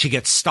 and she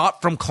gets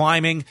stopped from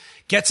climbing,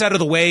 gets out of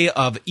the way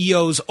of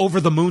Io's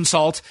over the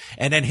moonsault,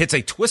 and then hits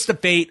a twist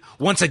of fate,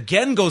 once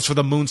again goes for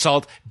the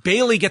moonsault.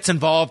 Bayley ggets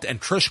involved, and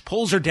Trish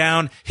pulls her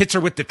down, hits her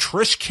with the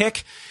Trish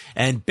kick,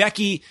 and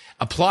Becky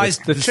applies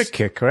the chick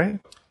kick, right?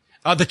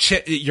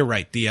 You're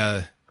right.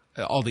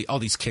 All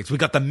these kicks. We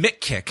got the Mick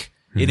kick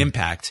in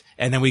Impact,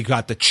 and then we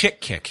got the chick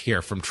kick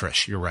here from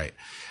Trish. You're right.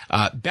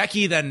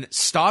 Becky then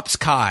stops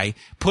Kai,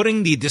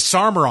 putting the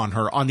disarmer on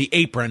her on the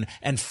apron,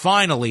 and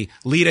finally,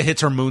 Lita hits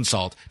her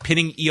moonsault,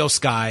 pinning Io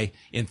Sky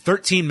in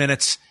 13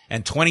 minutes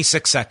and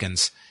 26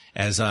 seconds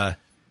as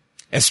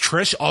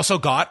Trish also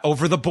got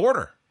over the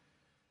border,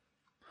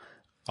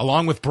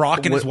 along with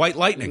Brock and his White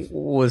Lightning.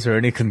 Was there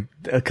any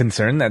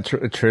concern that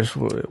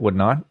Trish would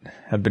not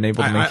have been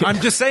able to make it? I'm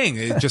just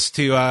saying, just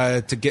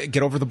to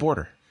get over the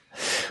border.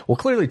 Well,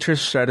 clearly Trish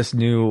Stratus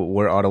knew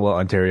where Ottawa,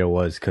 Ontario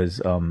was because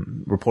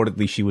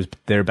reportedly she was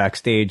there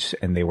backstage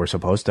and they were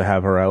supposed to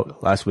have her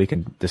out last week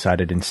and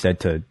decided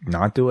instead to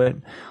not do it.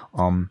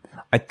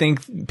 I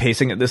think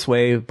pacing it this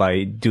way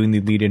by doing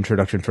the lead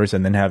introduction first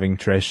and then having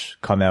Trish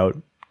come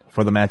out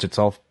for the match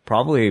itself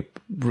probably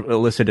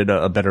elicited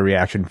a better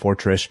reaction for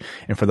Trish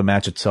and for the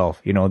match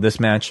itself. This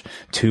match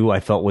too,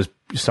 I felt was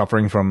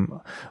suffering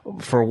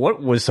for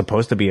what was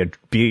supposed to be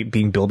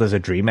being billed as a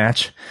dream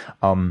match.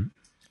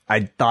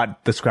 I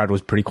thought this crowd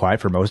was pretty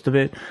quiet for most of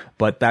it,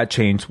 but that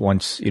changed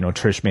once,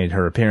 Trish made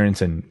her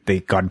appearance and they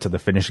got into the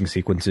finishing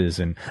sequences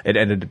and it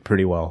ended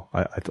pretty well,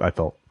 I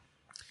felt.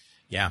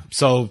 Yeah.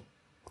 So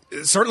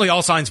certainly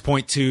all signs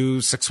point to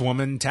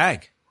 6-woman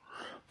tag.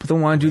 But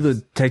then why do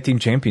the tag team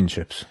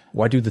championships?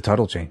 Why do the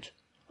title change?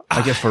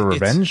 I guess for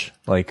revenge?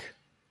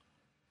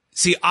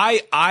 See,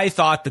 I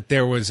thought that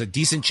there was a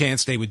decent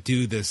chance they would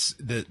do this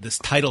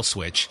title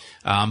switch.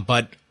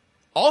 But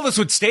all this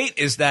would state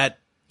is that,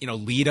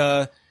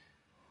 Lita,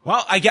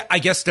 well, I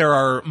guess there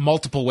are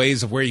multiple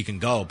ways of where you can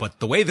go, but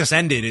the way this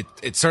ended,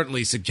 it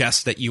certainly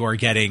suggests that you are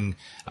getting,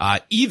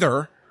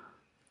 either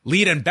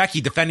Lita and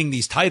Becky defending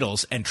these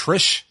titles and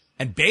Trish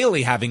and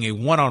Bayley having a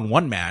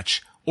one-on-one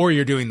match, or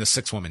you're doing the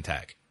 6-woman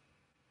tag.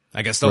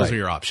 I guess those are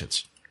your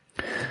options.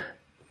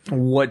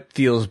 What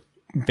feels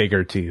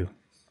bigger to you?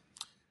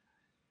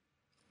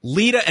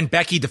 Lita and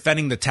Becky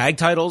defending the tag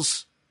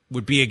titles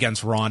would be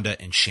against Ronda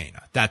and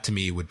Shayna. That to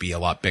me would be a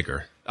lot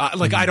bigger.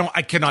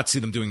 I cannot see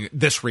them doing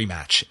this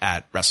rematch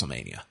at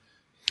WrestleMania.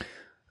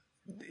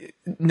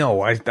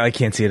 No, I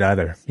can't see it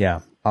either.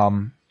 Yeah.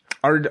 And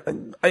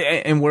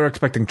we're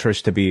expecting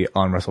Trish to be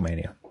on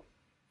WrestleMania,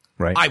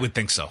 right? I would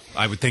think so.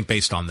 I would think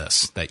based on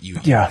this that you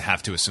would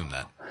have to assume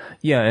that.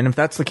 Yeah, and if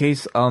that's the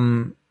case,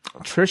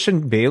 Trish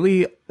and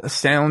Bayley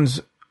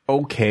sounds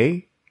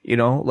okay. You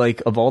know,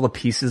 like of all the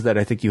pieces that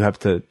I think you have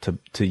to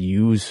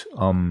use,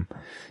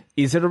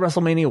 is it a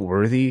WrestleMania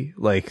worthy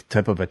like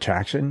type of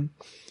attraction?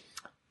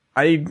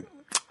 I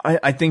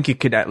think it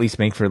could at least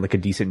make for like a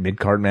decent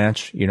mid-card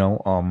match, you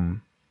know.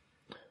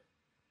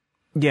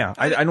 Yeah,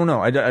 I don't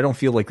know. I don't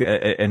feel like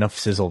enough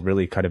sizzle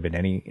really kind of in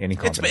any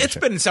combination. It's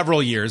been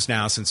several years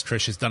now since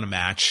Trish has done a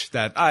match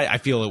that I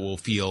feel it will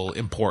feel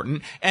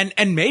important.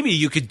 And maybe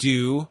you could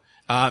do,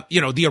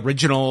 the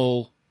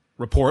original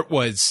report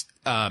was,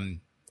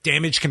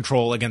 Damage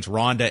Control against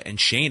Ronda and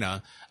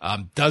Shayna.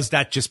 Does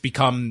that just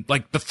become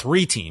like the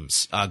 3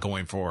 teams,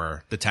 going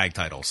for the tag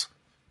titles?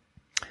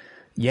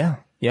 Yeah.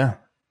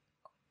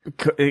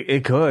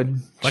 It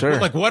could. Sure.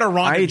 Like what are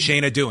Ronda and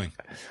Shayna doing?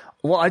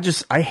 Well,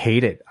 I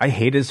hate it. I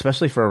hate it,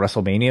 especially for a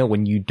WrestleMania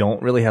when you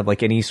don't really have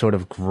like any sort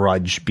of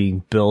grudge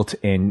being built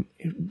and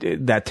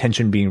that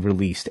tension being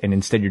released. And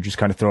instead you're just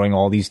kind of throwing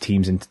all these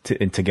teams in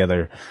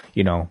together,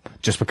 you know,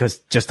 just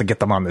to get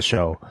them on the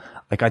show.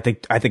 Like, I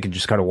think it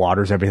just kind of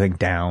waters everything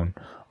down,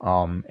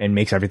 and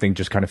makes everything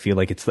just kind of feel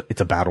like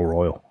it's a battle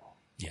royal.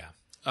 Yeah.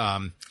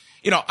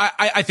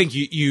 I think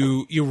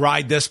you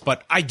ride this,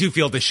 but I do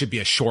feel this should be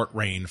a short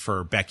reign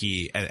for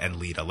Becky and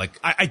Lita. Like,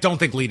 I don't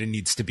think Lita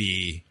needs to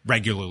be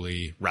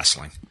regularly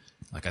wrestling.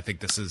 Like, I think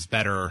this is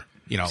better,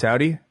 you know.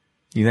 Saudi?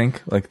 You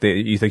think?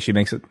 You think she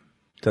makes it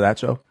to that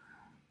show?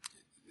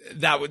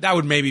 That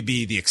would maybe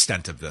be the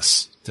extent of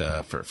this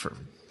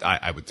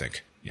I would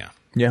think. Yeah.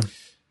 Yeah.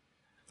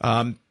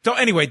 So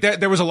anyway,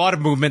 there was a lot of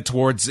movement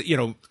towards,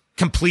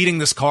 completing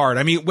this card.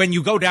 I mean, when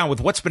you go down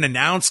with what's been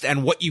announced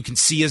and what you can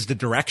see as the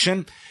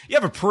direction, you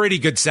have a pretty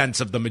good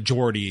sense of the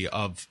majority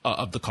of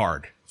the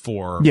card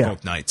for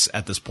both nights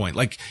at this point.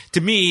 Like, to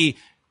me,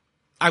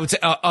 I would say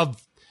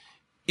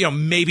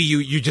maybe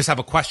you just have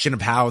a question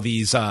of how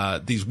these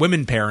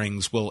women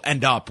pairings will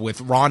end up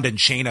with Ronda and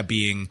Shayna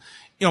being,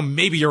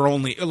 maybe you're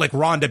only like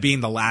Ronda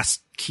being the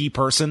last key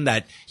person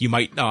that you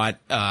might not,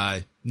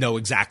 know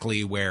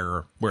exactly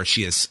where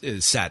she is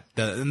set.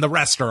 And the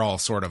rest are all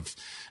sort of,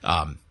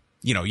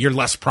 your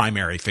less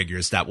primary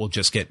figures that will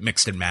just get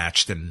mixed and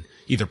matched and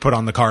either put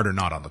on the card or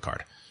not on the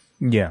card.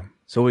 Yeah.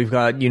 So we've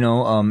got,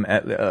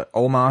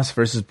 Omos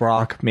versus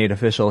Brock made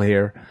official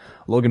here.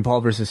 Logan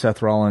Paul versus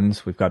Seth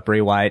Rollins. We've got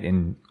Bray Wyatt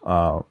and,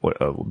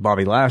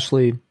 Bobby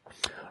Lashley,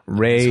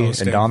 Ray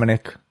and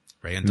Dominic.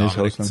 Ray and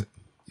Dominic.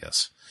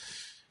 Yes.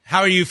 How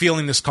are you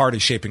feeling this card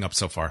is shaping up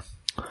so far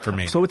for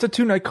me? So it's a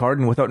 2-night card,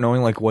 and without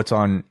knowing like what's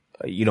on,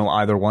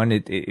 either one,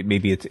 it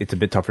maybe it's a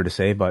bit tougher to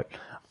say, but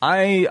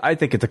I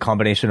think it's a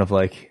combination of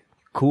like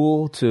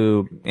cool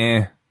to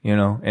and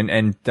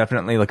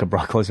definitely like a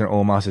Brock Lesnar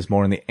Omos is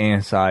more on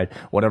the side.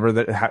 Whatever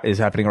that is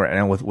happening right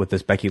now with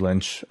this Becky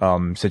Lynch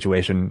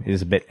situation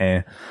is a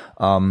bit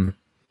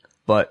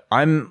but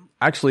I'm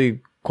actually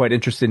quite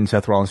interested in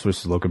Seth Rollins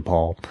versus Logan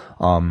Paul.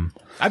 I'm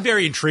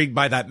very intrigued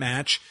by that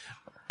match.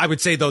 I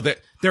would say though that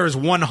there is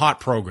one hot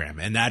program,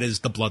 and that is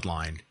the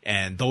Bloodline,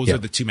 and those are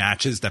the 2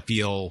 matches that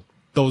feel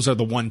those are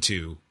the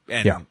 1-2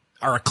 and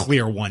are a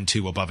clear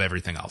 1-2 above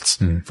everything else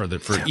for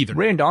either.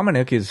 Ray and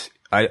Dominic is,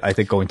 I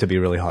think, going to be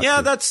really hot.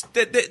 Yeah,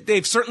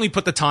 they've certainly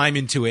put the time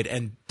into it,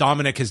 and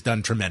Dominic has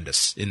done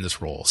tremendous in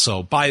this role.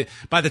 So by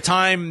the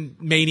time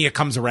Mania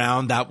comes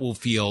around, that will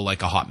feel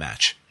like a hot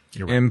match.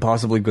 You're right. And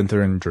possibly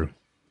Gunther and Drew.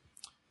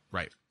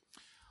 Right.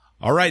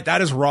 All right,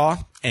 that is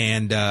Raw,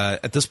 and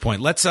at this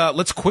point,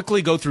 let's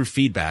quickly go through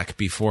feedback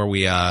before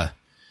we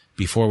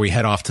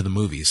head off to the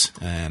movies,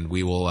 and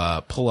we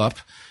will pull up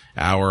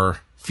our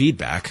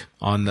feedback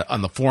on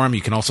the forum.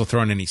 You can also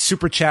throw in any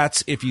super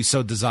chats if you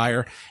so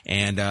desire,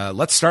 and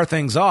let's start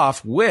things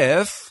off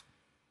with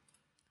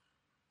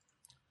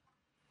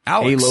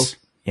Alex. Halo.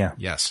 Yeah.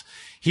 Yes.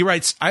 He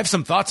writes, I have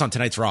some thoughts on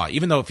tonight's Raw.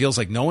 Even though it feels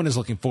like no one is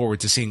looking forward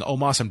to seeing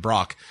Omos and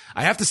Brock,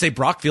 I have to say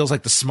Brock feels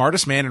like the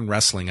smartest man in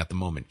wrestling at the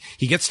moment.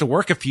 He gets to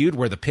work a feud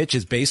where the pitch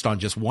is based on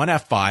just one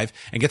F5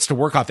 and gets to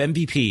work off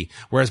MVP,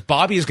 whereas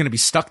Bobby is going to be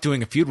stuck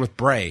doing a feud with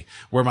Bray,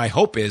 where my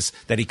hope is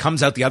that he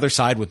comes out the other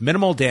side with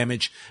minimal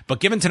damage,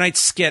 but given tonight's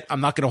skit, I'm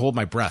not going to hold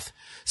my breath.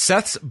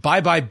 Seth's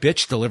bye-bye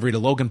bitch delivery to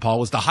Logan Paul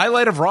was the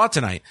highlight of Raw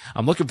tonight.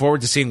 I'm looking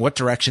forward to seeing what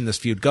direction this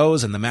feud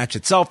goes, and the match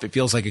itself, it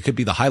feels like it could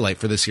be the highlight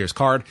for this year's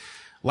card.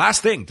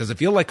 Last thing, does it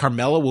feel like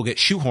Carmella will get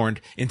shoehorned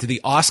into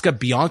the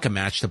Asuka-Bianca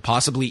match to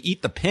possibly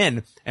eat the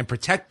pin and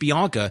protect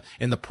Bianca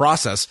in the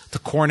process to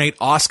coronate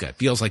Asuka? It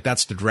feels like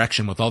that's the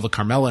direction with all the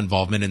Carmella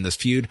involvement in this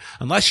feud,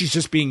 unless she's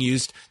just being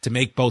used to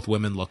make both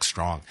women look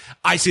strong.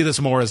 I see this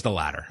more as the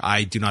latter.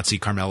 I do not see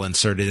Carmella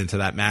inserted into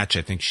that match.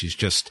 I think she's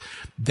just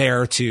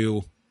there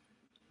to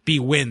be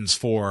wins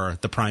for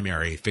the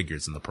primary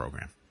figures in the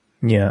program.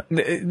 Yeah,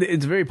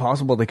 it's very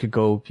possible they could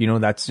go,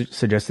 that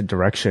suggested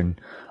direction.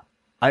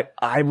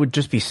 I would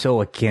just be so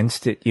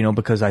against it, you know,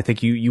 because I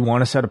think you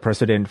want to set a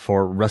precedent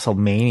for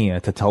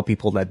WrestleMania to tell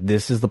people that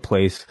this is the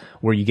place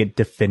where you get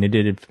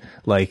definitive,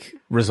 like,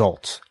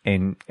 results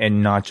and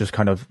not just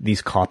kind of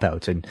these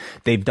cop-outs. And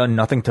they've done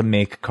nothing to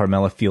make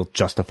Carmella feel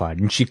justified.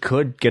 And she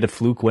could get a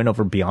fluke win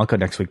over Bianca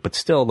next week, but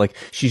still, like,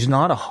 she's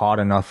not a hot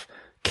enough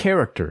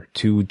character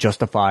to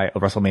justify a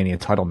WrestleMania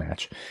title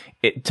match.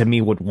 It, to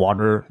me, would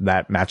water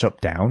that matchup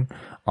down.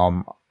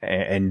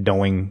 And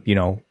knowing, you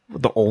know,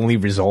 the only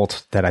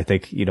result that I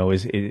think, you know,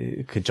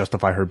 it could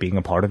justify her being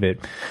a part of it,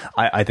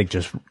 I think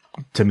just,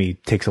 to me,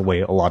 takes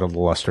away a lot of the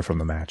luster from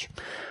the match.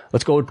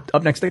 Let's go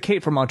up next to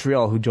Kate from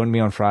Montreal, who joined me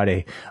on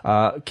Friday.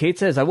 Kate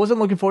says, I wasn't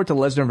looking forward to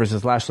Lesnar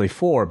versus Lashley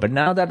 4, but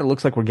now that it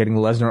looks like we're getting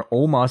Lesnar,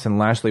 Omos, and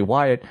Lashley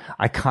Wyatt,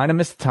 I kind of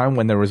missed the time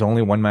when there was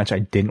only one match I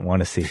didn't want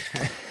to see.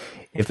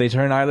 If they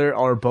turn either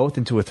or both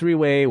into a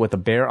three-way with a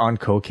bear on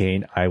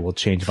cocaine, I will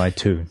change my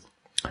tune.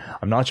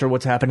 I'm not sure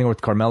what's happening with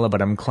Carmella, but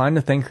I'm inclined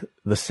to think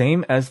the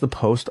same as the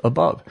post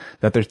above,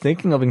 that they're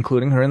thinking of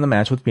including her in the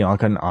match with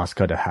Bianca and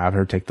Asuka to have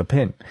her take the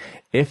pin.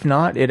 If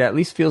not, it at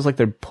least feels like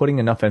they're putting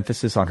enough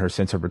emphasis on her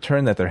since her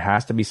return that there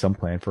has to be some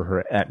plan for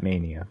her at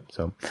Mania.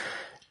 So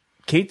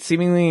Kate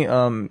seemingly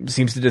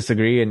seems to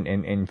disagree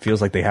and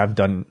feels like they have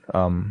done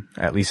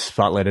at least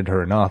spotlighted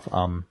her enough.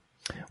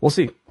 We'll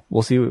see.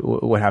 We'll see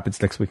what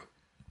happens next week.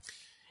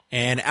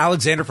 And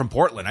Alexander from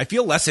Portland, I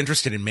feel less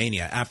interested in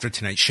Mania after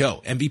tonight's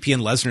show. MVP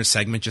and Lesnar's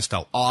segment just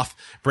fell off.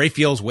 Bray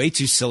feels way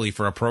too silly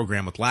for a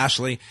program with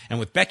Lashley, and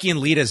with Becky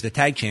and Lita as the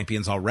tag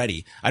champions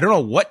already, I don't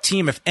know what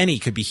team, if any,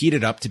 could be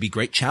heated up to be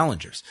great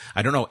challengers.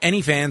 I don't know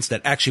any fans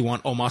that actually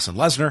want Omos and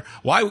Lesnar.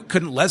 Why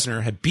couldn't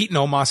Lesnar have beaten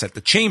Omos at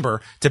the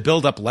Chamber to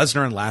build up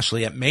Lesnar and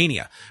Lashley at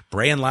Mania?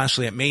 Bray and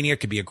Lashley at Mania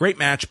could be a great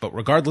match, but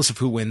regardless of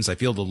who wins, I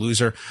feel the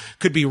loser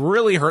could be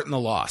really hurting the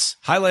loss.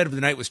 Highlight of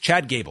the night was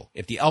Chad Gable.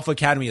 If the Alpha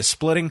Academy is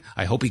splitting,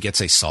 I hope he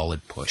gets a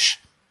solid push.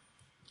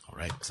 All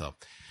right. So,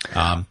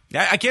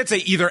 I can't say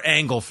either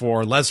angle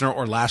for Lesnar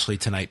or Lashley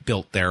tonight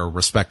built their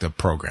respective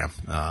program.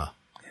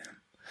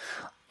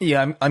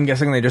 Yeah, I'm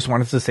guessing they just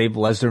wanted to save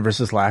Lesnar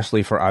versus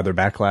Lashley for either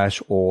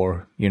Backlash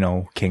or, you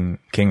know, King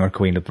or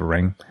Queen of the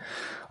Ring.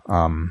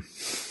 Gotta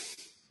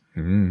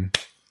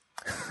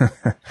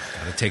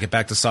take it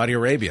back to Saudi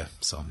Arabia.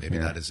 So maybe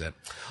that is it.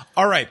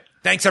 All right.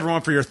 Thanks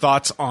everyone for your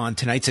thoughts on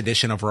tonight's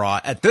edition of Raw.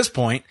 At this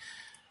point,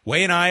 Wai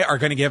and I are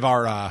going to give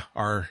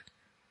our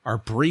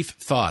brief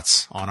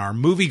thoughts on our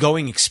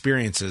movie-going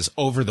experiences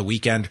over the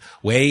weekend.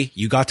 Wai,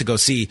 you got to go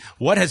see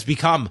what has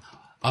become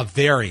a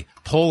very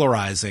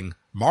polarizing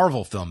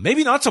Marvel film.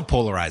 Maybe not so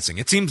polarizing.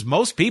 It seems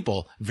most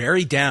people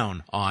very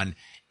down on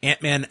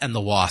Ant-Man and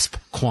the Wasp: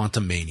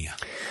 Quantumania.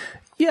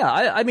 Yeah,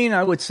 I mean,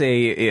 I would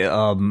say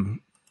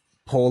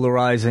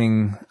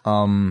polarizing,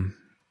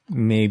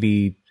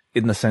 maybe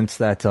in the sense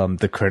that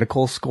the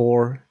critical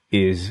score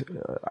is,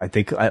 I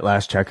think at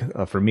last check,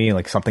 for me,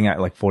 like something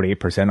at like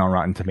 48% on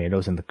Rotten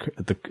Tomatoes, and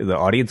the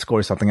audience score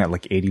is something at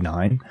like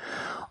 89.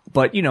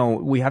 But, you know,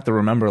 we have to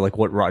remember like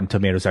what Rotten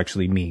Tomatoes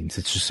actually means.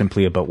 It's just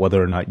simply about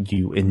whether or not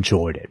you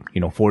enjoyed it.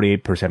 You know,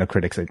 48% of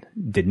critics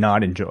did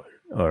not enjoy,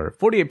 or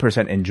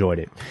 48% enjoyed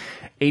it.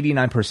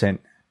 89%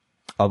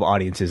 of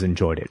audiences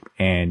enjoyed it.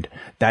 And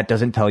that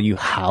doesn't tell you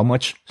how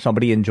much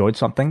somebody enjoyed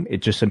something.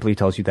 It just simply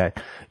tells you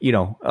that, you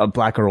know,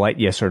 black or white,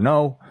 yes or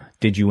no.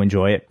 Did you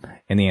enjoy it?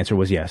 And the answer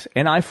was yes.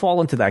 And I fall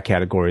into that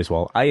category as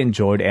well. I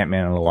enjoyed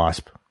Ant-Man and the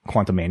Wasp: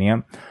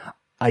 Quantumania.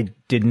 I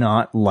did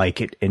not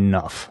like it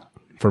enough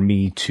for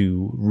me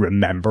to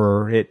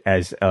remember it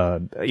as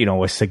you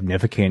know, a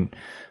significant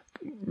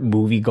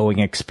movie going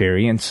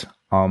experience.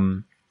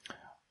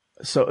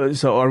 So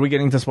are we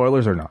getting to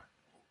spoilers or not?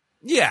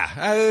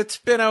 Yeah, it's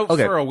been out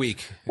for a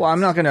week. Well, I'm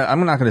not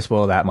gonna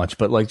spoil that much,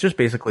 but like just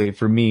basically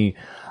for me,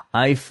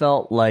 I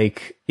felt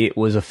like it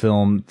was a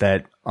film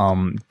that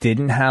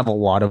didn't have a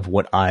lot of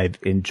what I've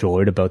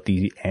enjoyed about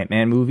the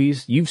Ant-Man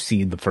movies. You've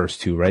seen the first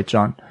two, right,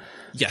 John?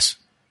 Yes.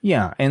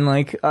 Yeah, and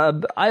like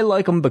I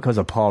like him because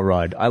of Paul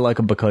Rudd. I like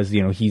him because,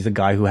 you know, he's a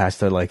guy who has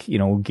to, like, you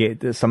know,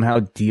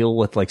 somehow deal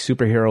with like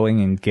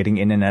superheroing and getting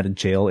in and out of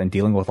jail and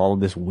dealing with all of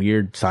this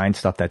weird science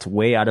stuff that's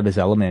way out of his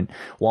element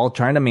while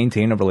trying to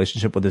maintain a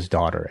relationship with his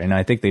daughter. And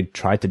I think they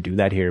tried to do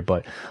that here,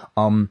 but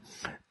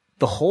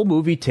the whole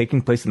movie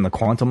taking place in the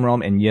quantum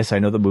realm, and yes, I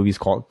know the movie's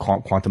called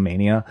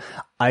Quantumania.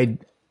 I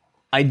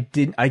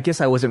guess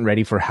I wasn't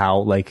ready for how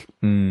like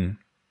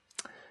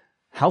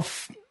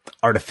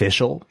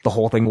artificial the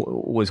whole thing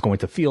was going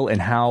to feel, and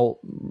how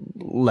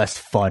less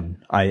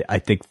fun I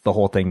think the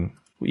whole thing,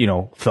 you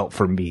know, felt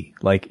for me.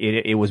 Like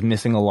it was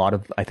missing a lot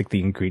of, I think,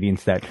 the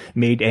ingredients that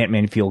made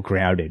Ant-Man feel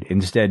grounded.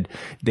 Instead,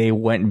 they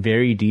went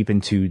very deep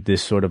into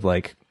this sort of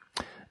like,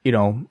 you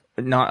know,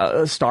 not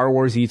a Star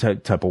Wars-y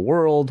type of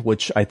world,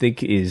 which I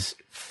think is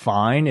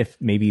fine if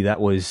maybe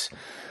that was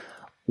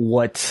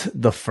what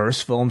the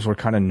first films were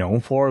kind of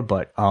known for,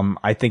 but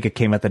I think it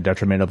came at the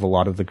detriment of a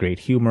lot of the great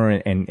humor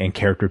and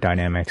character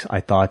dynamics. I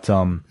thought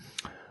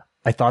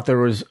there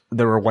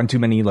were one too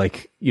many,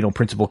 like, you know,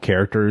 principal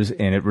characters,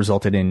 and it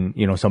resulted in,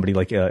 you know, somebody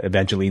like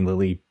Evangeline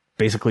Lilly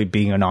basically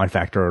being a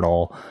non-factor at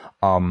all.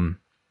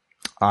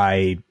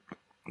 I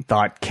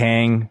thought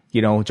Kang,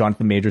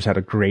 Jonathan Majors had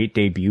a great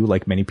debut,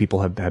 like many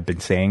people have been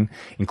saying,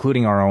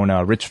 including our own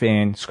Rich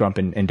Fan, Scrump,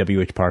 and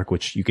WH Park,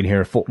 which you can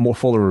hear a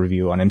fuller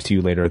review on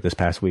MCU later this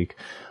past week.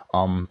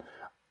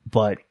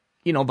 But,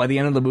 by the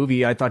end of the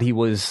movie, I thought he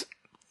was...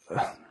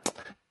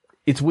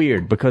 It's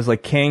weird because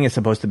like Kang is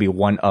supposed to be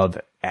one of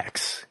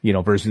X,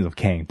 versions of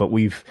Kang, but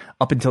we've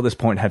up until this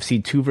point have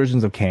seen two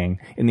versions of Kang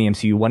in the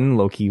MCU, one in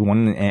Loki,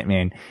 one in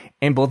Ant-Man,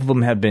 and both of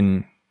them have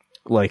been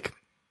like,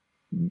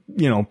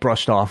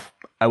 brushed off,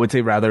 I would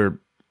say rather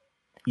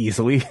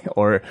easily,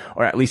 or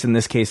at least in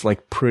this case,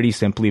 like pretty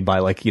simply by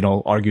like,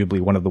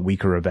 arguably one of the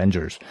weaker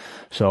Avengers.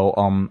 So,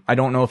 I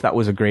don't know if that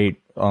was a great,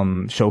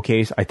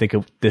 showcase. I think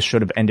this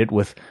should have ended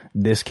with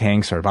this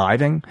Kang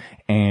surviving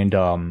and,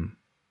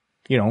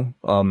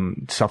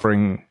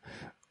 suffering,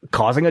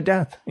 causing a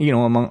death,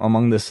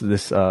 among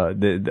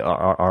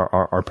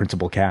our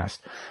principal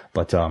cast.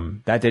 But,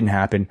 that didn't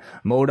happen.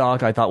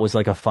 MODOK, I thought was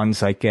like a fun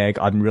sight gag.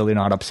 I'm really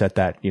not upset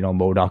that,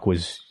 MODOK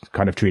was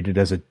kind of treated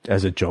as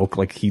a joke.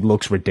 Like he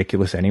looks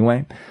ridiculous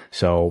anyway.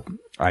 So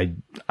I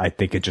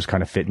think it just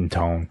kind of fit in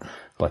tone.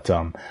 But,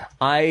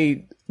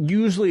 I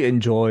usually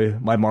enjoy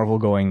my Marvel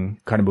going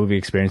kind of movie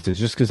experiences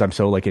just because I'm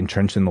so like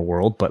entrenched in the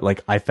world. But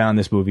like I found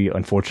this movie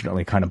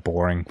unfortunately kind of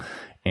boring.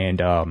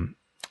 And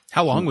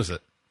how long was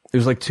it? It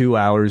was like 2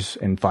 hours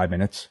and 5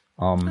 minutes.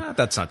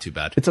 That's not too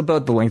bad. It's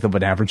about the length of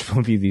an average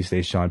movie these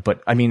days, Sean.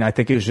 But I mean, I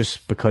think it was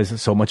just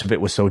because so much of it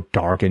was so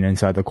dark and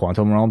inside the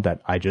quantum realm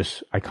that I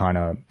kind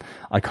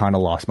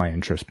of lost my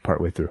interest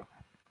partway through.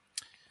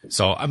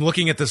 So I'm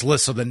looking at this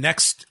list. So the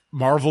next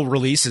Marvel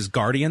release is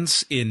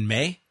Guardians in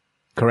May.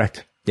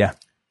 Correct. Yeah.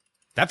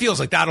 That feels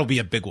like that'll be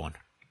a big one.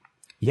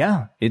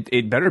 Yeah,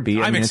 it better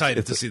be. I'm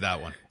excited to see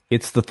that one.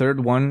 It's the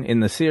third one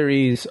in the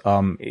series.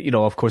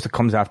 Of course, it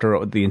comes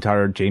after the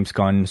entire James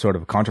Gunn sort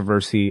of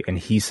controversy, and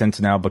he's since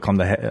now become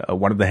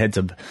one of the heads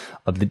of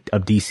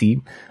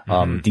DC,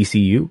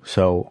 DCU.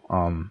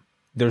 So,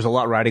 there's a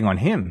lot riding on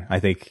him. I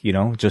think,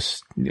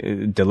 just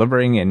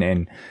delivering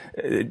and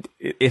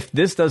if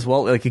this does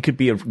well, like it could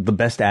be the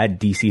best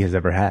ad DC has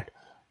ever had.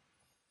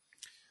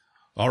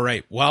 All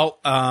right. Well,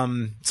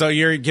 so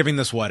you're giving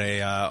this what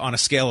on a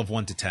scale of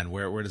 1 to 10,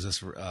 where does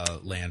this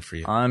land for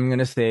you? I'm going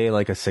to say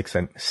like a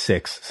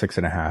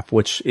 6.5,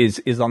 which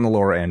is on the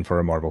lower end for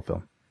a Marvel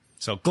film.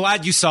 So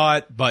glad you saw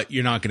it, but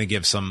you're not going to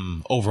give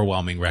some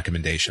overwhelming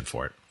recommendation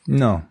for it.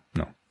 No.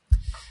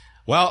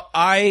 Well,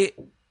 I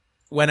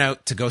went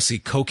out to go see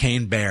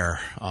Cocaine Bear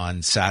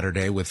on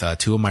Saturday with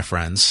two of my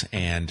friends,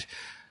 and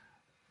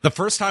the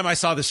first time I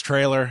saw this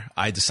trailer,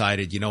 I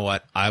decided, you know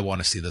what? I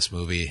want to see this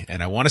movie,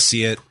 and I want to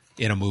see it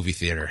in a movie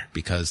theater,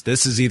 because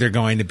this is either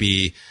going to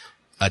be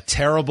a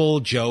terrible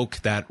joke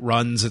that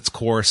runs its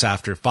course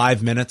after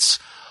 5 minutes,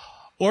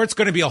 or it's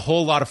going to be a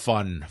whole lot of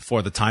fun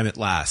for the time it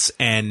lasts.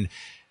 And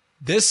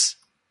this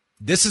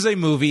is a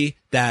movie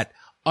that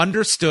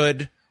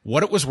understood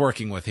what it was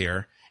working with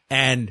here,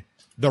 and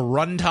the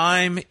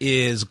runtime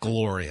is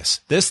glorious.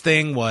 This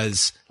thing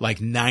was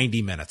like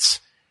 90 minutes.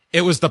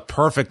 It was the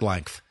perfect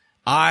length.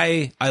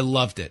 I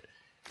loved it.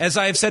 As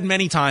I have said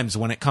many times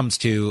when it comes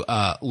to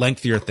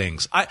lengthier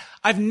things,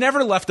 I've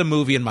never left a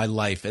movie in my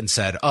life and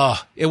said, oh,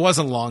 it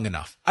wasn't long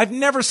enough. I've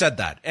never said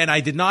that. And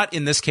I did not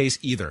in this case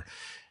either.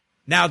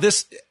 Now,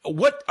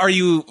 what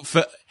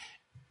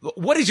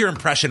is your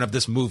impression of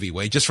this movie,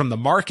 Wade, just from the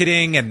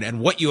marketing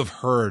and what you have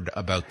heard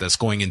about this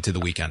going into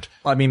the weekend?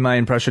 I mean, my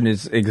impression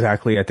is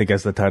exactly, I think,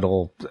 as the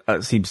title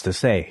seems to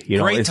say.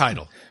 Great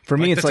title. For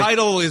me, the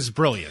title is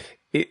brilliant.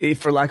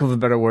 For lack of a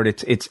better word,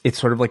 it's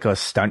sort of like a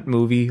stunt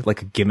movie,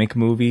 like a gimmick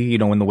movie,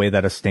 in the way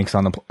that a Stinks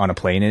on a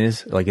Plane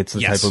is. Like it's the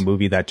type of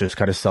movie that just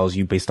kind of sells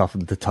you based off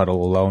of the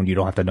title alone. You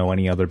don't have to know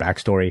any other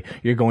backstory.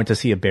 You're going to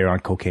see a bear on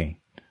cocaine.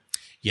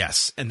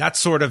 Yes. And that's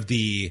sort of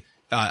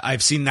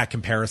I've seen that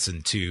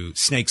comparison to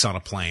Snakes on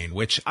a Plane,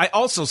 which I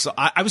also saw.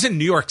 I was in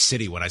New York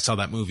City when I saw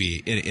that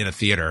movie in a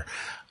theater.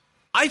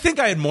 I think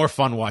I had more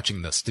fun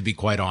watching this, to be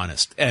quite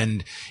honest.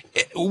 And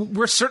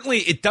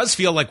it does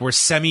feel like we're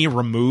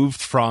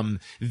semi-removed from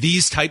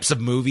these types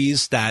of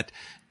movies that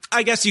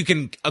I guess you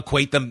can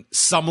equate them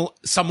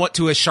somewhat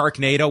to a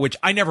Sharknado, which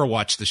I never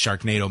watched the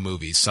Sharknado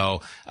movies.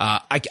 So,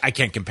 I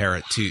can't compare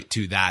it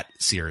to that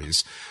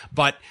series.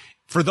 But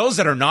for those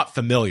that are not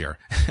familiar,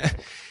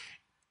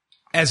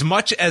 as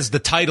much as the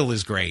title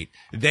is great,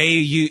 they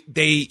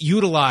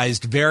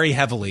utilized very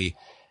heavily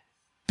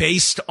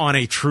based on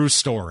a true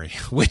story,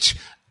 which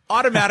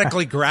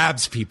automatically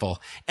grabs people.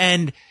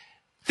 And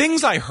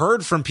things I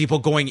heard from people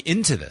going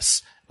into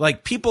this,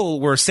 like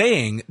people were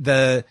saying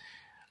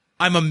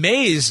I'm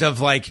amazed of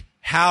like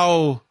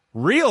how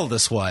real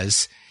this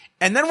was.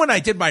 And then when I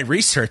did my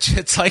research,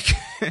 it's like,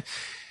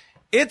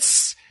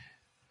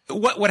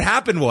 what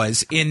happened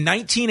was in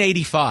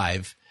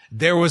 1985,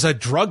 there was a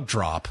drug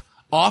drop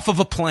off of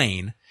a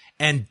plane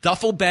and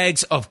duffel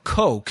bags of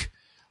coke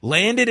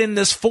landed in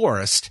this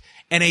forest,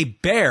 and a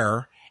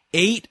bear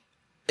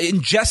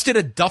ingested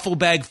a duffel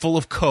bag full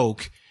of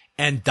coke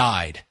and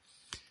died.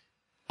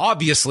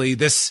 Obviously,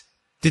 this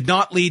did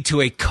not lead to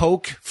a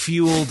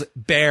coke-fueled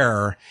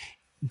bear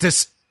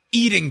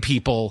eating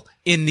people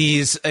in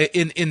these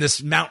in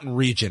this mountain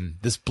region,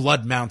 this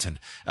Blood Mountain.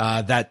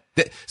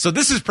 So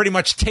this is pretty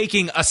much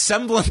taking a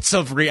semblance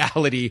of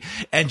reality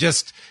and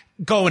just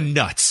going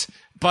nuts.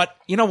 But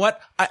you know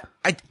what?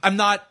 I'm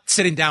not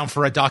sitting down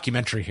for a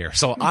documentary here,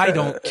 so I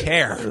don't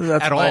care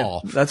at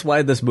all. That's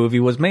why this movie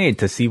was made,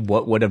 to see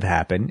what would have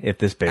happened if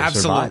this bear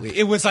survived.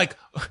 It was like,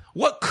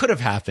 what could have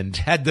happened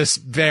had this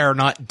bear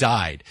not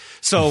died?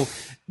 So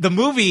the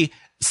movie,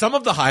 some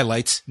of the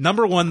highlights: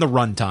 number one, the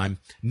runtime.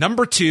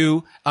 Number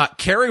two,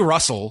 Kerry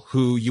Russell,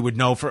 who you would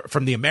know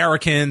from The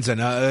Americans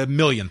and a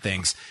million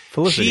things.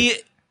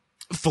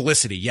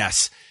 Felicity,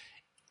 yes.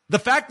 The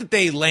fact that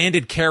they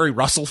landed Kerry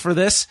Russell for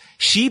this,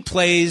 she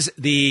plays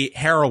the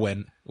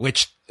heroine,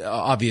 which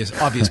obvious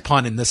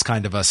pun in this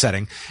kind of a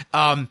setting.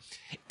 And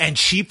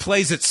she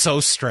plays it so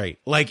straight.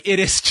 Like, it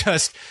is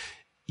just,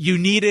 you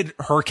needed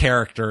her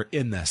character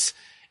in this.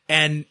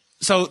 And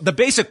so the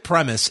basic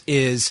premise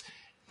is,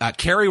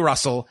 Kerry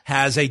Russell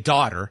has a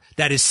daughter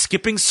that is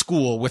skipping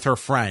school with her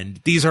friend.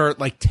 These are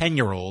like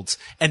 10-year-olds,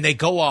 and they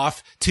go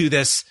off to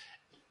this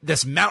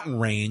mountain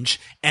range,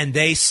 and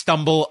they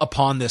stumble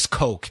upon this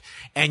coke.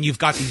 And you've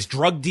got these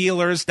drug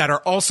dealers that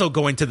are also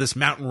going to this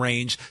mountain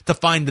range to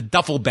find the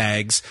duffel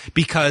bags,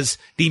 because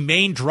the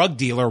main drug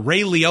dealer,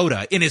 Ray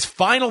Liotta, in his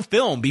final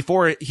film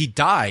before he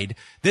died,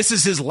 this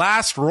is his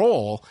last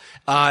role,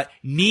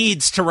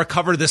 needs to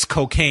recover this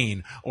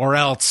cocaine, or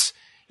else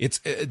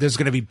there's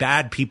going to be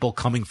bad people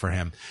coming for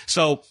him.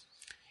 So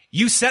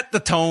you set the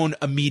tone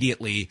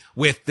immediately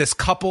with this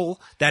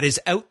couple that is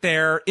out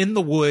there in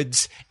the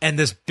woods, and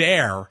this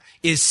bear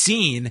is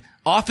seen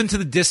off into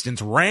the distance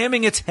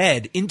ramming its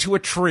head into a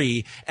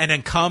tree, and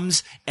then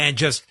comes and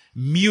just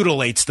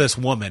mutilates this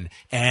woman,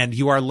 and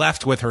you are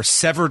left with her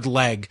severed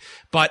leg.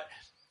 But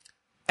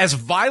as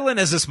violent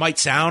as this might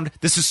sound,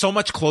 this is so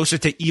much closer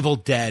to Evil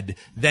Dead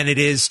than it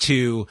is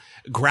to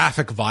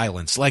graphic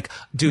violence. Like,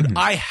 dude,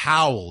 I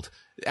howled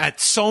at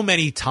so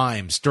many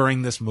times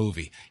during this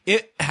movie.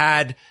 It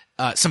had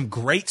some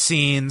great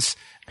scenes,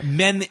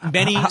 many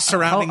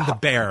surrounding the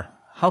bear.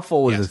 How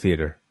full was the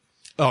theater?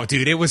 Oh,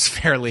 dude, it was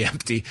fairly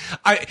empty.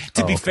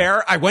 To be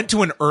fair, I went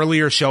to an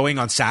earlier showing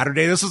on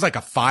Saturday. This was like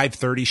a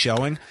 5:30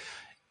 showing.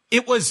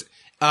 It was,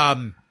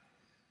 I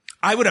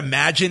would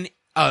imagine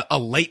a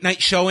late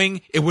night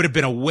showing, it would have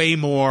been a way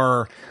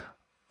more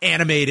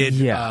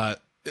animated,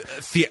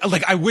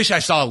 like, I wish I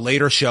saw a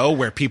later show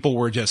where people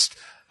were just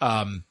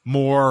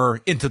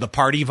more into the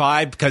party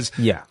vibe, because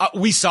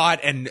we saw it,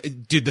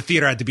 and dude, the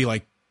theater had to be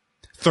like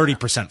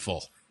 30%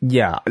 full.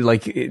 Yeah,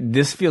 like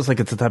this feels like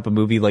it's the type of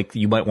movie like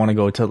you might want to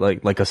go to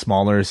like a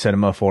smaller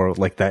cinema for,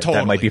 like that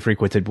Totally. that might be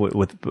frequented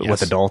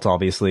with adults,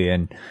 obviously,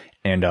 and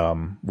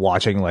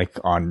watching like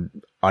on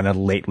a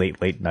late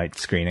night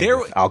screening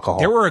with alcohol.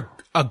 There were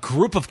a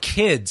group of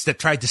kids that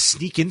tried to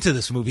sneak into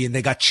this movie, and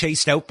they got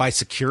chased out by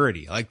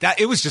security. Like that,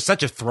 it was just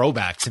such a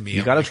throwback to me.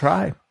 You got to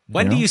try.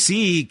 When do you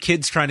see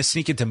kids trying to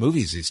sneak into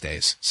movies these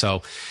days?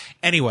 So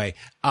anyway,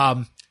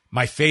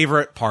 my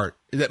favorite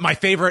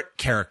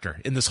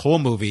character in this whole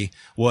movie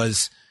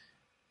was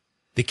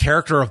the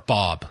character of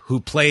Bob, who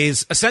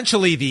plays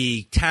essentially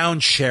the town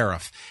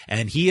sheriff.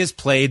 And he is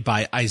played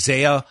by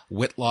Isaiah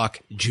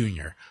Whitlock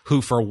Jr.,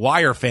 who, for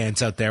Wire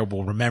fans out there,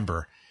 will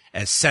remember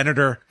as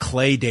Senator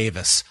Clay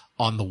Davis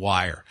on The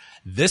Wire.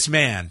 This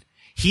man,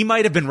 he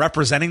might have been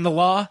representing the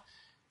law,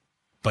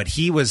 but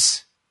he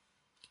was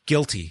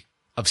guilty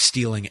of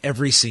stealing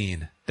every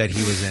scene that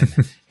he was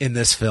in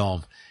this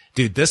film.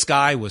 Dude, this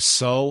guy was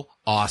so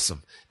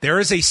awesome. There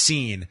is a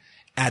scene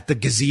at the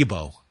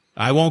gazebo.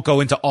 I won't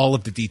go into all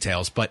of the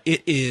details, but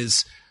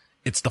it's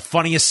the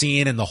funniest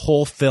scene in the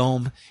whole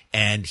film,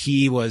 and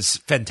he was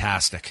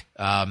fantastic.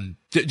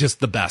 Just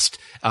the best.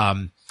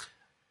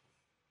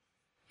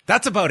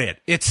 That's about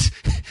it.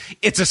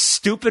 It's a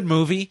stupid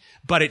movie,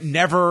 but it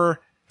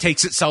never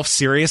takes itself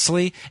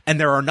seriously, and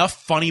there are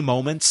enough funny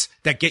moments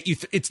that get you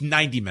it's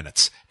 90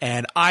 minutes,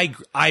 and I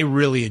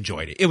really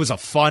enjoyed it. It was a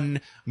fun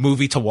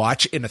movie to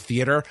watch in a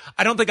theater.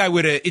 I don't think I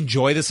would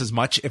enjoy this as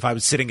much if I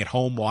was sitting at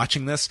home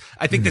watching this.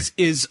 I think this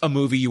is a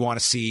movie you want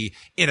to see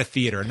in a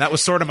theater, and that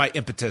was sort of my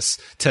impetus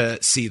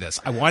to see this.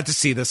 I wanted to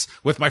see this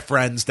with my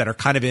friends that are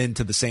kind of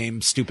into the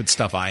same stupid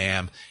stuff I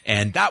am,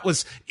 and it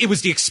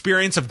was the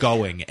experience of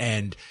going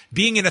and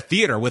being in a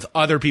theater with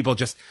other people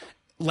just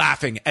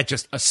laughing at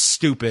just a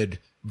stupid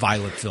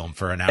violent film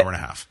for an hour and a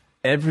half.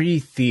 Every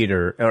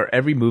theater or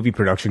every movie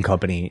production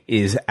company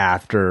is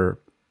after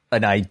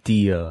an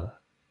idea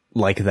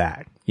like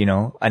that,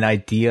 an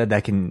idea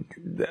that can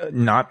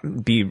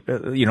not be,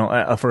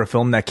 for a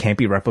film that can't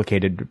be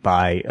replicated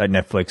by a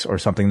Netflix or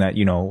something that,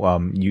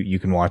 you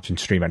can watch and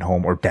stream at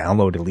home or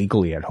download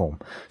illegally at home.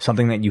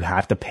 Something that you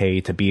have to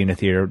pay to be in a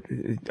theater,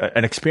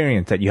 an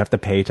experience that you have to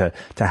pay to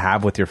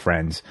have with your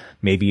friends,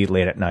 maybe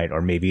late at night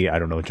or maybe, I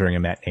don't know, during a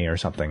matinee or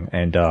something.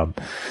 And,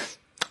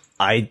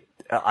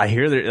 I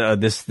hear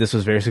that this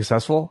was very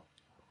successful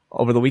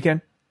over the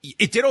weekend.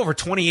 it did over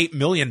 $28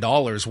 million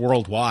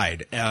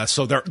worldwide.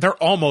 So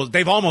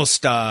they've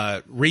almost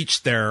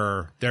reached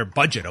their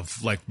budget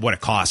of like what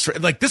it costs.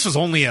 Like this was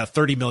only a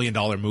 $30 million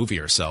movie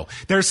or so.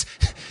 There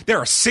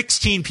are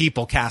 16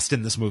 people cast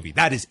in this movie.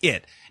 That is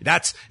it.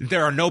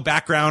 There are no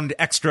background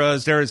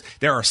extras. There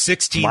are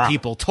 16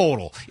 people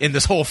total in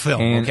this whole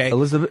film. And okay.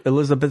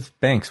 Elizabeth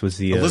Banks was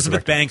the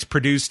Elizabeth director. Banks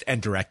produced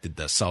and directed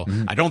this. So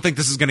I don't think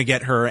this is going to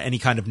get her any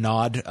kind of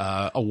nod,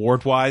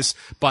 award wise,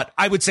 but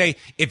I would say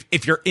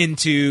if you're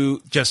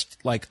into just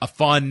like a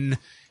fun,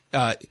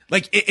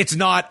 it's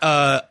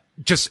not,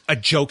 just a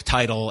joke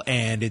title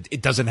and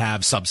it doesn't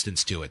have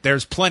substance to it.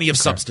 There's plenty of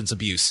substance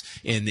abuse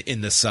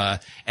in this,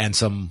 and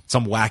some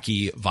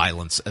wacky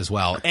violence as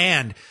well.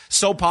 And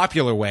so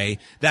popular way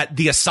that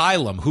The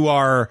Asylum, who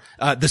are,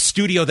 the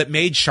studio that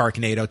made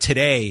Sharknado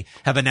today,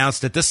 have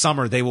announced that this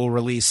summer they will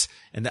release,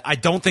 and I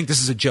don't think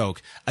this is a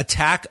joke,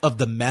 Attack of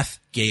the Meth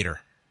Gator.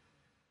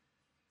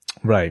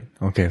 Right.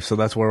 Okay. So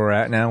that's where we're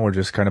at now. We're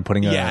just kind of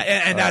putting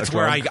and that's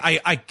where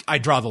I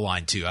draw the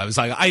line too. I was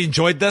like, I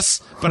enjoyed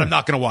this, but I'm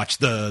not going to watch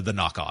the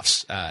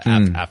knockoffs,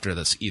 after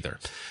this either.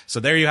 So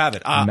there you have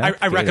it.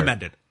 I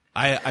recommend it.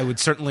 I would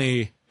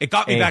certainly, it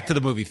got me back to the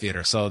movie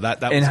theater. So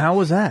that was, and how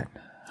was that?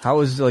 How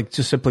was like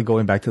just simply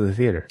going back to the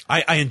theater?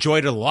 I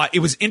enjoyed it a lot. It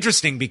was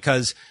interesting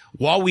because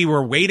while we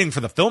were waiting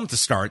for the film to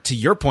start, to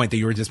your point that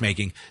you were just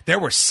making, there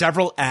were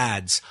several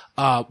ads,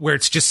 where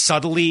it's just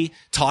subtly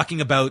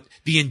talking about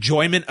the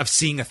enjoyment of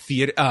seeing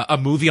a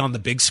movie on the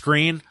big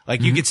screen.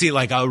 Like you could see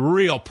like a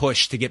real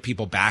push to get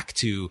people back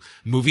to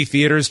movie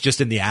theaters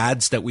just in the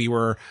ads that we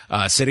were,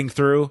 sitting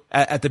through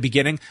at the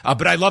beginning.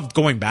 But I loved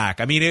going back.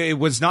 I mean, it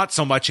was not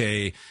so much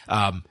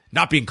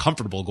not being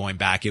comfortable going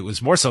back. It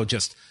was more so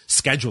just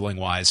scheduling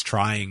wise,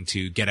 trying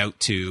to get out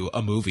to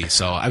a movie.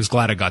 So I was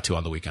glad I got to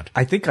on the weekend.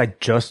 I think I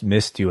just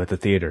missed you at the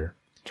theater,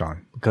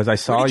 John, because I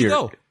saw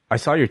I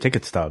saw your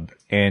ticket stub,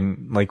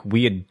 and like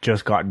we had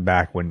just gotten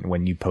back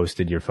when you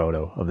posted your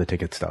photo of the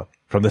ticket stub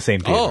from the same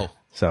theater. Oh,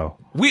 so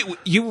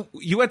you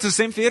went to the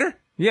same theater?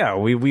 Yeah,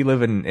 we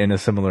live in a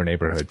similar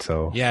neighborhood,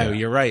 so yeah.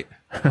 You're right.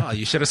 Oh,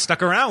 you should have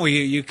stuck around.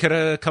 You could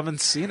have come and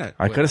seen it.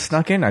 I could have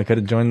snuck in. I could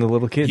have joined the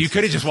little kids. You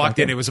could have just walked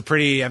in. It was a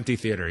pretty empty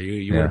theater.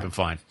 You would have been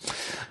fine.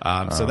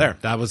 So there,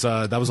 that was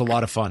a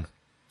lot of fun.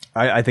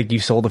 I think you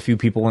sold a few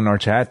people in our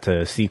chat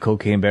to see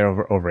Cocaine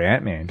Bear over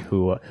Ant-Man,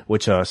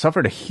 which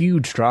suffered a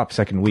huge drop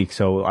second week.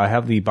 So I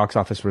have the box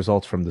office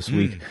results from this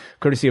week,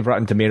 courtesy of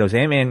Rotten Tomatoes.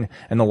 Ant-Man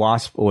and the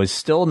Wasp was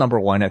still number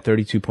one at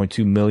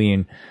 32.2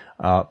 million.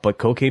 But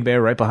Cocaine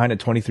Bear right behind at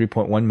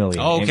 23.1 million.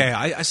 Oh, okay.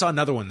 I saw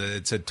another one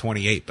that said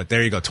 28, but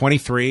there you go.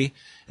 23.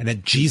 And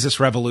then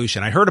Jesus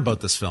Revolution. I heard about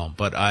this film,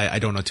 but I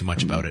don't know too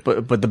much about it.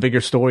 But the bigger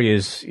story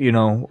is,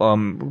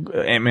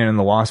 Ant-Man and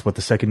the Wasp with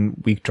the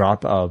second week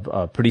drop of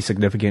a pretty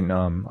significant,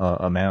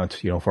 amount,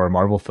 for a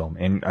Marvel film.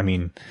 And I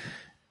mean,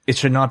 it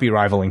should not be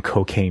rivaling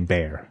Cocaine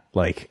Bear,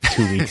 like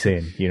 2 weeks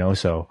in,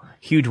 so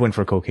huge win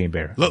for Cocaine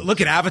Bear.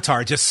 Look at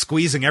Avatar just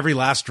squeezing every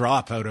last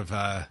drop out of,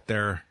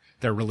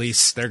 their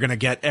release. They're going to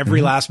get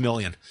every last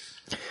million.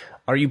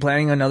 Are you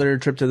planning another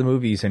trip to the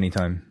movies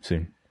anytime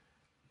soon?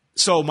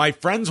 So my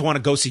friends want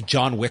to go see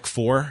John Wick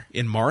 4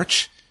 in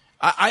March.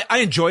 I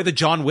enjoy the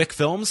John Wick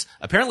films.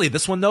 Apparently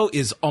this one though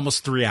is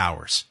almost 3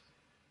 hours.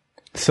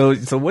 So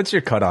what's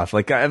your cutoff?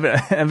 Like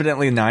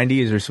evidently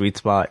 90 is your sweet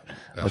spot.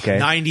 Okay.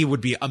 90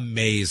 would be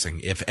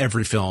amazing if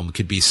every film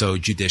could be so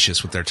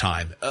judicious with their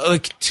time.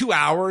 Like 2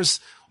 hours.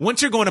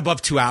 Once you're going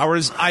above 2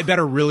 hours, I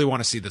better really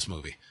want to see this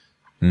movie.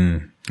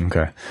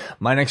 Okay.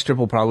 My next trip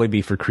will probably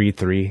be for Creed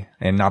 3,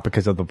 and not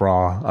because of the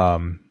bra,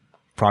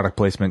 product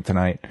placement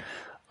tonight.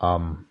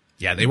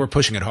 Yeah, they were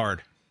pushing it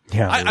hard.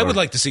 Yeah. I would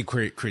like to see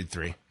Creed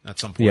 3 at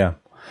some point. Yeah.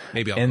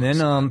 Maybe I'll and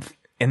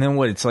then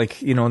what? It's like,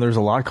 there's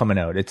a lot coming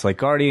out. It's like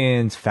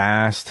Guardians,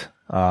 Fast,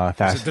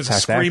 There's a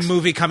Scream X.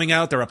 movie coming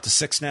out. They're up to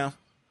 6 now.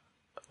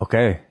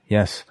 Okay.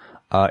 Yes.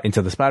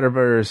 Into the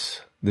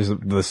Spider-Verse. There's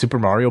the Super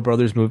Mario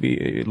Brothers movie.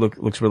 It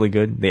looks really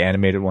good. The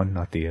animated one,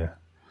 not the,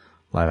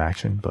 live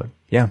action, but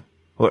yeah.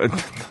 Well,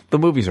 the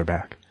movies are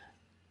back.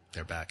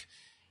 They're back.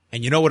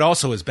 And you know what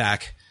also is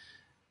back?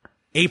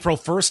 April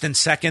 1st and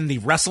 2nd, the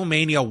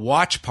WrestleMania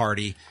watch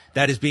party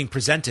that is being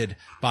presented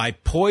by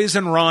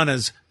Poison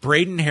Rana's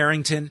Braden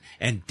Harrington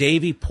and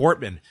Davey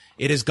Portman.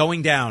 It is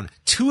going down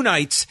 2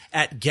 nights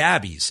at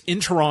Gabby's in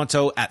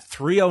Toronto at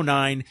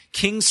 309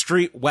 King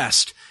Street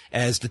West,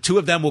 as the two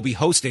of them will be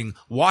hosting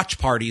watch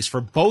parties for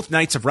both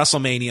nights of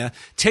WrestleMania.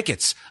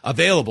 Tickets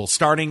available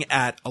starting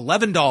at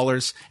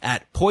 $11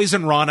 at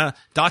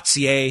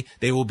poisonrana.ca.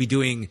 They will be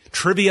doing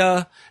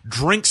trivia,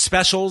 drink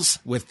specials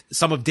with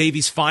some of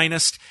Davey's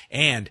finest,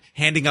 and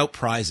handing out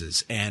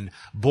prizes. And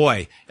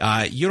boy,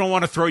 you don't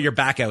want to throw your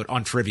back out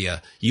on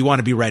trivia. You want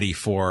to be ready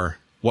for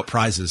what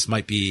prizes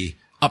might be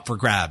up for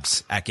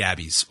grabs at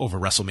Gabby's over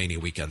WrestleMania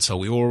weekend. So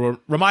we will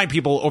remind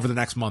people over the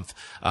next month,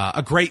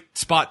 a great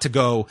spot to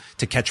go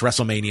to catch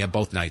WrestleMania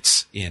both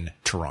nights in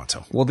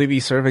Toronto. Will they be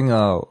serving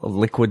a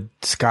liquid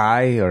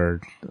sky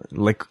or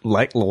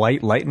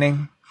white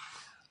lightning?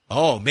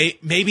 Oh,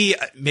 maybe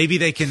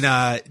they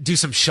can, do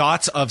some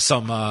shots of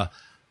some,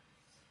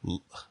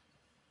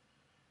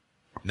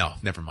 No,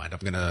 never mind.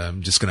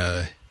 I'm just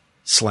gonna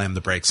slam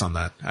the brakes on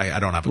that. I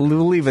don't have.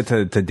 We'll leave it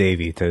to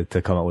Davey to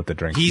come up with the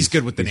drink. He's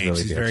good with the names.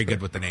 Really He's very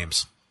good with the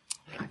names.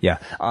 Yeah.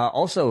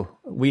 Also,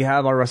 we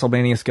have our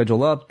WrestleMania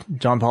schedule up.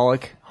 John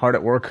Pollock, hard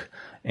at work,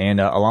 and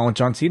along with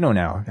John Cena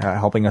now,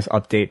 helping us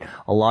update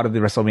a lot of the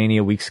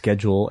WrestleMania week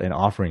schedule and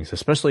offerings,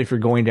 especially if you're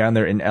going down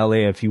there in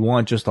LA. If you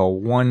want just a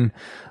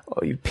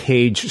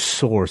one-page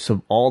source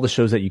of all the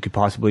shows that you could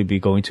possibly be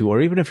going to, or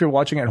even if you're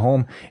watching at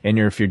home and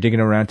if you're digging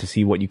around to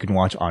see what you can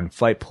watch on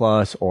Fight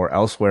Plus or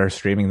elsewhere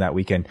streaming that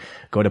weekend,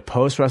 go to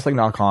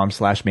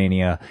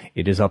postwrestling.com/mania.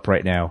 It is up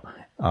right now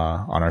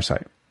on our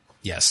site.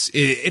 Yes,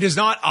 it is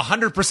not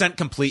 100%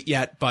 complete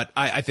yet, but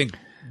I think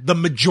the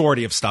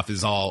majority of stuff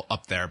is all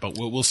up there, but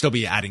we'll still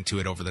be adding to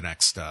it over the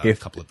next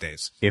couple of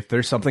days. If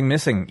there's something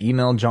missing,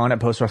 email John at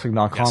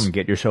postwrestling.com and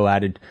get your show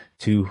added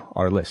to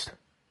our list.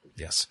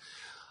 Yes.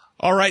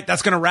 All right,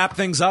 that's going to wrap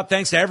things up.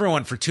 Thanks to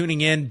everyone for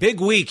tuning in. Big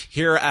week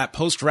here at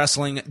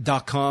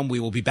postwrestling.com. We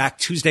will be back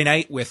Tuesday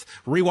night with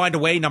Rewind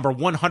Away number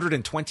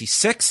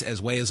 126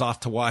 as Way is off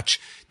to watch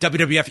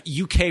WWF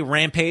UK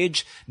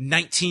Rampage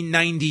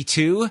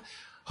 1992.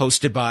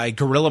 Hosted by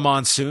Gorilla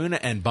Monsoon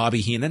and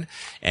Bobby Heenan.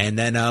 And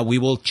then we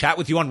will chat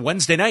with you on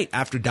Wednesday night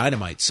after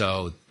Dynamite.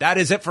 So that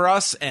is it for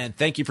us. And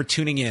thank you for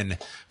tuning in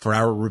for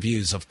our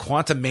reviews of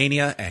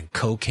Quantumania and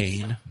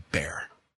Cocaine Bear.